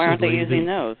supposedly? Why aren't they using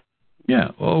those?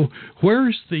 Yeah. Oh,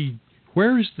 where's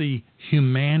the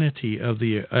humanity of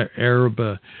the Arab,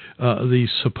 these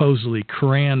supposedly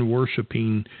Quran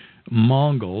worshipping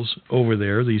Mongols over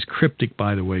there? These cryptic,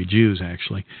 by the way, Jews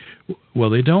actually. Well,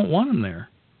 they don't want them there.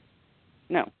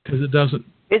 No, because it doesn't.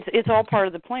 It's all part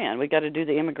of the plan. We got to do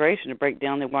the immigration to break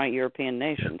down the white European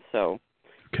nations. Yeah. So.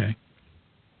 Okay.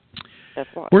 That's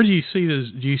why. Where do you see this?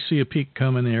 Do you see a peak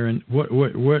coming there? And what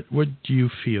do you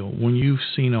feel when you've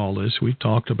seen all this? We've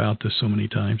talked about this so many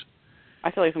times.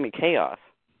 I feel like it's going to be chaos.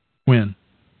 When?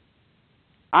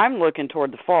 I'm looking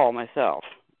toward the fall myself.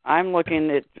 I'm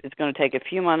looking at it's going to take a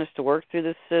few months to work through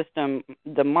the system,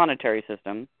 the monetary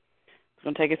system. It's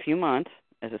going to take a few months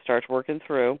as it starts working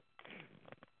through.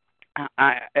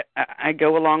 I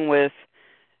go along with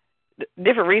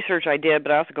different research I did,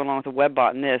 but I also go along with the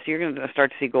WebBot and this. You're going to start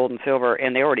to see gold and silver,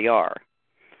 and they already are.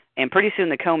 And pretty soon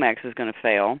the COMEX is going to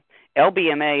fail.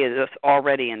 LBMA is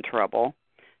already in trouble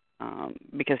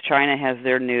because China has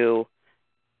their new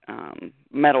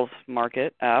metals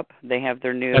market up. They have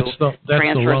their new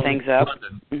transfer things up.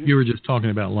 Mm-hmm. You were just talking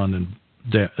about London.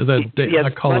 Yes,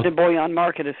 London Bullion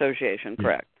Market Association,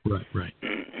 correct. Right.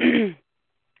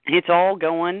 It's all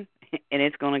going, and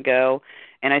it's going to go.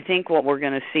 And I think what we're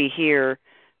going to see here,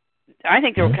 I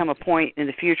think there will come a point in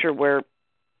the future where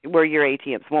your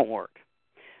ATMs won't work.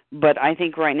 But I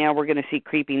think right now we're going to see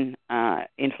creeping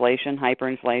inflation,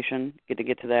 hyperinflation.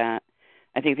 Get to that.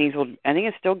 I think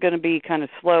it's still going to be kind of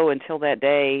slow until that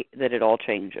day that it all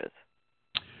changes.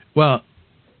 Well,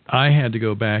 I had to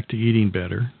go back to eating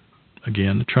better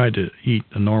again. I tried to eat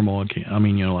the normal again. I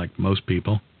mean, like most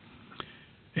people.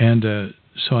 And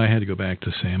so I had to go back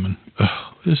to salmon.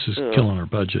 Oh, this is killing our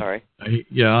budget. Sorry.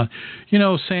 Yeah.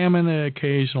 Salmon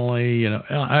occasionally,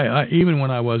 I even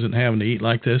when I wasn't having to eat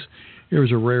like this, there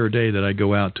was a rare day that I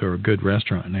go out to a good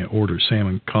restaurant and I order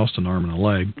salmon, cost an arm and a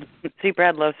leg. See,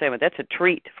 Brad loves salmon. That's a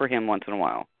treat for him once in a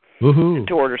while. Woohoo.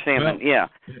 To order salmon, yeah.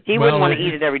 He wouldn't want to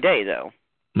eat it every day, though.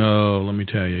 No, let me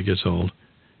tell you, it gets old.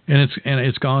 And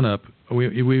it's gone up.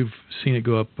 We've seen it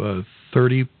go up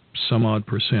 30 some odd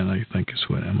percent, I think is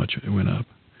how much it went up.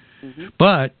 Mm-hmm.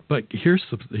 But here's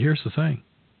the thing.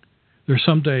 There's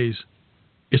some days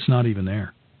it's not even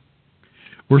there.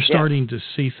 We're starting to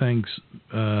see things.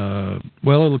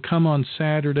 It'll come on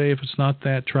Saturday. If it's not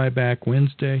that, try back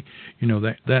Wednesday.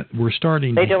 That we're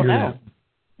starting. They to don't hear know. That.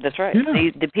 That's right.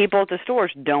 Yeah. The people at the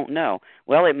stores don't know.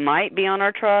 Well, it might be on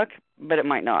our truck, but it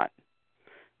might not.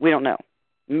 We don't know.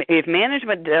 If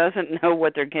management doesn't know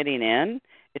what they're getting in,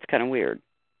 it's kind of weird.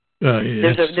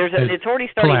 It's already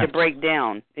starting to break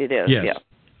down. It is. Yes. Yeah.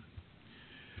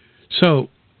 So,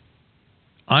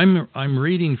 I'm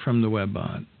reading from the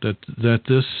WebBot that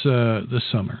this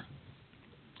summer,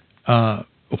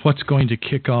 what's going to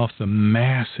kick off the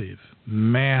massive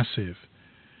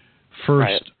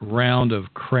first round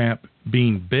of crap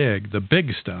being big, the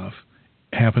big stuff,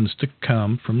 happens to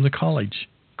come from the college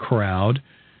crowd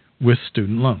with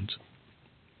student loans.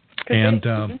 And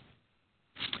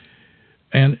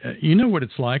you know what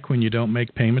it's like when you don't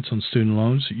make payments on student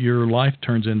loans? Your life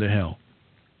turns into hell.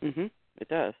 Mm-hmm. It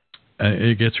does.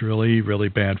 It gets really, really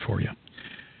bad for you.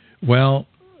 Well,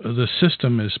 the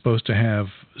system is supposed to have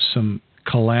some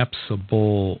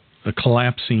collapsing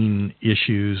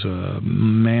issues,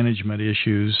 management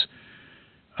issues.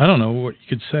 I don't know what you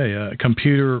could say.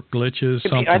 Computer glitches,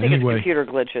 something. I think anyway. It's computer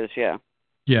glitches, yeah.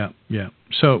 Yeah.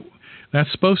 So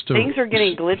that's supposed to... Things are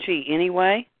getting glitchy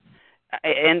anyway.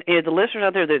 And the listeners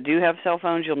out there that do have cell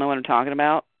phones, you'll know what I'm talking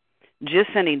about.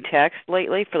 Just sending text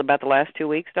lately for about the last 2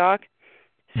 weeks, Doc,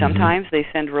 sometimes they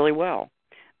send really well.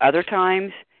 Other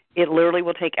times, it literally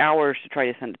will take hours to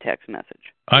try to send a text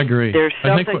message. I agree. There's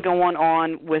something going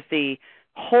on with the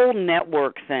whole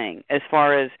network thing as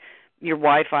far as your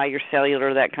Wi-Fi, your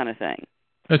cellular, that kind of thing.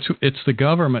 It's the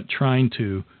government trying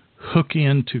to hook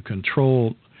in to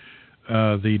control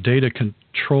the data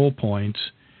control points,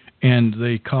 and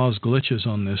they cause glitches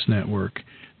on this network.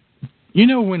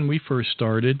 When we first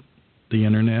started the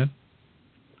Internet,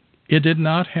 it did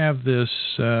not have this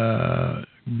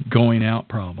going out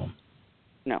problem.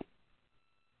 No.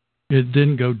 It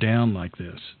didn't go down like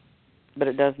this. But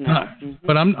it does now.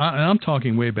 But I'm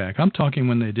talking way back. I'm talking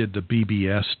when they did the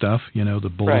BBS stuff, the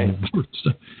bulletin board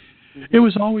stuff. It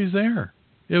was always there.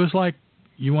 It was like,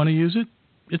 you want to use it?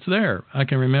 It's there. I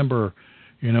can remember,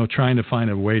 trying to find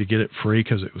a way to get it free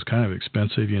because it was kind of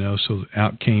expensive, so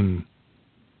out came,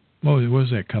 what was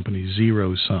that company?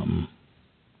 Zero something.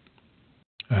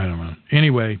 I don't know.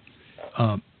 Anyway,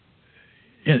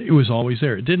 it was always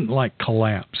there. It didn't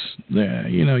collapse.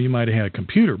 You might have had a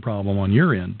computer problem on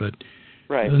your end, but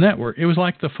the network, it was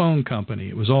like the phone company.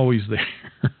 It was always there.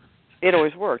 It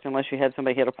always worked unless you had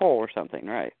somebody hit a pole or something,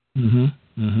 right?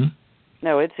 Mm-hmm.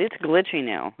 No, it's glitchy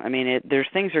now. I mean, there's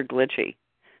things are glitchy.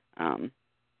 One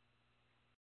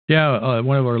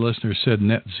of our listeners said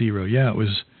net zero. Yeah, it was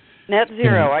net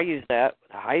zero. I use that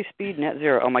high speed net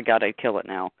zero. Oh my God, I'd kill it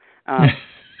now.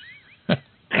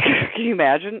 Can you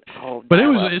imagine? Oh, but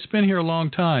it's been here a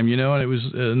long time, and it was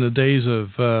in the days of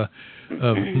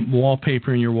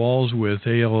wallpapering your walls with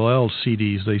AOL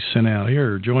CDs they sent out.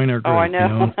 Here, join our group. Oh, I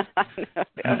know.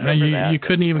 You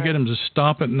couldn't even get them to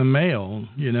stop it in the mail.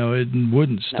 It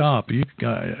wouldn't stop.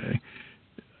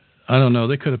 I don't know.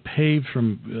 They could have paved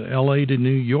from L.A. to New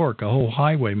York, a whole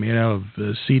highway made out of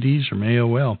CDs from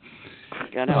AOL.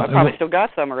 I know. I probably still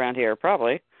got some around here,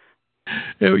 probably.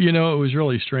 It was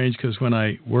really strange because when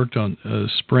I worked on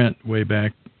Sprint way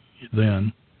back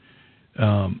then,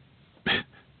 AOL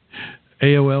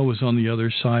was on the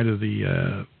other side of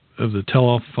the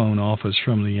telephone office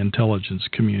from the intelligence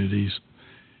communities.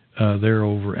 They're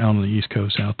over out on the East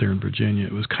Coast, out there in Virginia.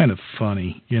 It was kind of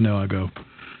funny, I go.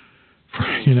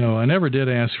 I never did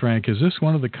ask Frank, is this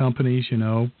one of the companies,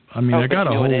 I got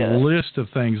a whole list of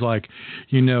things like,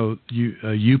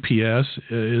 UPS,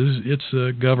 it's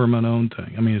a government-owned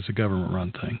thing. It's a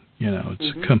government-run thing.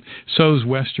 So is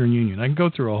Western Union. I can go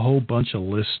through a whole bunch of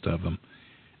lists of them.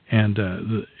 And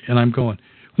I'm going,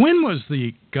 when was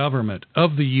the government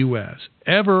of the U.S.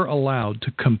 ever allowed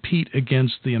to compete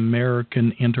against the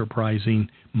American enterprising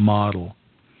model?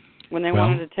 When they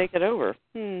wanted to take it over.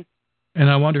 And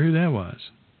I wonder who that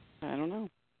was. I don't know.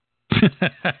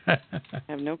 I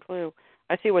have no clue.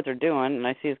 I see what they're doing, and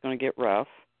I see it's going to get rough.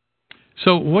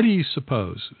 So what do you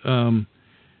suppose?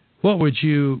 what would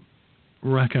you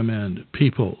recommend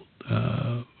people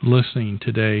listening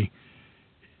today?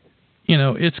 You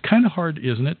know, it's kind of hard,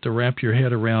 isn't it, to wrap your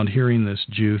head around hearing this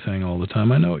Jew thing all the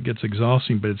time. I know it gets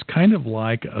exhausting, but it's kind of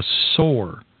like a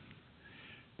sore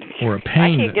or a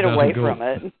pain. I can't get away from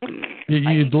it.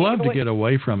 You'd love to get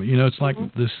away from it. You know, it's like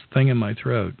this thing in my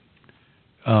throat.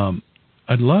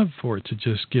 I'd love for it to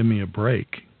just give me a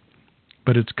break,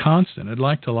 but it's constant. I'd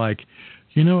like to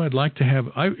I'd like to have.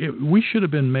 We should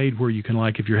have been made where you can,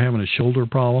 like, if you're having a shoulder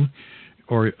problem,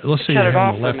 or let's say shut you're it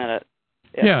off having for a minute.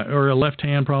 Yeah, or a left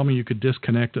hand problem, you could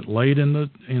disconnect it, lay it in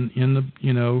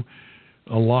the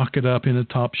lock it up in the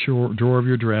top drawer of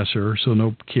your dresser so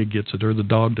no kid gets it or the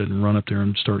dog doesn't run up there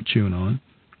and start chewing on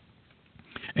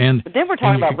it. But then we're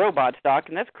talking about robots, Doc,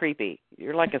 and that's creepy.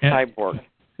 You're like a cyborg.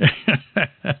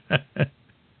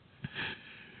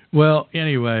 Well,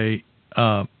 anyway,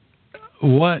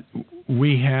 what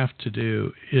we have to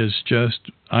do is just,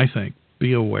 I think,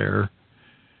 be aware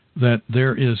that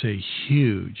there is a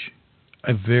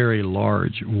very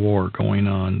large war going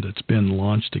on that's been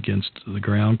launched against the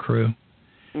ground crew.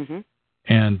 Mm-hmm.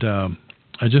 And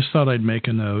I just thought I'd make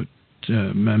a note,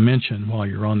 mention while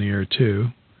you're on the air too,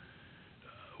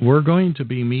 we're going to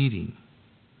be meeting,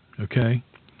 okay?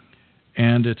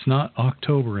 And it's not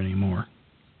October anymore.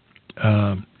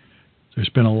 There's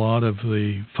been a lot of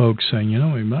the folks saying,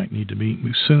 we might need to meet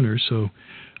sooner, so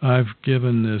I've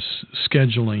given this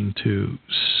scheduling to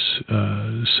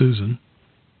Susan,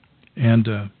 and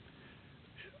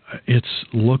it's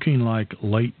looking like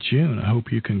late June. I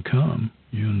hope you can come.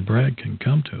 You and Brad can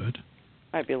come to it.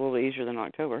 Might be a little easier than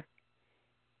October.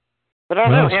 But I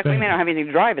don't know. We may not have anything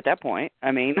to drive at that point.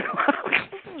 I mean,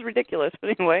 this is ridiculous.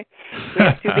 But anyway, we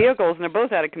have 2 vehicles, and they're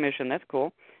both out of commission. That's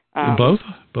cool. Both?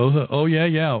 Oh,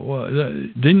 yeah. Well,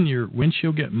 didn't your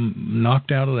windshield get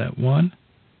knocked out of that one?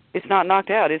 It's not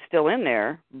knocked out. It's still in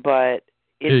there, but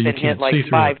it's been hit like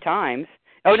 5 times.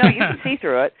 Oh, no, you can see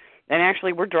through it. And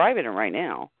actually, we're driving it right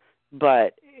now.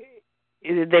 But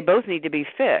they both need to be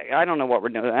fixed. I don't know what we're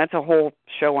doing. That's a whole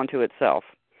show unto itself.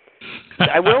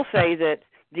 I will say that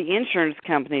the insurance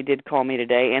company did call me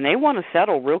today, and they want to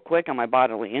settle real quick on my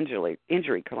bodily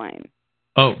injury claim.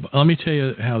 Oh, let me tell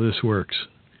you how this works.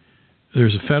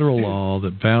 There's a federal law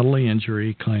that bodily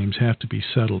injury claims have to be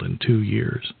settled in 2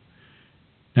 years.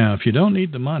 Now, if you don't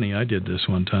need the money, I did this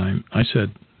one time. I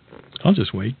said, I'll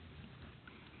just wait.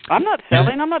 I'm not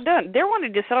settling. I'm not done. They're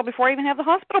wanting to settle before I even have the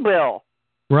hospital bill.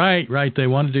 Right. They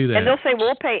want to do that. And they'll say,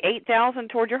 we'll pay $8,000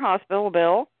 toward your hospital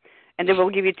bill, and then we'll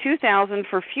give you $2,000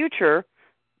 for future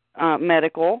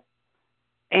medical.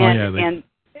 And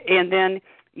and then,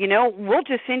 we'll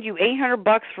just send you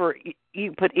 $800 for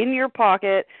you put in your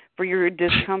pocket for your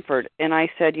discomfort. And I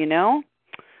said,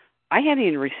 I haven't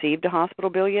even received a hospital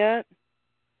bill yet.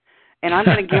 And I'm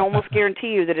going to almost guarantee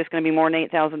you that it's going to be more than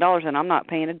 $8,000, and I'm not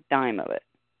paying a dime of it.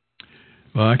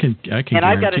 Well, I can. And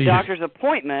I've got a doctor's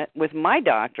appointment with my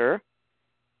doctor,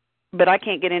 but I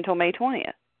can't get in until May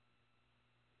 20th.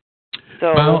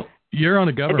 So, well, you're on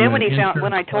a government. And then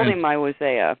when I told him I was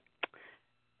a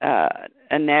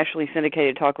nationally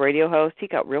syndicated talk radio host, he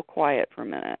got real quiet for a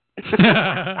minute.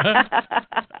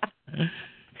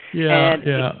 He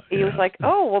was like,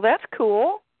 "Oh, well, that's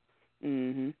cool."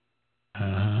 Mm-hmm.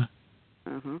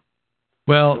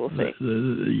 Well,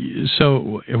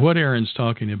 so what Aaron's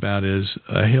talking about is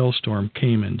a hailstorm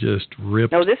came and just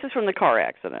ripped. No, this is from the car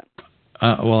accident.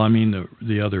 Well, I mean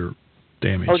the other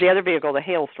damage. Oh, the other vehicle, the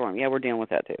hailstorm. Yeah, we're dealing with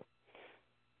that too.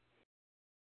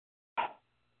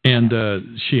 And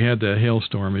she had the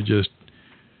hailstorm. It just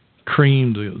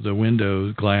creamed the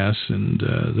window glass, and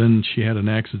then she had an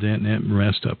accident, and it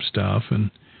messed up stuff.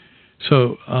 And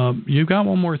so you've got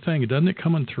one more thing. Doesn't it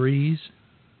come in threes?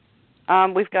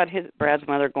 We've got Brad's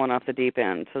mother going off the deep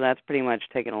end, so that's pretty much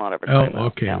taking a lot of her time. Oh,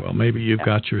 okay. Yeah. Well, maybe you've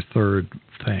got your third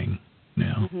thing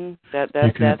now. Mm-hmm. That's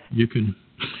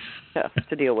tough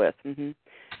to deal with.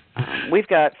 Mm-hmm. We've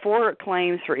got 4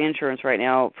 claims for insurance right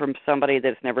now from somebody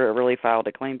that's never really filed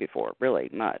a claim before, really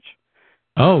much.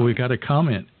 Oh, we got a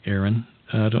comment, Aaron.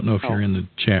 I don't know if you're in the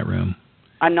chat room.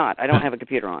 I'm not. I don't have a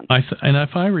computer on. And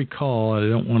if I recall, I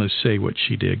don't want to say what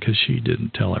she did because she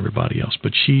didn't tell everybody else,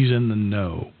 but she's in the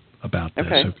know about this,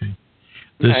 okay?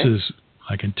 This is,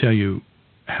 I can tell you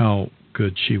how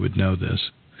good she would know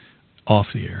this off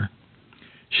the air.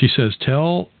 She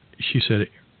said,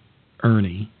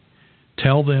 Ernie,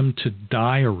 tell them to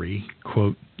diary,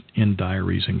 quote, in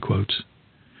diaries in quotes,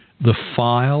 the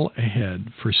file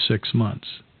ahead for 6 months.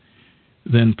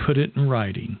 Then put it in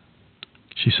writing.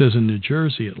 She says in New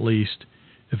Jersey, at least,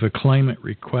 if a claimant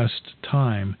requests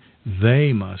time,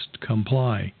 they must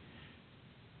comply.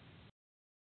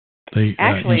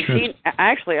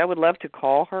 Actually, I would love to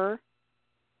call her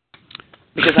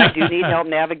because I do need help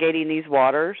navigating these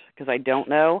waters because I don't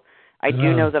know. I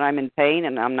do know that I'm in pain,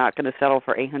 and I'm not going to settle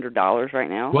for $800 right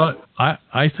now. Well,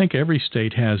 I think every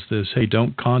state has this. Hey,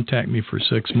 don't contact me for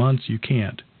 6 months. You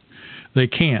can't. They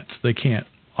can't.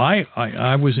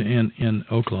 I was in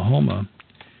Oklahoma.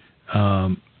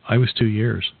 I was 2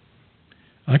 years.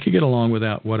 I could get along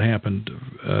without what happened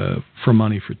for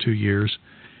money for 2 years.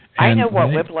 I know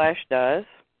what whiplash does.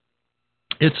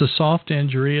 It's a soft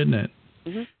injury, isn't it?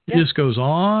 Mm-hmm. It just goes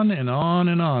on and on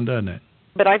and on, doesn't it?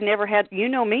 But I've never had, you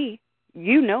know me.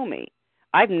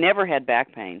 I've never had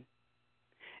back pain.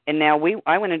 And now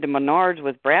I went into Menards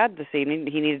with Brad this evening.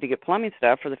 He needed to get plumbing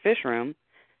stuff for the fish room.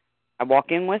 I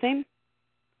walk in with him.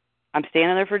 I'm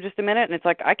standing there for just a minute, and it's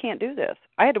like, I can't do this.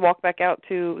 I had to walk back out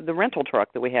to the rental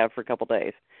truck that we have for a couple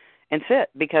days and sit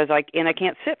because I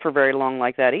can't sit for very long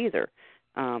like that either.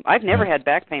 I've never had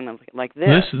back pain like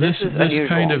this. This is unusual.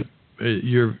 Kind of,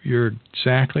 you're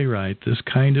exactly right. This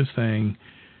kind of thing,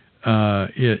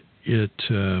 it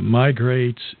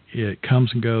migrates, it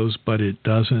comes and goes, but it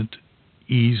doesn't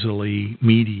easily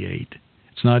mediate.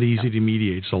 It's not easy to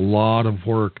mediate. It's a lot of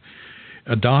work.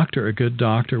 A good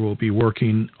doctor will be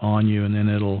working on you, and then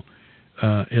it'll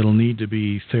need to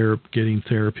be getting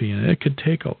therapy, and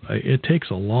it takes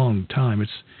a long time.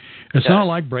 It's not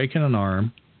like breaking an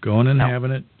arm, going and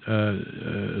having it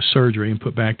surgery and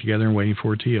put back together and waiting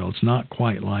for it to heal. It's not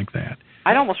quite like that.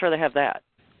 I'd almost rather have that.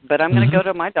 But I'm going to go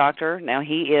to my doctor. Now,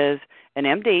 he is an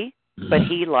MD, but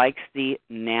he likes the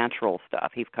natural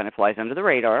stuff. He kind of flies under the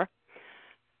radar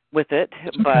with it,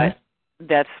 but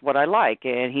that's what I like.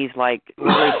 And he's like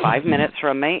literally 5 minutes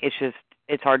from me.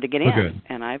 It's hard to get in,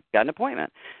 and I've got an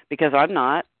appointment because I'm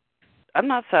not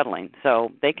settling.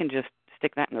 So they can just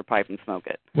stick that in their pipe and smoke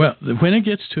it. Well, when it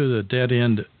gets to the dead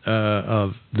end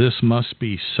of this must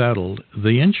be settled,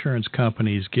 the insurance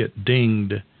companies get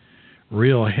dinged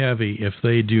real heavy if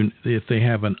they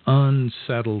have an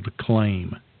unsettled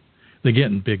claim. They get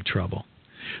in big trouble.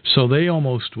 So they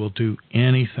almost will do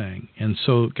anything. And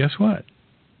so guess what?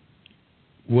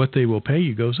 What they will pay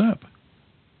you goes up.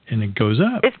 And it goes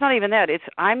up. It's not even that.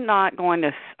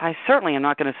 I certainly am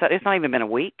not going to settle. It's not even been a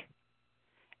week.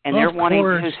 And they're wanting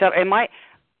to settle.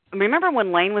 Remember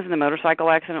when Lane was in the motorcycle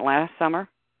accident last summer?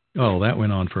 Oh, that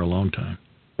went on for a long time.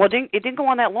 Well, it didn't go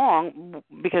on that long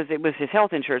because it was his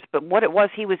health insurance. But what it was,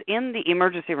 he was in the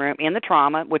emergency room, in the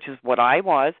trauma, which is what I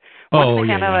was. Once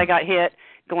I got hit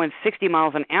going 60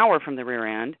 miles an hour from the rear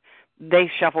end, they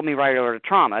shuffled me right over to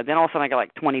trauma. Then all of a sudden I got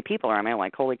like 20 people around me. I'm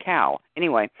like, holy cow.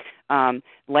 Anyway,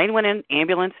 Lane went in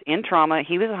ambulance, in trauma.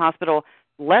 He was in the hospital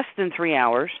less than 3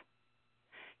 hours.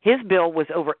 His bill was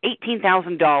over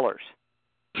 $18,000.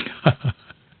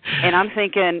 And I'm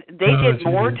thinking, they did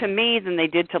more to me than they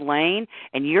did to Lane,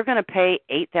 and you're going to pay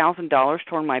 $8,000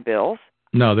 toward my bills?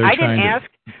 No, I didn't ask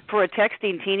for a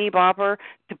texting teeny bopper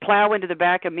to plow into the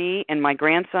back of me and my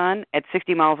grandson at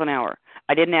 60 miles an hour.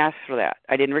 I didn't ask for that.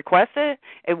 I didn't request it.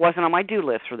 It wasn't on my do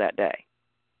list for that day.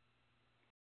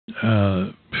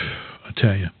 I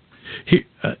tell you,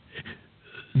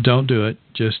 don't do it.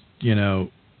 Just,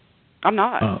 I'm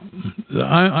not.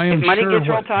 I am if money sure gets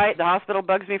real tight, the hospital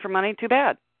bugs me for money, too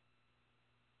bad.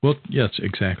 Well, yeah, that's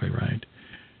exactly right.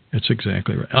 It's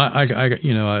exactly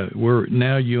right. We're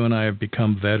now you and I have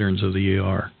become veterans of the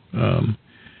ER.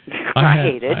 I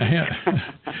hate it.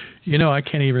 I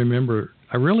can't even remember.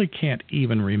 I really can't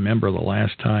even remember the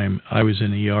last time I was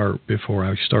in the ER before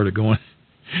I started going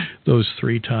those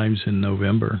 3 times in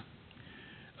November.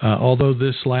 Although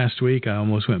this last week I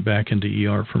almost went back into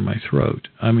ER for my throat.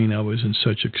 I mean, I was in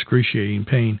such excruciating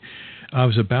pain. I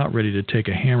was about ready to take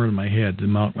a hammer to my head to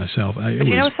mock myself.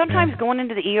 Sometimes going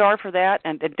into the ER for that,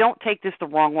 and don't take this the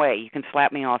wrong way. You can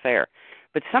slap me off air.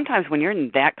 But sometimes when you're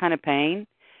in that kind of pain,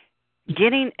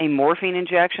 getting a morphine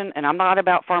injection, and I'm not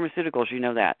about pharmaceuticals, you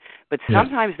know that, but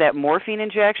sometimes that morphine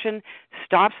injection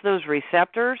stops those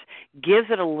receptors, gives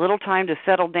it a little time to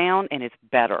settle down, and it's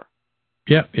better.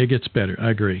 Yeah, it gets better. I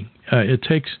agree. It's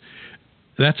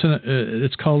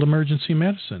called emergency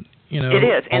medicine. It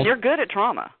is, and they're good at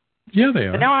trauma. Yeah, they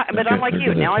are. But I'm like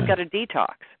you. Now I've got a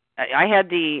detox. I had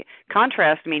the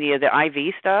contrast media, the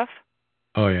IV stuff.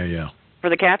 Oh, yeah. For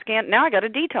the CAT scan. Now I got a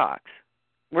detox.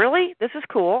 Really? This is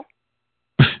cool.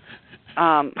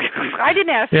 I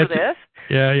didn't ask for this.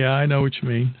 Yeah, I know what you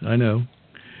mean. I know.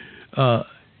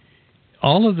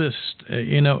 All of this,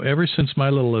 ever since my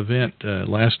little event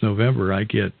last November, I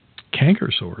get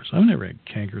canker sores. I've never had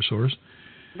canker sores.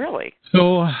 Really?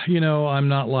 So, I'm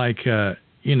not like,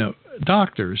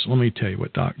 doctors. Let me tell you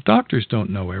what doctors don't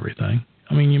know everything.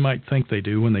 I mean, you might think they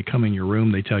do. When they come in your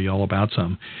room, they tell you all about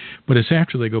something. But it's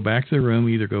after they go back to their room,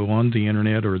 either go on the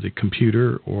internet or the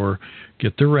computer or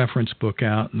get their reference book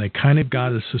out, and they kind of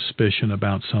got a suspicion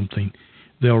about something.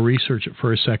 They'll research it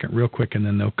for a second real quick, and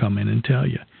then they'll come in and tell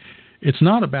you. It's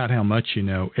not about how much you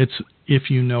know. It's if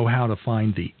you know how to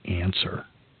find the answer.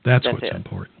 That's what's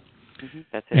important. Mm-hmm.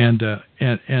 That's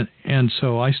it. And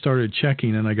so I started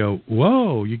checking, and I go,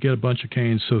 whoa, you get a bunch of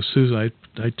canes. So Susan,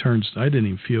 I didn't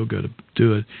even feel good to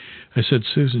do it. I said,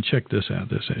 Susan, check this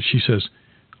out. She says,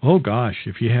 oh gosh,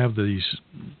 if you have these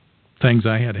things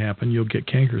I had happen, you'll get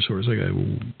canker sores. I go,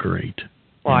 great.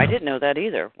 Well, I didn't know that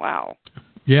either. Wow.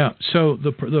 Yeah. So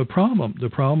the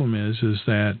problem is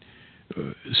that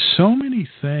so many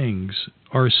things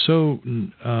are so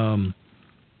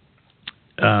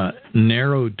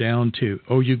narrowed down to,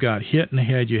 oh, you got hit in the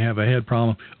head, you have a head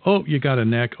problem. Oh, you got a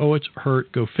neck. Oh, it's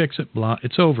hurt. Go fix it. Blah.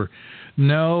 It's over.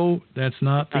 No, that's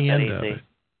not the end of it.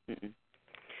 Mm-mm.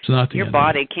 It's not the Your end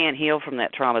body of it. can't heal from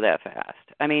that trauma that fast.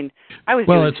 I mean, I was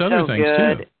well, doing it's other so things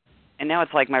good, too. and now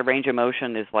it's like my range of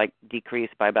motion is like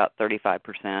decreased by about 35%.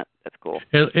 That's cool.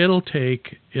 It'll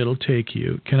take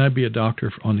you. Can I be a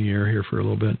doctor on the air here for a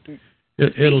little bit?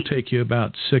 It'll take you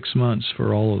about 6 months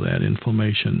for all of that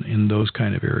inflammation in those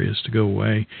kind of areas to go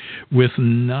away, with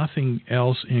nothing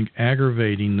else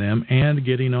aggravating them, and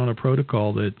getting on a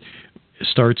protocol that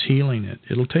starts healing it.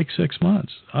 It'll take 6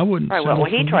 months. I wouldn't. Right. Well,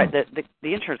 he tried.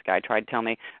 The insurance guy tried to tell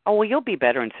me, "Oh, well, you'll be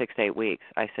better in 6 to 8 weeks."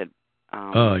 I said,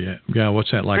 "Oh yeah. What's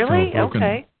that like?" Really? For a broken...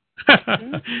 Okay.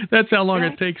 That's how long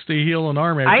it takes to heal an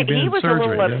arm after being He in was surgery. a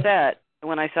little upset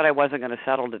when I said I wasn't going to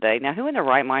settle today. Now, who in their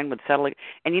right mind would settle?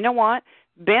 And you know what?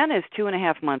 Ben is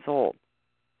 2.5 months old.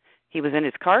 He was in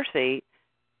his car seat,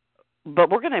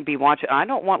 but we're going to be watching. I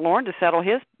don't want Lauren to settle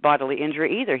his bodily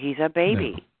injury either. He's a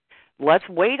baby. No. Let's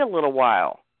wait a little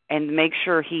while and make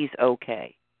sure he's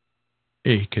okay.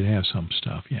 Yeah, he could have some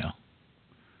stuff, yeah.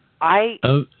 Be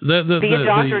a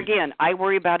doctor again. I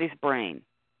worry about his brain.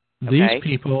 Okay? These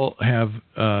people have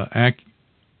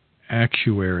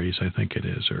actuaries, I think it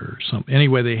is, or something.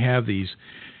 Anyway, they have these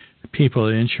people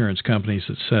at insurance companies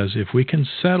that says if we can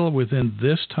settle within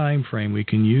this time frame, we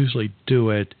can usually do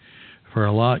it for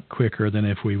a lot quicker than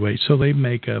if we wait. So they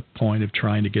make a point of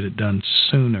trying to get it done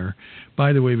sooner.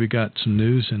 By the way, we got some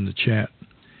news in the chat.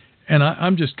 And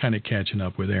I'm just kind of catching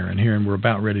up with Aaron here, and we're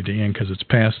about ready to end because it's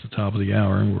past the top of the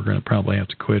hour, and we're going to probably have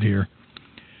to quit here.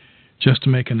 Just to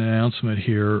make an announcement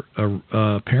here,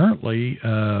 apparently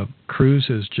Cruz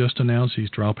has just announced he's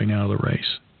dropping out of the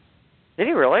race. Did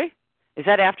he really? Is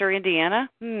that after Indiana?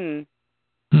 I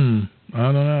don't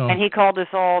know. And he called us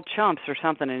all chumps or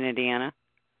something in Indiana.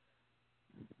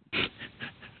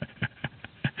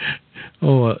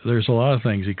 There's a lot of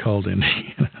things he called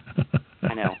Indiana.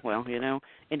 I know. Well,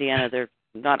 Indiana, they're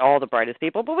not all the brightest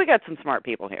people, but we got some smart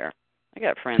people here. I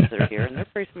got friends that are here, and they're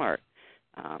pretty smart.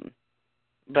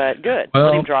 But good.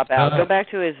 Let him drop out. Go back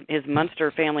to his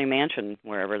Munster family mansion,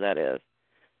 wherever that is.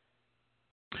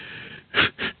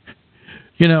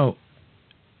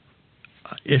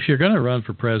 If you're going to run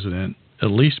for president,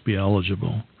 at least be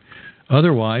eligible.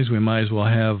 Otherwise, we might as well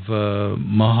have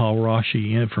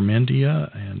Maharashi in from India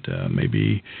and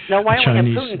maybe why don't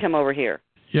Chinese, we have Putin come over here?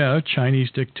 Yeah, a Chinese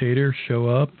dictator show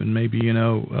up, and maybe,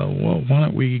 why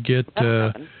don't we get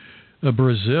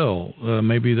Brazil?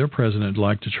 Maybe their president would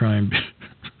like to try and...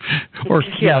 or,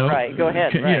 right. Go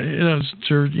ahead. Right.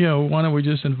 Why don't we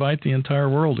just invite the entire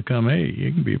world to come? Hey,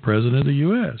 you can be president of the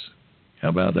U.S. How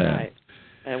about that? Right.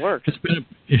 It works.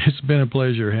 It's been a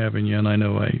pleasure having you, and I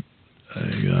know I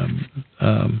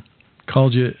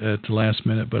called you at the last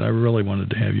minute, but I really wanted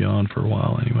to have you on for a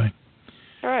while anyway.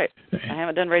 All right. I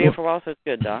haven't done radio for a while, so it's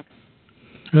good, Doc.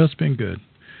 Well, it's been good.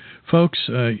 Folks,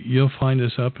 you'll find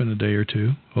us up in a day or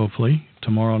two, hopefully.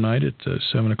 Tomorrow night at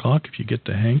 7 o'clock, if you get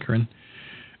the hankering.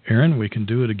 Aaron, we can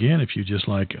do it again if you just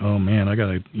like, oh, man, I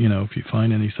got to, if you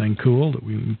find anything cool that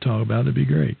we can talk about, it'd be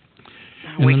great.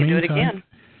 We can do it again.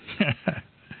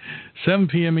 7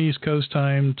 p.m. East Coast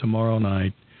time tomorrow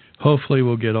night. Hopefully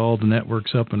we'll get all the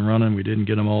networks up and running. We didn't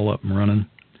get them all up and running.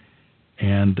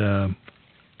 And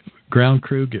ground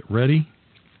crew, get ready.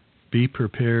 Be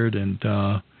prepared. And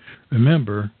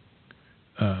remember,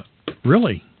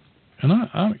 really, and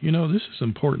I this is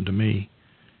important to me.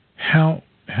 How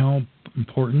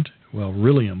important? Well,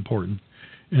 really important.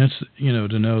 And it's,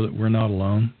 to know that we're not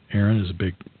alone. Aaron is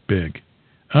big.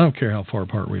 I don't care how far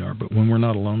apart we are, but when we're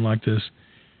not alone like this,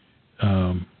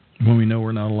 when we know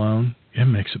we're not alone, it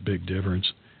makes a big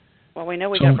difference. Well, we know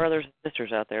we got brothers and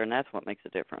sisters out there, and that's what makes a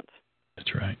difference.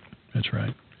 That's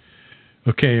right.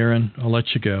 Okay, Aaron, I'll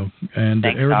let you go. And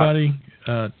thanks, everybody,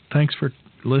 thanks for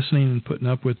listening and putting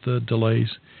up with the delays.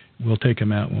 We'll take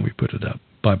them out when we put it up.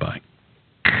 Bye-bye.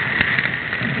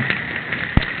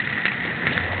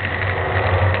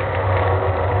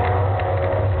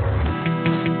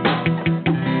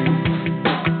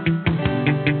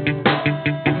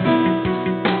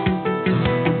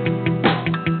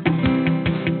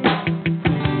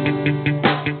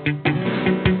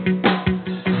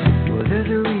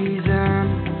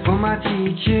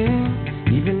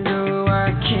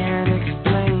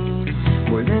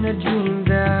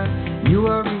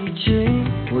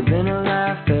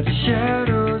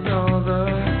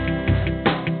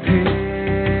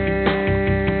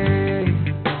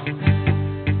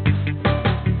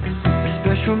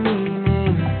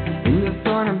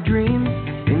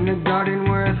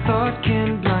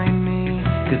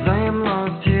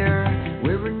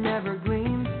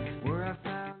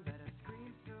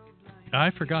 I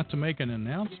forgot to make an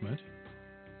announcement,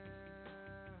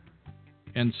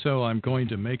 and so I'm going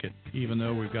to make it even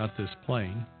though we've got this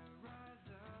playing.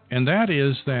 And that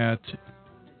is that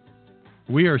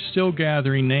we are still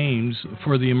gathering names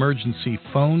for the emergency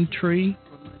phone tree.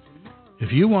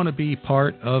 If you want to be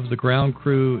part of the ground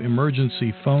crew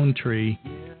emergency phone tree,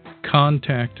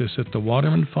 contact us at the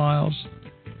Waterman Files.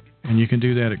 And you can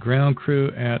do that at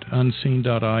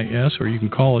groundcrew@unseen.is, or you can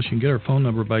call us. You can get our phone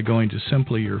number by going to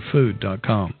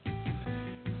simplyyourfood.com.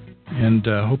 And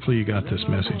hopefully you got this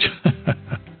message.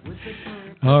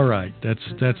 All right, that's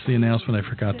the announcement I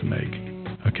forgot to make.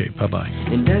 Okay, bye-bye.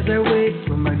 And as I wait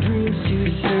for my dreams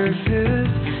to surface,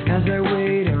 as I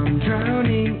wait, I'm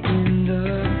drowning in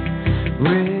the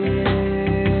rain.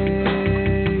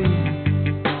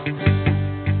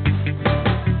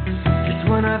 Just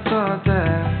when I thought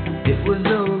that it was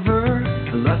over,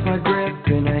 I lost my grip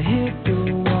and I hit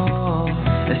the wall.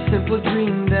 A simple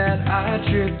dream that I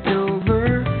tripped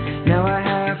over. Now I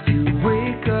have to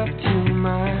wake up to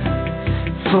my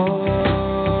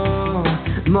fall,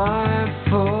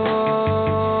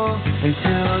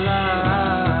 until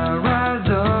I rise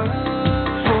up,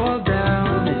 fall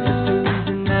down. Is this the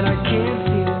reason that I can't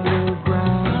feel the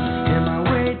ground? Am I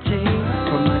waiting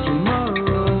for my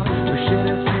tomorrow, or should I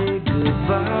say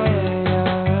goodbye?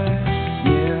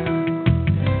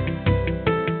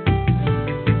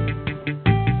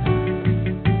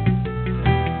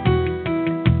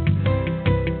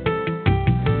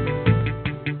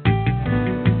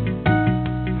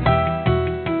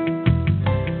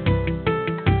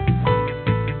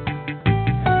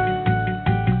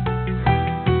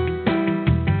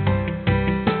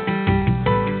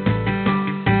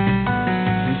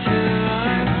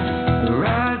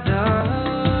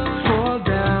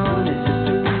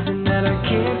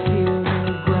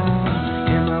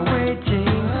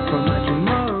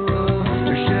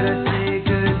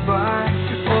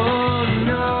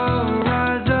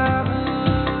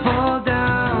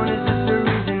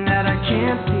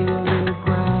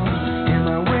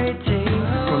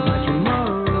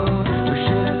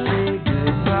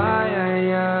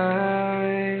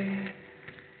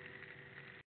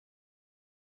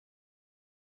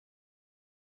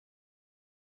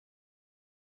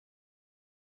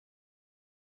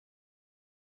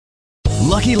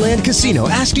 Lucky Land Casino,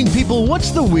 asking people,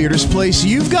 what's the weirdest place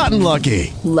you've gotten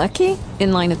lucky? Lucky?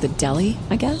 In line at the deli,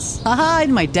 I guess? Aha,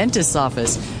 in my dentist's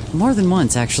office. More than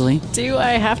once, actually. Do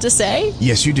I have to say?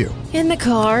 Yes, you do. In the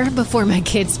car before my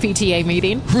kids' PTA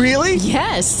meeting. Really?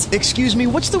 Yes. Excuse me,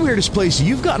 what's the weirdest place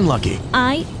you've gotten lucky?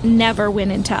 I never win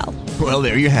and tell. Well,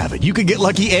 there you have it. You can get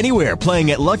lucky anywhere,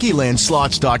 playing at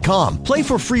LuckyLandSlots.com. Play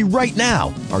for free right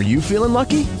now. Are you feeling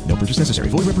lucky? No purchase necessary.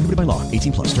 Void where prohibited by law.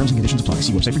 18+. Terms and conditions apply.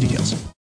 See website for details.